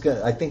 because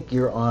I think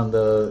you're on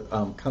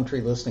the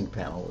country listening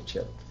panel with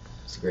Chip.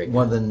 It's a great guy.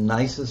 One of the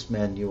nicest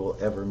men you will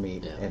ever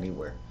meet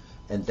anywhere.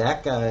 And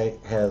that guy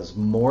has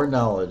more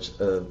knowledge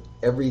of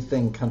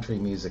everything country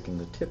music in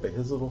the tip of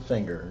his little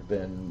finger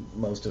than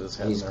most of us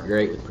have. He's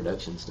great with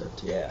production stuff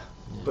too. Yeah.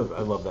 But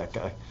I love that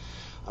guy.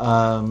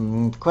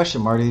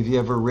 Question, Marty, have you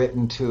ever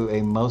written to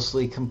a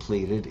mostly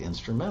completed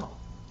instrumental?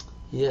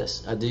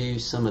 Yes, I do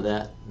some of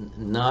that.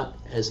 Not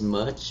as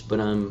much, but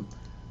I'm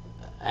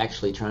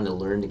actually trying to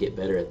learn to get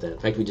better at that. In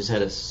fact, we just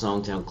had a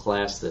Songtown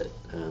class that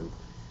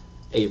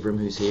Abram,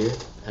 who's here,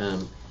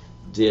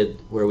 did,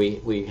 where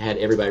we had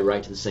everybody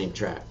write to the same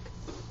track.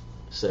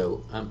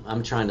 So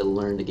I'm trying to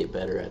learn to get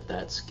better at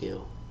that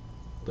skill.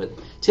 But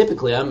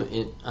typically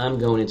I'm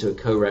going into a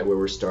co-write where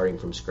we're starting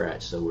from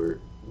scratch. So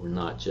I'm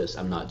not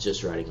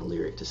just writing a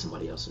lyric to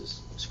somebody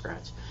else's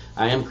scratch.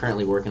 I am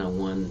currently working on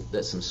one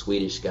that some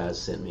Swedish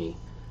guys sent me.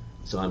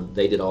 So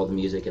they did all the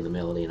music and the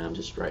melody, and I'm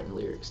just writing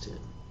lyrics to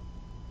it.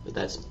 But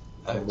that's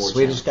more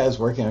Swedish guys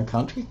working on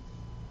country?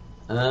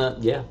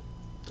 Yeah.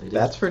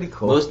 That's pretty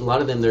cool. A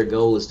lot of them, their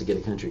goal is to get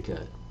a country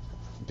cut.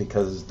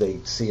 Because they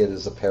see it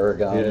as a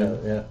paragon.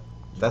 Yeah.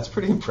 That's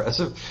pretty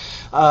impressive.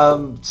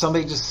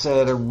 Somebody just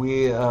said,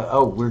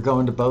 we're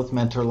going to both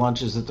mentor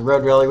lunches at the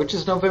Road Rally, which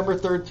is November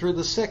 3rd through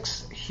the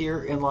 6th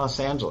here in Los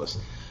Angeles.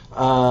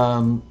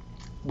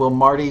 Will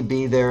Marty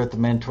be there at the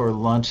mentor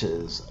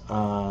lunches?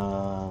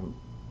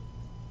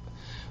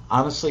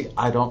 Honestly,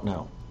 I don't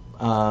know.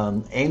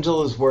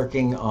 Angel is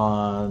working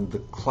on the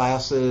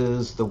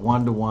classes, the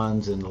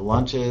one-to-ones, and the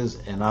lunches,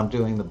 and I'm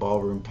doing the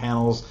ballroom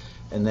panels,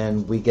 and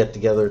then we get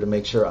together to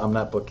make sure I'm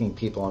not booking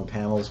people on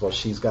panels while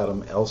she's got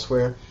them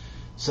elsewhere.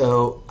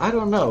 So I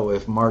don't know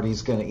if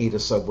Marty's going to eat a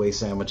Subway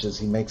sandwich as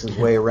he makes his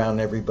way around.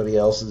 Everybody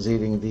else is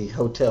eating the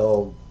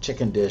hotel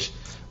chicken dish.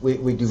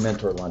 We do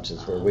mentor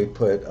lunches where we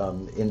put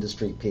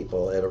industry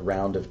people at a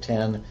round of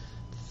 10,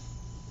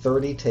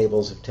 30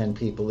 tables of 10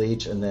 people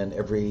each, and then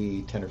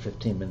every 10 or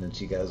 15 minutes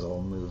you guys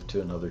all move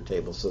to another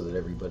table so that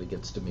everybody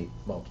gets to meet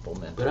multiple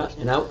mentors.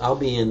 I'll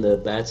be in the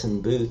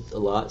Batson booth a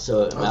lot,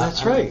 so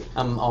that's right.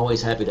 I'm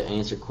always happy to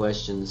answer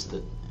questions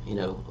that,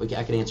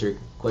 I can answer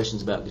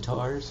questions about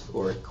guitars,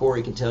 or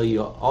Corey can tell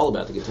you all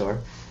about the guitar,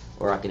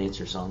 or I can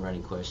answer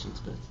songwriting questions.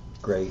 But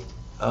Great.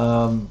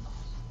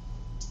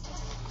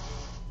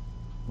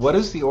 What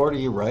is the order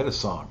you write a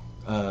song?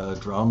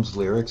 Drums,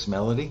 lyrics,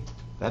 melody?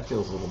 That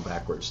feels a little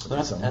backwards to me.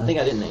 I think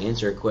I didn't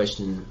answer a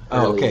question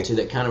earlier to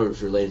that kind of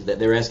was related to that.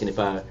 They were asking if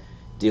I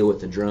deal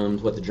with the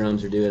drums, what the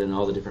drums are doing, and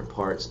all the different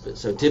parts. But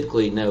so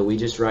typically, no, we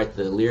just write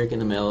the lyric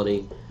and the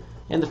melody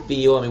and the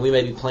feel. I mean, we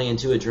may be playing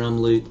to a drum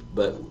loop,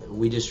 but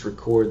we just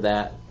record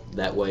that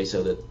way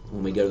so that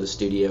when we go to the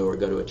studio or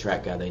go to a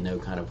track guy, they know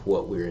kind of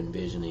what we're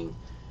envisioning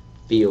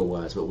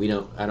feel-wise. But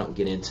I don't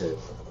get into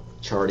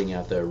charting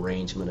out the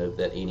arrangement of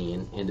that any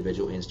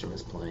individual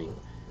instrument's playing.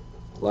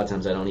 A lot of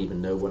times I don't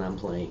even know what I'm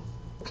playing.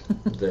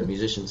 The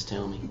musicians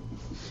tell me.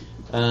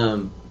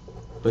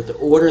 But the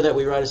order that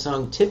we write a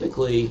song,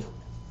 typically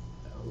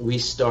we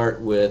start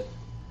with,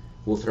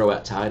 we'll throw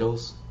out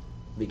titles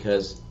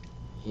because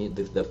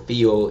the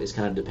feel is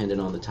kind of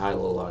dependent on the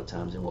title a lot of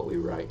times in what we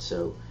write.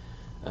 So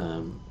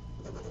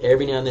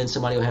every now and then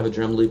somebody will have a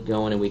drum loop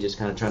going and we just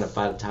kind of try to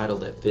find a title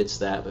that fits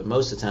that. But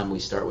most of the time we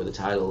start with a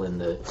title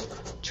and the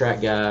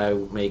track guy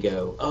may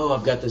go, oh,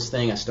 I've got this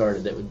thing I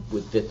started that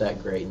would fit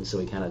that great. And so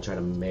we kind of try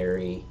to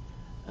marry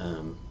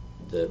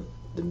the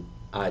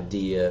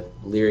idea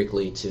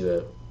lyrically to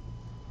a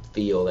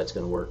feel that's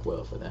going to work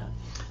well for that.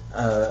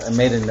 I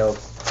made a note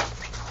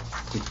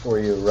before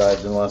you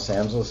arrived in Los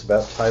Angeles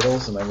about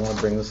titles, and I want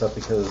to bring this up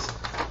because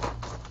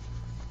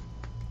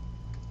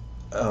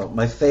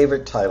my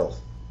favorite title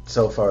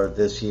so far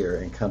this year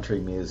in country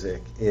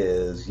music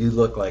is "You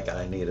Look Like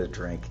I Need a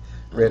Drink,"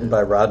 written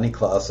by Rodney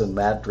Clausen,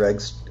 Matt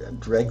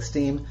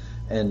Dregstein,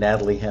 and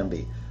Natalie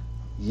Hemby.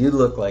 You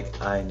Look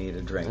Like I Need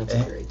a Drink. That's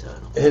a great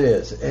title. It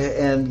is.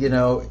 And,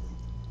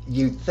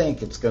 you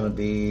think it's going to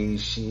be,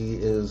 she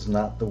is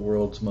not the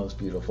world's most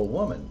beautiful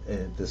woman.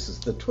 And this is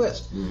the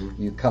twist.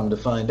 Mm-hmm. You come to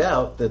find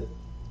out that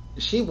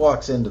she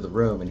walks into the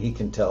room and he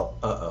can tell,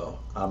 uh-oh,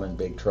 I'm in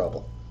big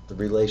trouble. The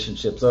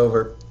relationship's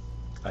over.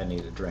 I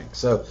need a drink.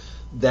 So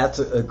that's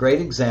a great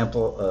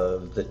example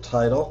of the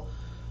title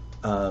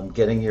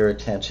getting your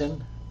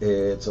attention.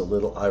 It's a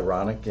little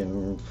ironic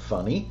and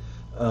funny.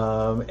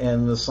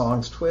 And the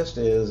song's twist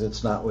is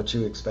it's not what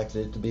you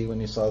expected it to be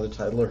when you saw the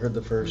title or heard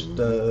the first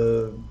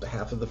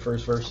half of the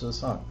first verse of the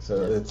song. So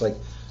it's like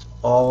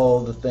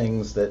all the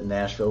things that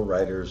Nashville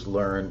writers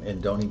learn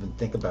and don't even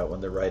think about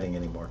when they're writing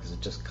anymore because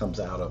it just comes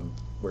out of them.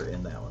 We're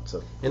in that one.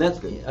 So and that's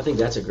good. I think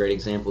that's a great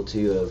example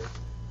too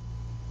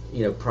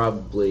of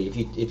probably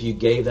if you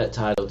gave that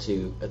title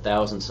to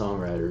 1,000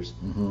 songwriters,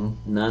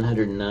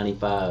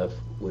 995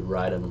 would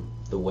write them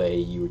the way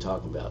you were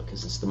talking about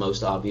because it's the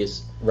most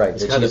obvious. Right,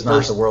 it's kind of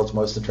not the world's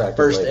most attractive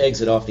first lady.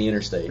 Exit off the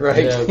interstate. Right,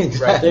 exactly.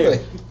 Right there.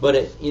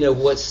 But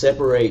what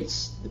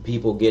separates the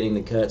people getting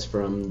the cuts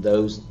from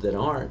those that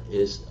aren't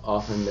is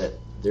often that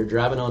they're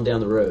driving on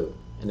down the road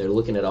and they're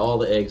looking at all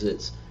the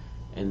exits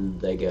and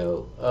they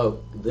go, oh,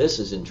 this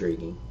is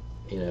intriguing,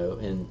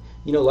 and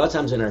a lot of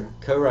times in our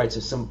co-writes,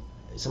 if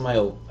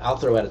I'll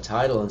throw out a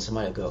title and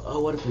somebody will go, oh,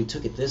 what if we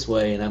took it this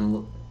way? And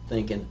I'm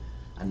thinking,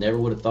 I never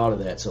would have thought of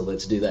that, so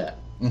let's do that.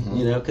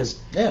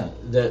 Because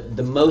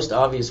the most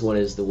obvious one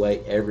is the way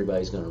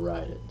everybody's going to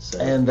write it. So.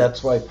 And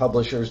that's why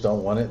publishers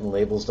don't want it and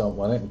labels don't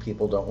want it and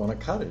people don't want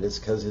to cut it. It's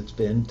because it's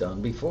been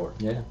done before.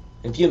 Yeah.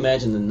 If you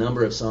imagine the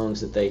number of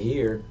songs that they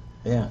hear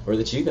or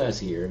that you guys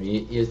hear, I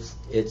mean,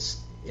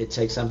 it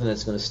takes something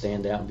that's going to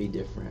stand out and be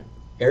different.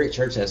 Eric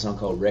Church had a song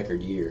called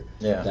Record Year.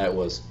 Yeah. That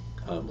was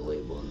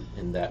unbelievable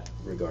in that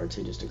regard,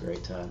 too. Just a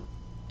great title.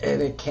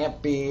 And it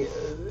can't be,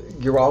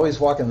 you're always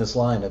walking this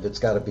line of it's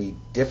got to be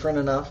different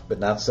enough, but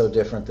not so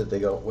different that they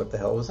go, what the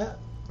hell was that?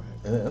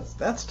 Right. And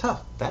that's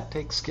tough. That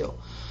takes skill.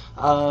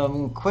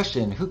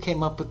 Question, who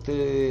came up with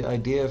the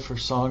idea for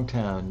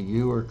Songtown,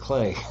 you or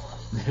Clay?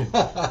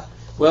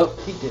 Well,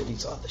 he did.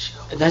 He's on the show.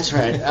 That's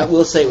right. I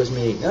will say it was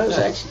me. No, it was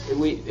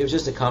actually, it was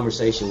just a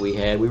conversation we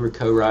had. We were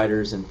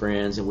co-writers and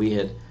friends, and we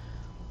had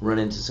run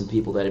into some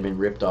people that had been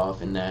ripped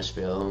off in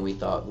Nashville, and we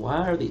thought,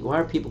 why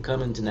are people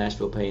coming to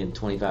Nashville paying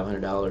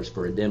 $2,500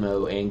 for a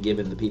demo and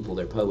giving the people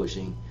they're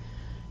publishing?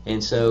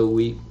 And so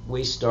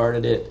we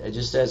started it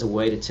just as a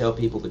way to tell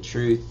people the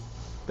truth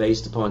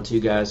based upon two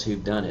guys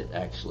who've done it,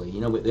 actually.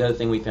 The other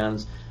thing we found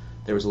is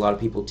there was a lot of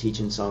people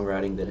teaching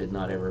songwriting that had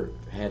not ever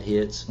had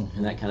hits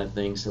and that kind of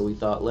thing. So we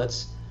thought,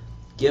 let's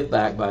give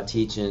back by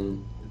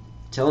telling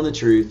the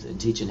truth and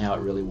teaching how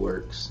it really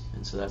works.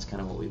 And so that's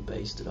kind of what we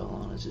based it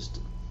all on. It's just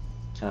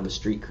kind of a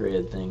street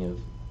cred thing of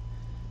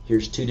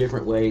here's two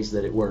different ways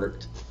that it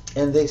worked.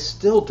 And they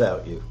still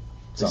doubt you.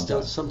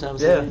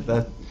 Sometimes.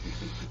 Yeah.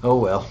 Oh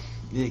well,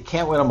 you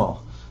can't win them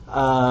all.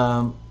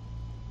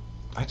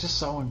 I just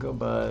saw one go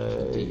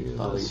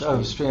by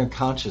Stream of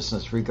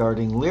Consciousness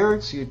regarding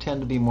lyrics. You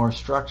tend to be more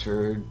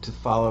structured to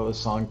follow a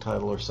song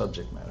title or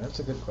subject matter. That's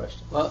a good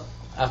question. Well,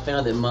 I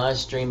found that my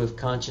stream of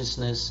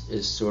consciousness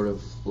is sort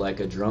of like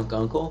a drunk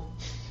uncle.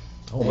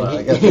 Hold on,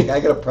 I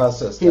got to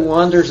process that. He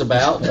wanders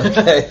about,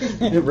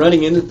 Okay.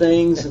 running into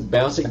things and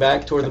bouncing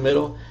back toward the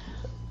middle.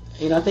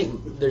 I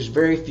think there's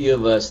very few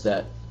of us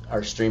that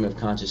our stream of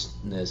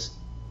consciousness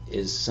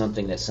is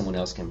something that someone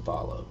else can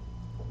follow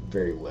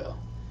very well.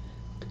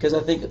 Because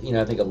I think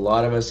a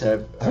lot of us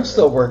have. I'm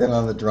still working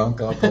on the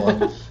drunk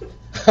uncle.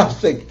 I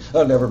think,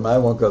 oh, never mind, I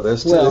won't go there.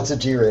 It's a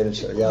G-rated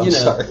show. Yeah, I'm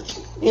sorry.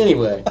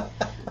 Anyway,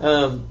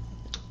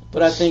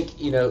 but I think,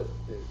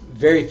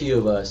 very few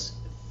of us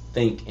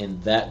think in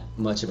that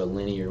much of a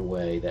linear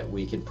way that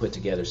we can put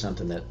together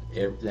something that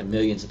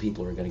millions of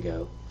people are going to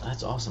go,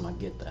 that's awesome, I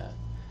get that.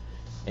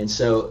 And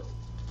so,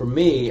 for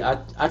me,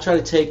 I try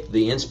to take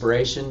the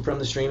inspiration from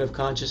the stream of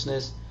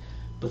consciousness,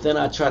 but then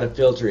I try to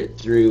filter it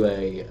through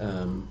a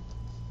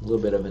little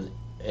bit of an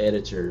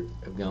editor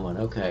of going,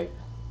 okay,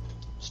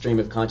 stream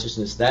of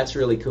consciousness, that's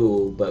really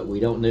cool, but we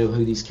don't know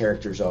who these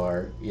characters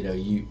are.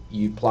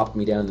 You plopped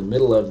me down in the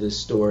middle of this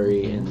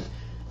story, and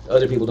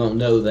other people don't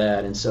know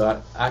that, and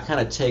so I kind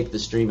of take the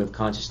stream of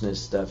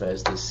consciousness stuff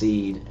as the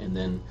seed, and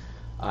then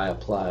I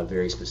apply a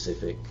very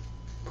specific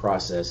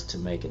process to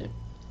making it.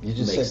 You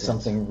just said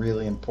something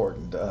really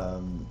important.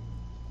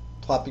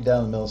 Plop you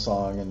down in the middle of the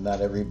song, and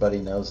not everybody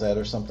knows that,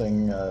 or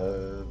something.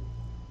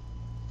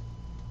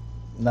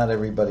 Not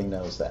everybody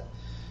knows that.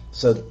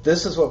 So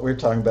this is what we were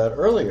talking about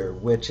earlier,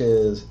 which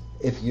is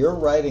if you're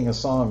writing a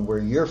song where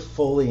you're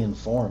fully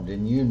informed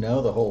and you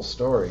know the whole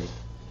story,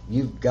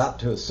 you've got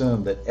to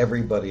assume that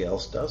everybody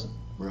else doesn't.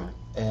 Right.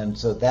 And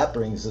so that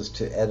brings us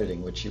to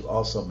editing, which you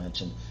also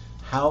mentioned.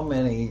 How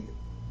many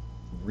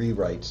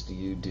rewrites do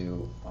you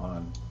do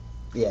on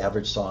the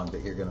average song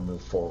that you're going to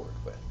move forward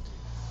with?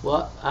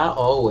 Well, I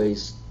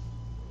always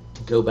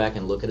go back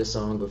and look at a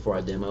song before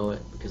I demo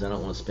it, because I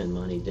don't want to spend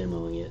money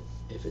demoing it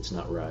if it's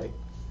not right.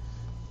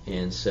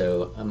 And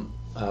so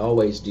I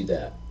always do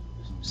that.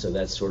 So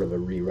that's sort of a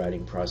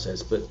rewriting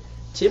process. But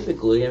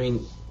typically,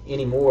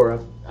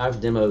 anymore, I've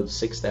demoed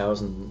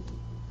 6,000,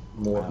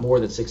 more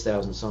than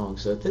 6,000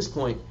 songs. So at this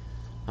point,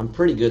 I'm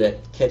pretty good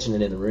at catching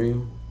it in the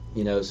room.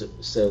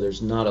 So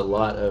there's not a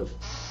lot of,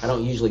 I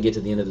don't usually get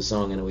to the end of the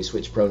song and we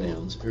switch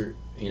pronouns or,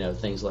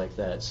 things like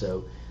that.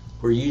 So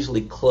we're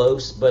usually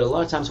close. But a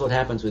lot of times what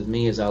happens with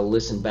me is I'll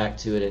listen back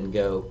to it and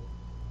go,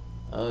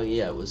 oh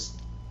yeah, it was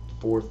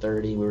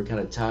 4:30, we were kind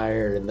of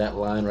tired, and that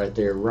line right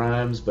there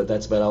rhymes, but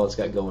that's about all it's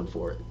got going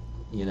for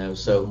it.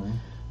 So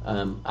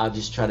I'll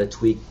just try to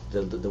tweak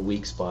the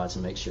weak spots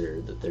and make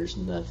sure that there's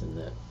nothing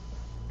that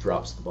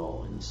drops the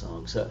ball in the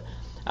song. So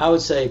I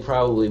would say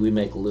probably we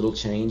make little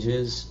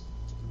changes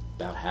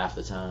about half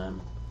the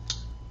time.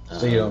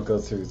 So you don't go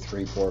through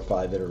 3, 4,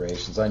 5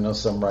 iterations. I know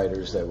some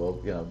writers that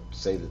will,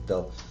 say that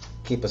they'll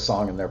keep a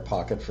song in their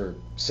pocket for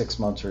 6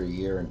 months or a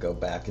year and go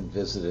back and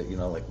visit it,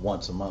 like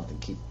once a month and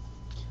keep.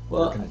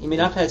 Well,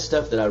 I've had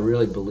stuff that I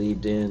really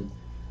believed in,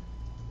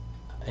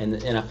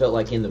 and I felt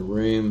like in the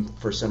room,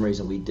 for some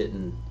reason, we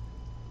didn't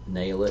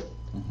nail it.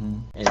 Mm-hmm.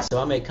 And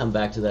so I may come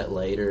back to that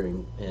later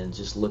and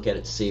just look at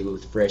it to see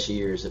with fresh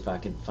ears if I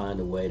can find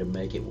a way to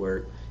make it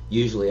work.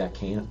 Usually I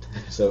can't.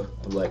 So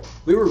I'm like,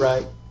 we were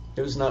right.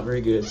 It was not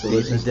very good. So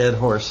Beating a dead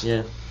horse.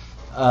 Yeah.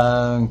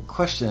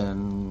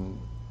 Question.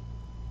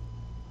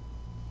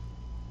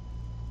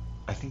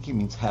 I think he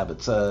means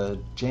habits.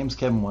 James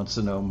Kevin wants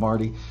to know,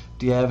 Marty,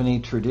 do you have any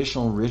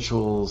traditional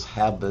rituals,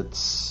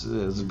 habits,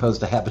 as opposed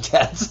to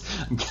habitats,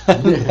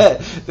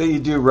 that you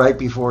do right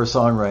before a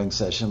songwriting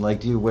session?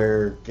 Like, do you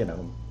wear,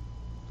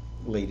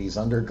 ladies'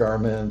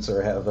 undergarments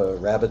or have a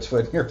rabbit's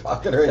foot in your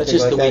pocket or anything? That's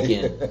just like the that?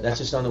 weekend. That's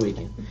just on the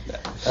weekend.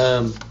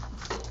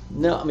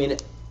 No,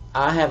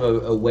 I have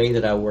a way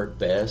that I work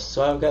best.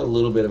 So I've got a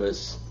little bit of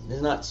it's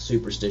not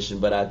superstition,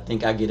 but I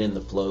think I get in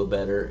the flow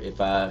better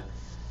if I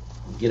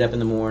get up in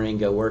the morning,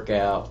 go work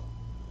out.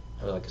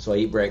 So I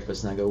eat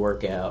breakfast and I go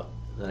work out.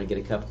 Then I get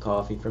a cup of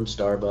coffee from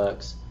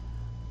Starbucks,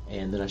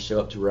 and then I show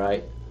up to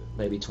write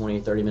maybe 20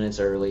 or 30 minutes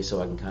early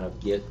so I can kind of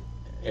get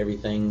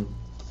everything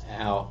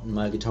out,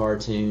 my guitar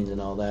tuned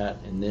and all that,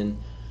 and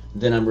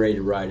then I'm ready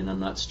to write and I'm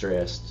not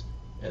stressed,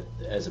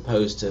 as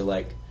opposed to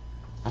like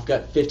I've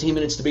got 15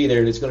 minutes to be there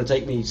and it's going to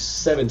take me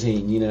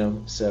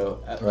 17,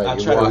 so I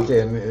you try walk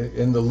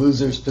to in the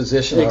loser's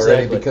position Exactly.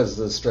 already because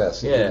of the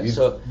stress. Yeah, You've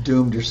so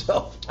doomed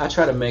yourself. I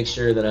try to make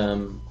sure that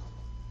I'm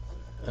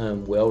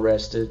well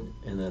rested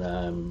and that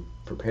I'm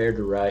prepared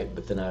to write,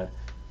 but then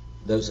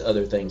those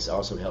other things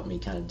also help me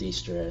kind of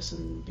de-stress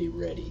and be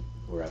ready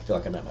where I feel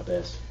like I'm at my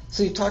best.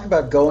 So you talk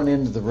about going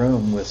into the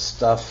room with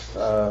stuff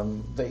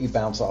that you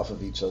bounce off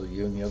of each other,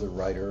 you and the other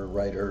writer or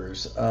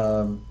writers.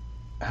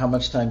 How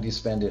much time do you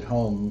spend at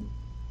home?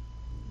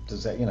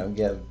 Does that, you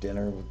have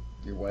dinner with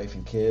your wife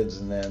and kids,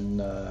 and then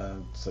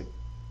it's like,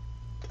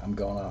 I'm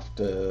going off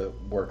to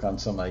work on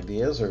some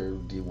ideas, or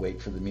do you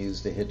wait for the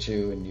muse to hit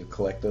you and you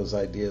collect those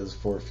ideas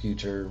for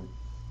future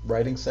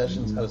writing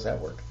sessions? Mm-hmm. How does that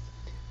work?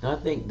 I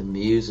think the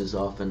muse is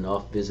often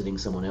off visiting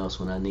someone else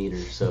when I need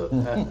her, so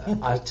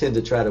I tend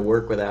to try to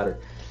work without her.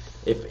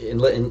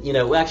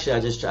 Actually,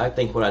 I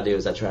think what I do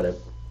is I try to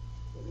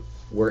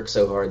work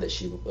so hard that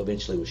she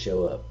eventually would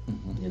show up.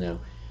 Mhm. You know,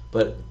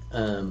 but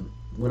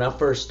when I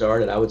first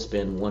started, I would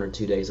spend 1 or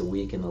 2 days a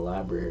week in the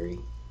library,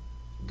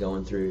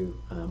 going through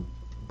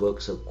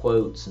books of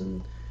quotes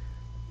and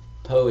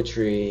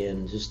poetry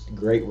and just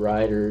great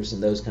writers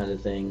and those kind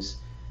of things.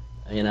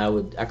 And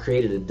I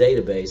created a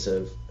database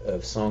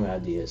of song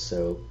ideas.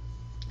 So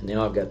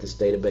now I've got this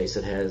database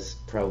that has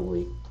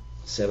probably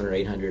 700 or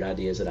 800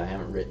 ideas that I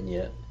haven't written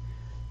yet,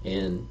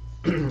 and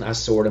I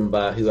sort them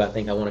by who I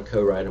think I want to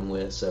co-write them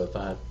with. So if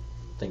I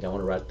think I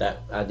want to write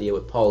that idea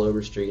with Paul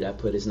Overstreet, I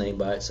put his name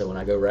by it. So when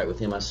I go write with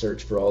him, I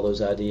search for all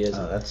those ideas.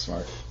 Oh, that's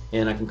smart.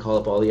 And I can call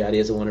up all the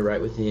ideas I want to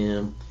write with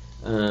him.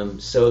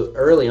 So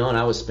early on,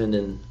 I was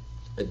spending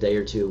a day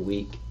or two a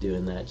week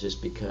doing that,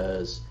 just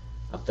because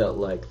I felt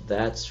like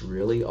that's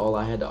really all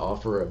I had to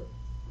offer a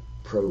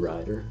pro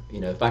writer. You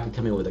know, if I could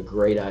come in with a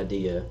great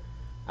idea,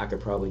 I could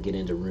probably get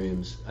into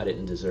rooms I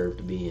didn't deserve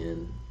to be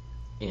in.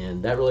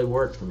 And that really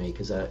worked for me,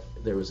 because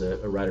there was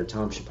a writer,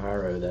 Tom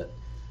Shapiro, that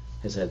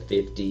has had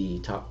 50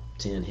 top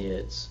 10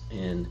 hits,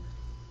 and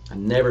I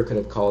never could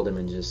have called him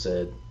and just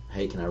said,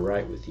 hey, can I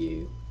write with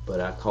you? But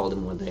I called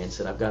him one day and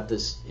said, I've got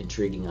this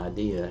intriguing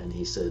idea, and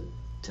he said,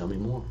 tell me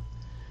more.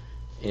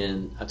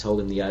 And I told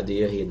him the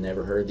idea. He had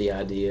never heard the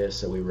idea,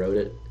 so we wrote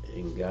it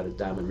and got a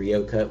Diamond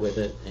Rio cut with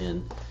it,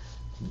 and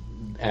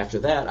after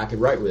that I could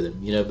write with him,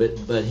 you know.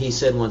 But he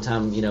said one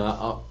time, you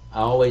know, I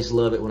always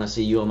love it when I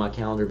see you on my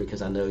calendar,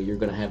 because I know you're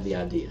going to have the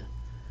idea.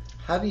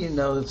 How do you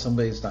know that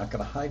somebody's not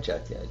going to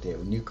hijack the idea?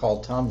 When you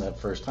called Tom that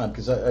first time,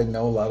 because I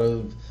know a lot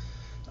of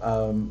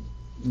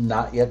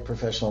not yet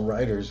professional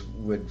writers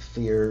would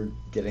fear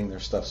getting their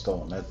stuff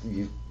stolen.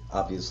 You've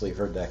obviously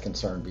heard that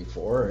concern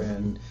before,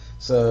 and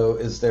so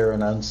is there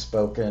an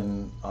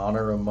unspoken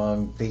honor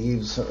among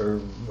thieves or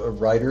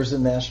writers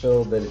in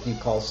Nashville that if you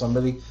call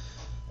somebody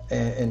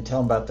and tell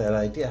them about that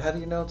idea, how do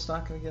you know it's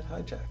not going to get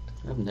hijacked?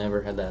 I've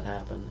never had that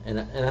happen, and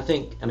I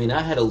think, I mean,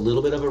 I had a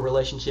little bit of a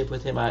relationship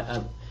with him.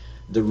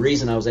 The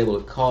reason I was able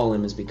to call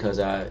him is because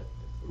I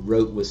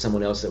wrote with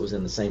someone else that was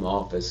in the same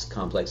office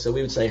complex, so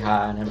we would say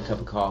hi and have a cup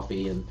of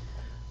coffee and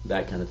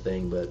that kind of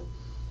thing. But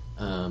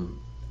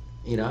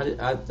you know,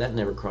 that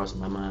never crossed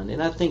my mind.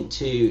 And I think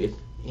too,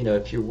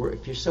 if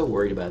you're so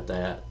worried about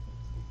that,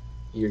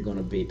 you're going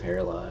to be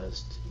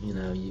paralyzed. You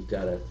know, you've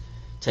got to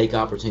take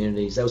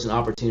opportunities. That was an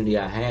opportunity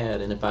I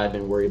had, and if I had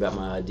been worried about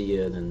my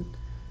idea, then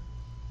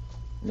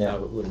I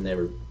would have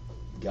never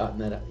gotten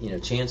that, you know,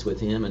 chance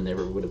with him, and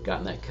never would have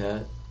gotten that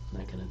cut,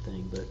 that kind of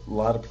thing. But a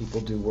lot of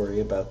people do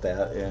worry about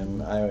that,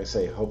 and I always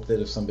say, hope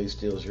that if somebody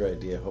steals your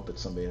idea, hope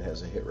it's somebody that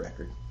has a hit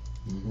record.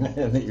 Mm-hmm.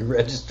 And that you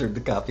registered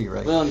the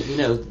copyright. Well, you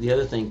know, the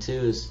other thing too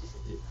is,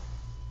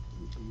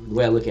 the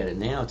way I look at it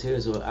now too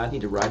is, well, I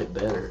need to write it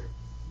better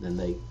than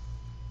they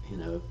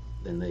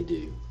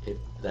do. If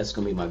that's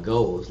going to be my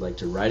goal, is like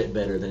to write it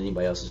better than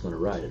anybody else is going to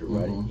write it, or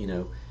write it, you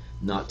know,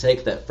 not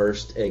take that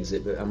first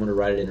exit, but I'm going to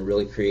write it in a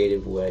really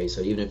creative way.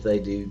 So even if they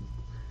do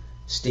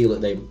steal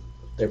it,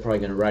 they're probably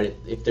going to write it.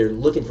 If they're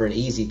looking for an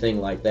easy thing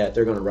like that,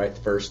 they're going to write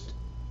the first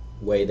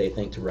way they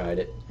think to write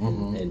it,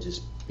 and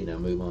just, you know,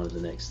 move on to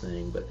the next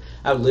thing. But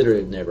I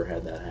literally have never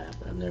had that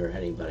happen. I've never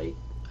had anybody,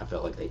 I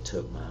felt like they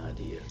took my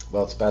idea.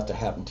 Well, it's about to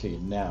happen to you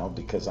now,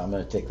 because I'm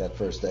going to take that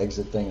first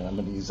exit thing and I'm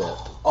going to use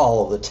that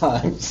all the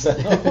time. So.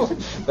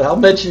 But I'll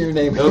mention your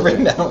name every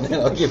now and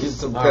then. I'll give you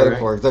some credit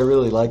for it, because I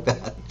really like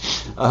that.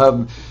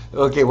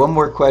 Okay, one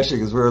more question,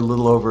 because we're a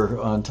little over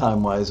on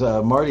time-wise.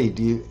 Marty,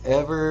 do you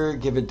ever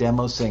give a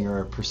demo singer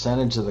a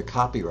percentage of the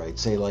copyright,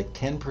 say like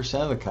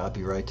 10% of the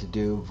copyright, to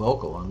do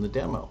vocal on the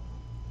demo?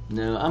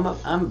 No,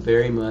 I'm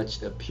very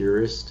much a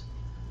purist,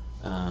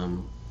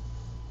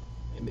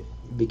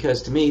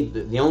 because to me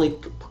the only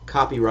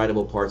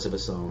copyrightable parts of a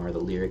song are the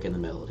lyric and the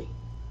melody.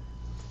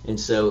 And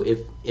so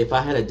if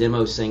I had a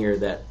demo singer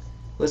that,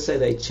 let's say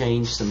they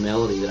changed some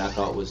melody that I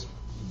thought was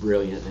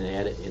brilliant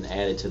and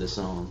added to the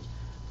song,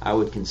 I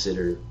would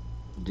consider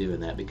doing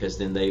that, because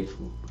then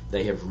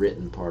they have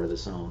written part of the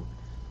song.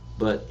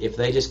 But if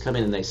they just come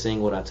in and they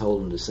sing what I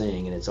told them to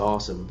sing and it's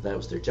awesome, that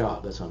was their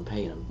job. That's what I'm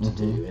paying them to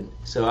do. And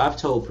so I've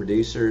told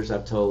producers,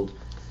 I've told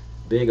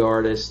big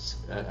artists.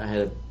 I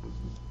had a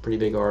pretty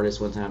big artist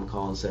one time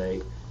call and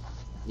say,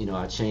 you know,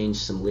 I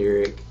changed some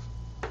lyric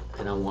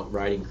and I want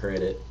writing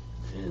credit,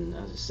 and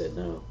I just said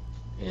no.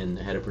 And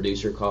I had a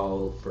producer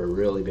call for a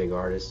really big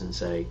artist and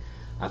say,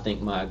 I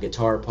think my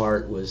guitar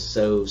part was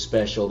so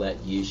special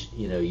that you should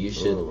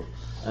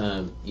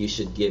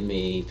give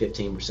me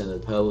 15% of the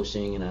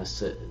publishing. And I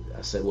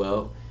said,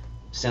 well,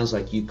 sounds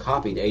like you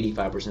copied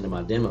 85% of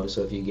my demo,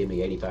 so if you give me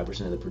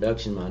 85% of the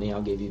production money,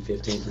 I'll give you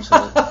 15%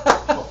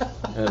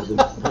 of the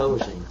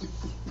publishing.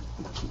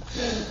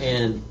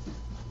 And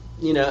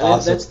you know,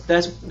 awesome.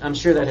 that's I'm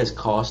sure that has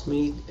cost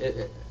me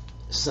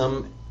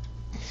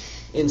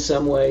in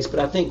some ways, but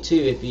I think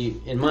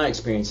too, in my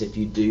experience, if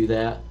you do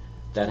that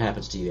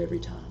happens to you every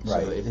time.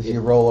 Right. So if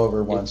you roll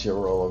over once,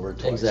 you'll roll over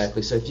twice.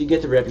 Exactly. So if you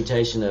get the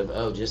reputation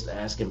of, just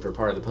ask him for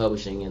part of the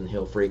publishing and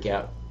he'll freak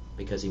out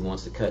because he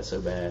wants the cut so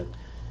bad.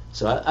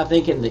 So I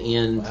think in the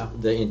end,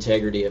 the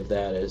integrity of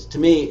that is, to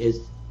me,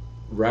 is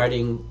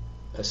writing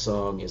a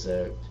song is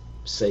a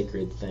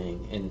sacred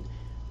thing, and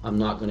I'm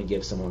not going to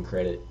give someone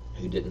credit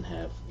who didn't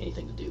have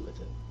anything to do with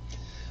it.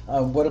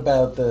 What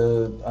about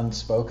the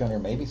unspoken or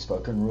maybe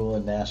spoken rule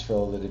in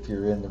Nashville that if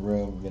you're in the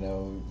room,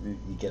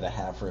 you get a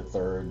half or a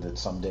third, that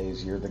some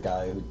days you're the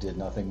guy who did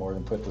nothing more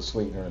than put the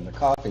sweetener in the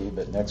coffee,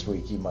 but next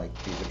week you might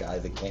be the guy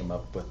that came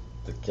up with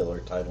the killer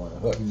title and a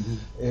hook. Mm-hmm.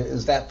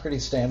 Is that pretty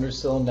standard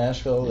still in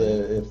Nashville?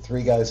 Yeah. If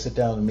three guys sit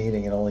down in a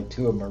meeting and only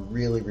two of them are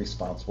really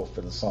responsible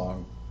for the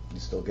song, you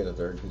still get a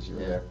third because you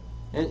were there?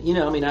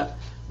 And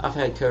I've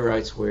had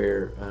co-writes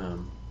where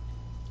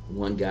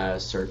one guy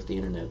surfed the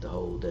internet the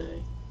whole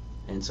day,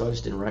 and so I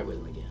just didn't write with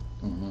him again.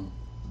 Mm-hmm.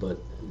 But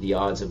the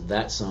odds of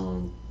that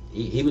song,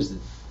 he was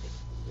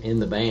in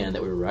the band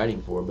that we were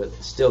writing for, but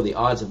still the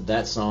odds of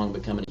that song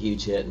becoming a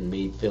huge hit and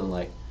me feeling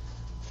like,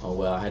 oh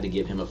well, I had to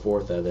give him a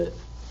fourth of it,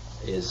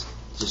 is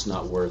just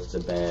not worth the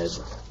bad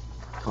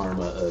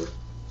karma of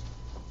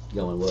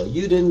going, well,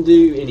 you didn't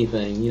do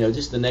anything.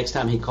 Just the next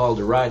time he called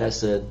to write, I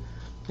said,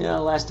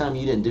 last time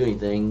you didn't do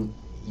anything,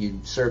 you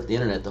surfed the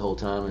internet the whole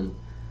time, and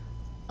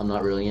I'm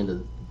not really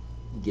into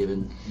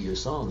giving you a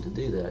song to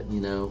do that,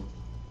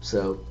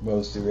 So What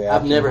was the reaction?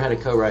 I've never had a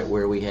co-write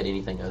where we had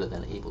anything other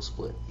than an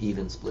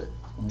even split.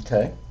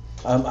 Okay.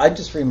 I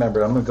just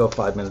remembered, I'm going to go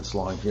 5 minutes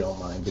long if you don't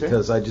mind, Sure.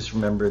 because I just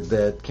remembered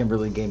that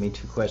Kimberly gave me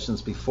 2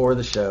 questions before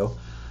the show,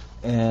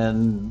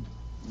 and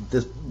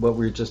this, what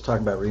we were just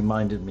talking about,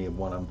 reminded me of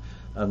one of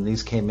them.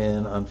 These came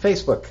in on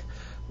Facebook.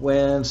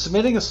 When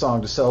submitting a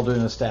song to sell to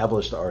an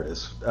established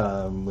artist,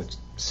 which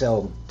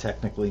sell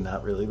technically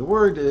not really the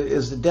word,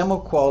 is the demo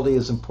quality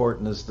as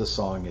important as the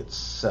song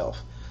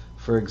itself?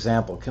 For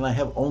example, can I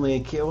have only a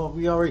key? Well,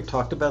 we already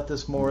talked about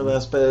this more or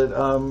less, but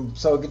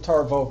so a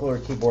guitar vocal or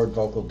keyboard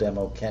vocal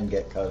demo can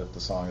get cut if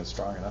the song is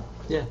strong enough.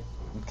 Yeah.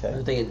 Okay.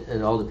 I think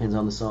it all depends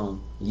on the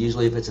song.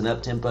 Usually if it's an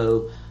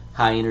up-tempo,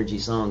 high-energy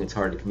song, it's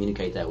hard to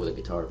communicate that with a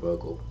guitar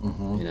vocal.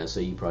 Mm-hmm. So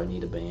you probably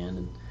need a band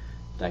and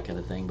that kind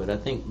of thing. But I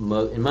think,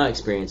 in my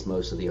experience,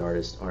 most of the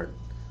artists aren't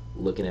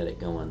looking at it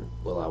going,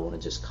 well, I want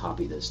to just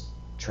copy this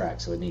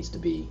track, so it needs to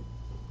be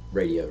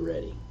radio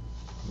ready.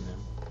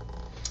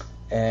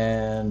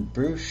 And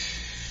Bruce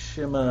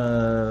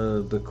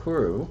Shima the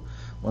Kuru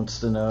wants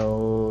to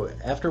know,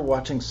 after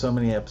watching so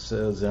many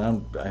episodes,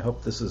 and I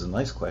hope this is a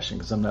nice question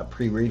because I'm not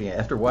pre-reading it.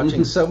 After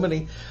watching so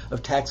many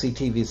of Taxi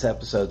TV's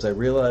episodes, I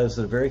realized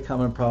that a very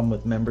common problem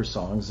with member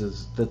songs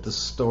is that the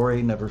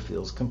story never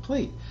feels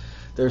complete.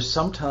 There's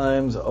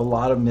sometimes a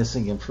lot of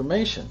missing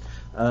information.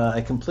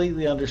 I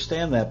completely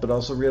understand that, but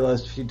also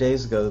realized a few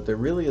days ago that there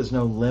really is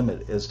no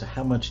limit as to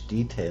how much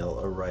detail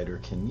a writer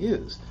can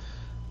use.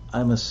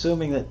 I'm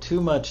assuming that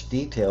too much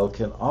detail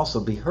can also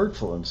be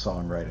hurtful in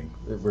songwriting.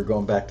 We're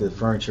going back to the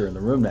furniture in the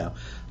room now.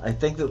 I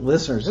think that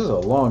listeners, this is a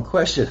long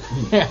question.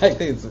 I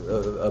think it's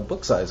a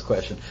book-sized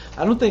question.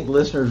 I don't think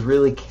listeners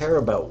really care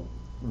about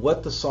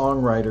what the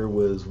songwriter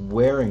was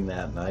wearing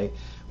that night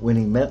when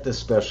he met this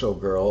special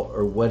girl,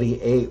 or what he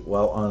ate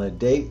while on a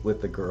date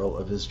with the girl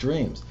of his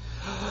dreams.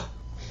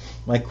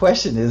 My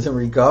question is in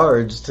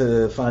regards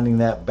to finding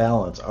that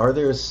balance. Are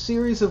there a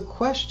series of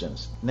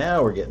questions?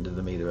 Now we're getting to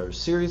the meat of it. A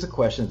series of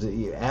questions that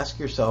you ask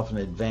yourself in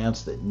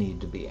advance that need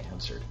to be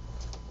answered.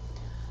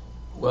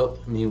 Well,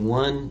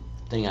 one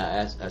thing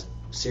I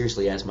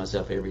seriously ask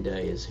myself every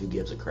day is, who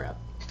gives a crap?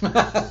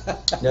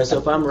 So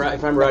if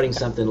I'm writing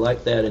something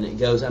like that and it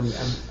goes, and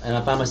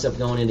I find myself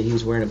going into, he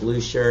was wearing a blue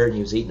shirt and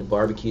he was eating a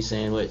barbecue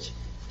sandwich.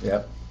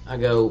 Yep. I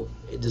go,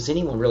 does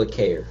anyone really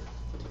care?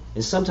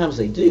 And sometimes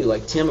they do.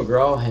 Like Tim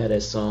McGraw had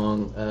a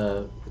song,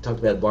 talked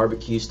about a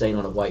barbecue stain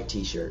on a white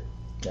T-shirt.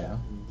 Yeah.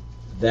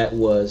 That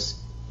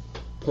was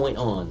point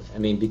on.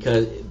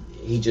 Because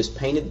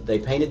they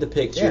painted the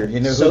picture. Yeah, you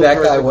knew so who that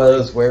guy perfectly.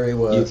 was, where he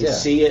was. You could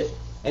see it,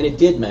 and it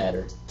did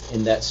matter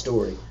in that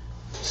story.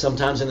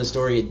 Sometimes in the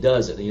story it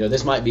doesn't.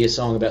 This might be a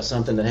song about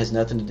something that has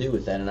nothing to do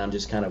with that, and I'm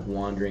just kind of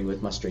wandering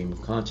with my stream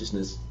of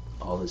consciousness,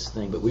 all this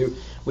thing. But we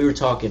were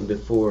talking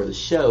before the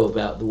show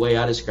about the way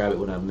I describe it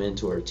when I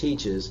mentor or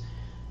teach is,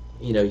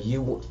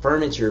 you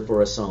furniture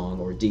for a song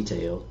or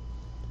detail,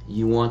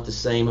 you want the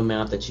same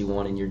amount that you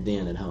want in your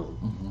den at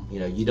home.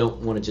 Mm-hmm. You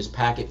don't want to just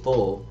pack it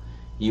full.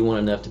 You want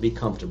enough to be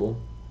comfortable,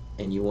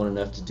 and you want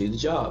enough to do the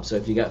job. So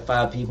if you got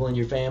 5 people in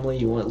your family,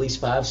 you want at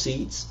least 5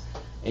 seats,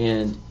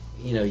 and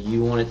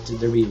you want it to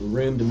there be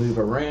room to move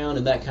around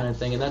and that kind of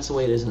thing. And that's the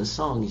way it is in a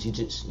song. Is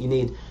you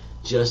need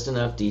just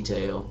enough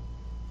detail,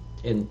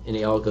 and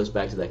it all goes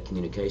back to that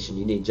communication.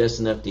 You need just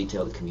enough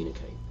detail to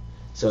communicate.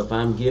 So if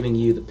I'm giving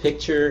you the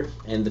picture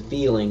and the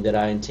feeling that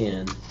I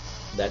intend,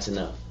 that's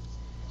enough.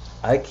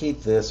 I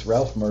keep this.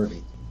 Ralph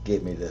Murphy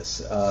gave me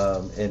this,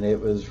 and it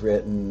was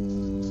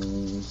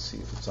written. Let's see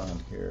if it's on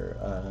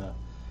here.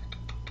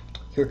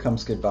 Here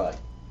Comes Goodbye,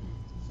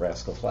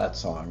 Rascal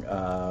Flatts song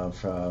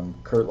from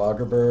Kurt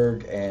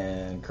Lagerberg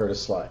and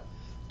Curtis Sly.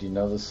 Do you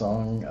know the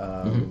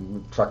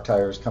song? Truck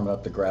tires coming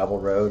up the gravel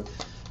road.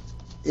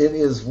 It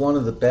is one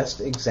of the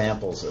best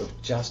examples of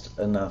just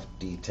enough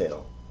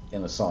detail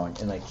in a song,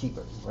 and I keep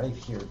it right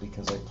here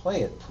because I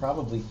play it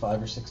probably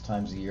 5 or 6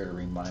 times a year to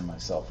remind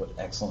myself what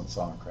excellent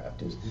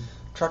songcraft is.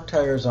 truck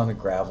tires on a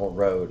gravel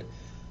road.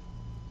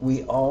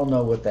 We all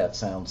know what that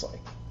sounds like.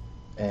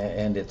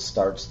 And it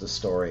starts the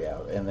story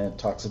out. And then it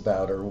talks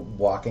about her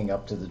walking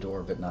up to the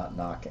door but not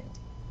knocking.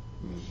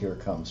 Here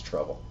comes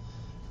trouble.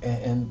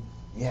 And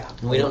yeah.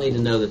 We don't need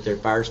to know that they're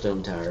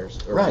Firestone tires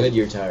or Right.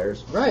 Goodyear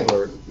tires. Right.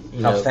 Or,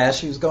 how fast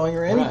she was going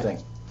or anything.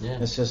 Right. Yeah.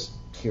 It's just,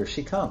 here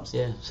she comes.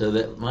 Yeah. So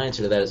that my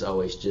answer to that is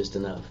always just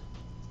enough.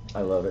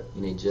 I love it.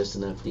 You need just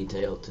enough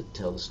detail to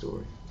tell the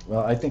story.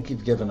 Well, I think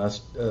you've given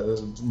us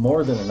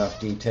more than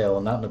enough detail,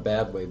 and not in a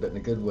bad way, but in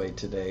a good way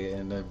today.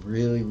 And I've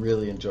really,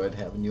 really enjoyed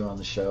having you on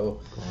the show.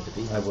 Glad to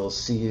be I here. will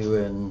see you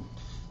in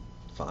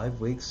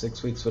 5 weeks,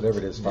 6 weeks, whatever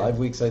it is. Yeah. 5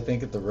 weeks, I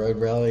think, at the road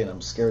rally, and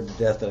I'm scared to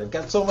death that I've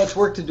got so much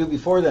work to do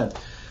before then.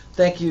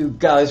 Thank you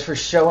guys for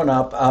showing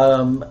up.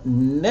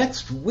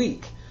 Next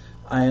week,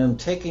 I am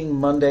taking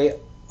Monday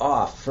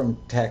off from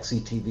Taxi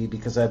TV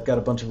because I've got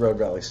a bunch of road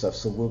rally stuff.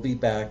 So we'll be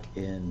back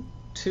in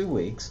 2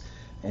 weeks.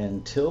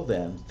 Until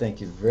then, thank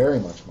you very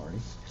much, Marty.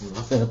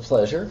 It's been a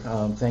pleasure.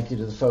 Thank you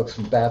to the folks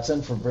from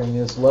Batson for bringing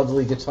this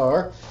lovely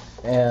guitar.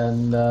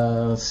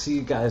 And see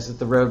you guys at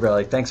the road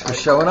rally. Thanks for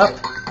showing up.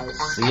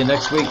 See you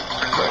next week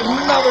for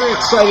another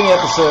exciting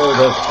episode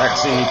of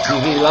Taxi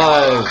TV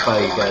Live.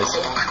 Bye, you guys.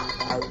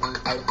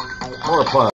 More applause.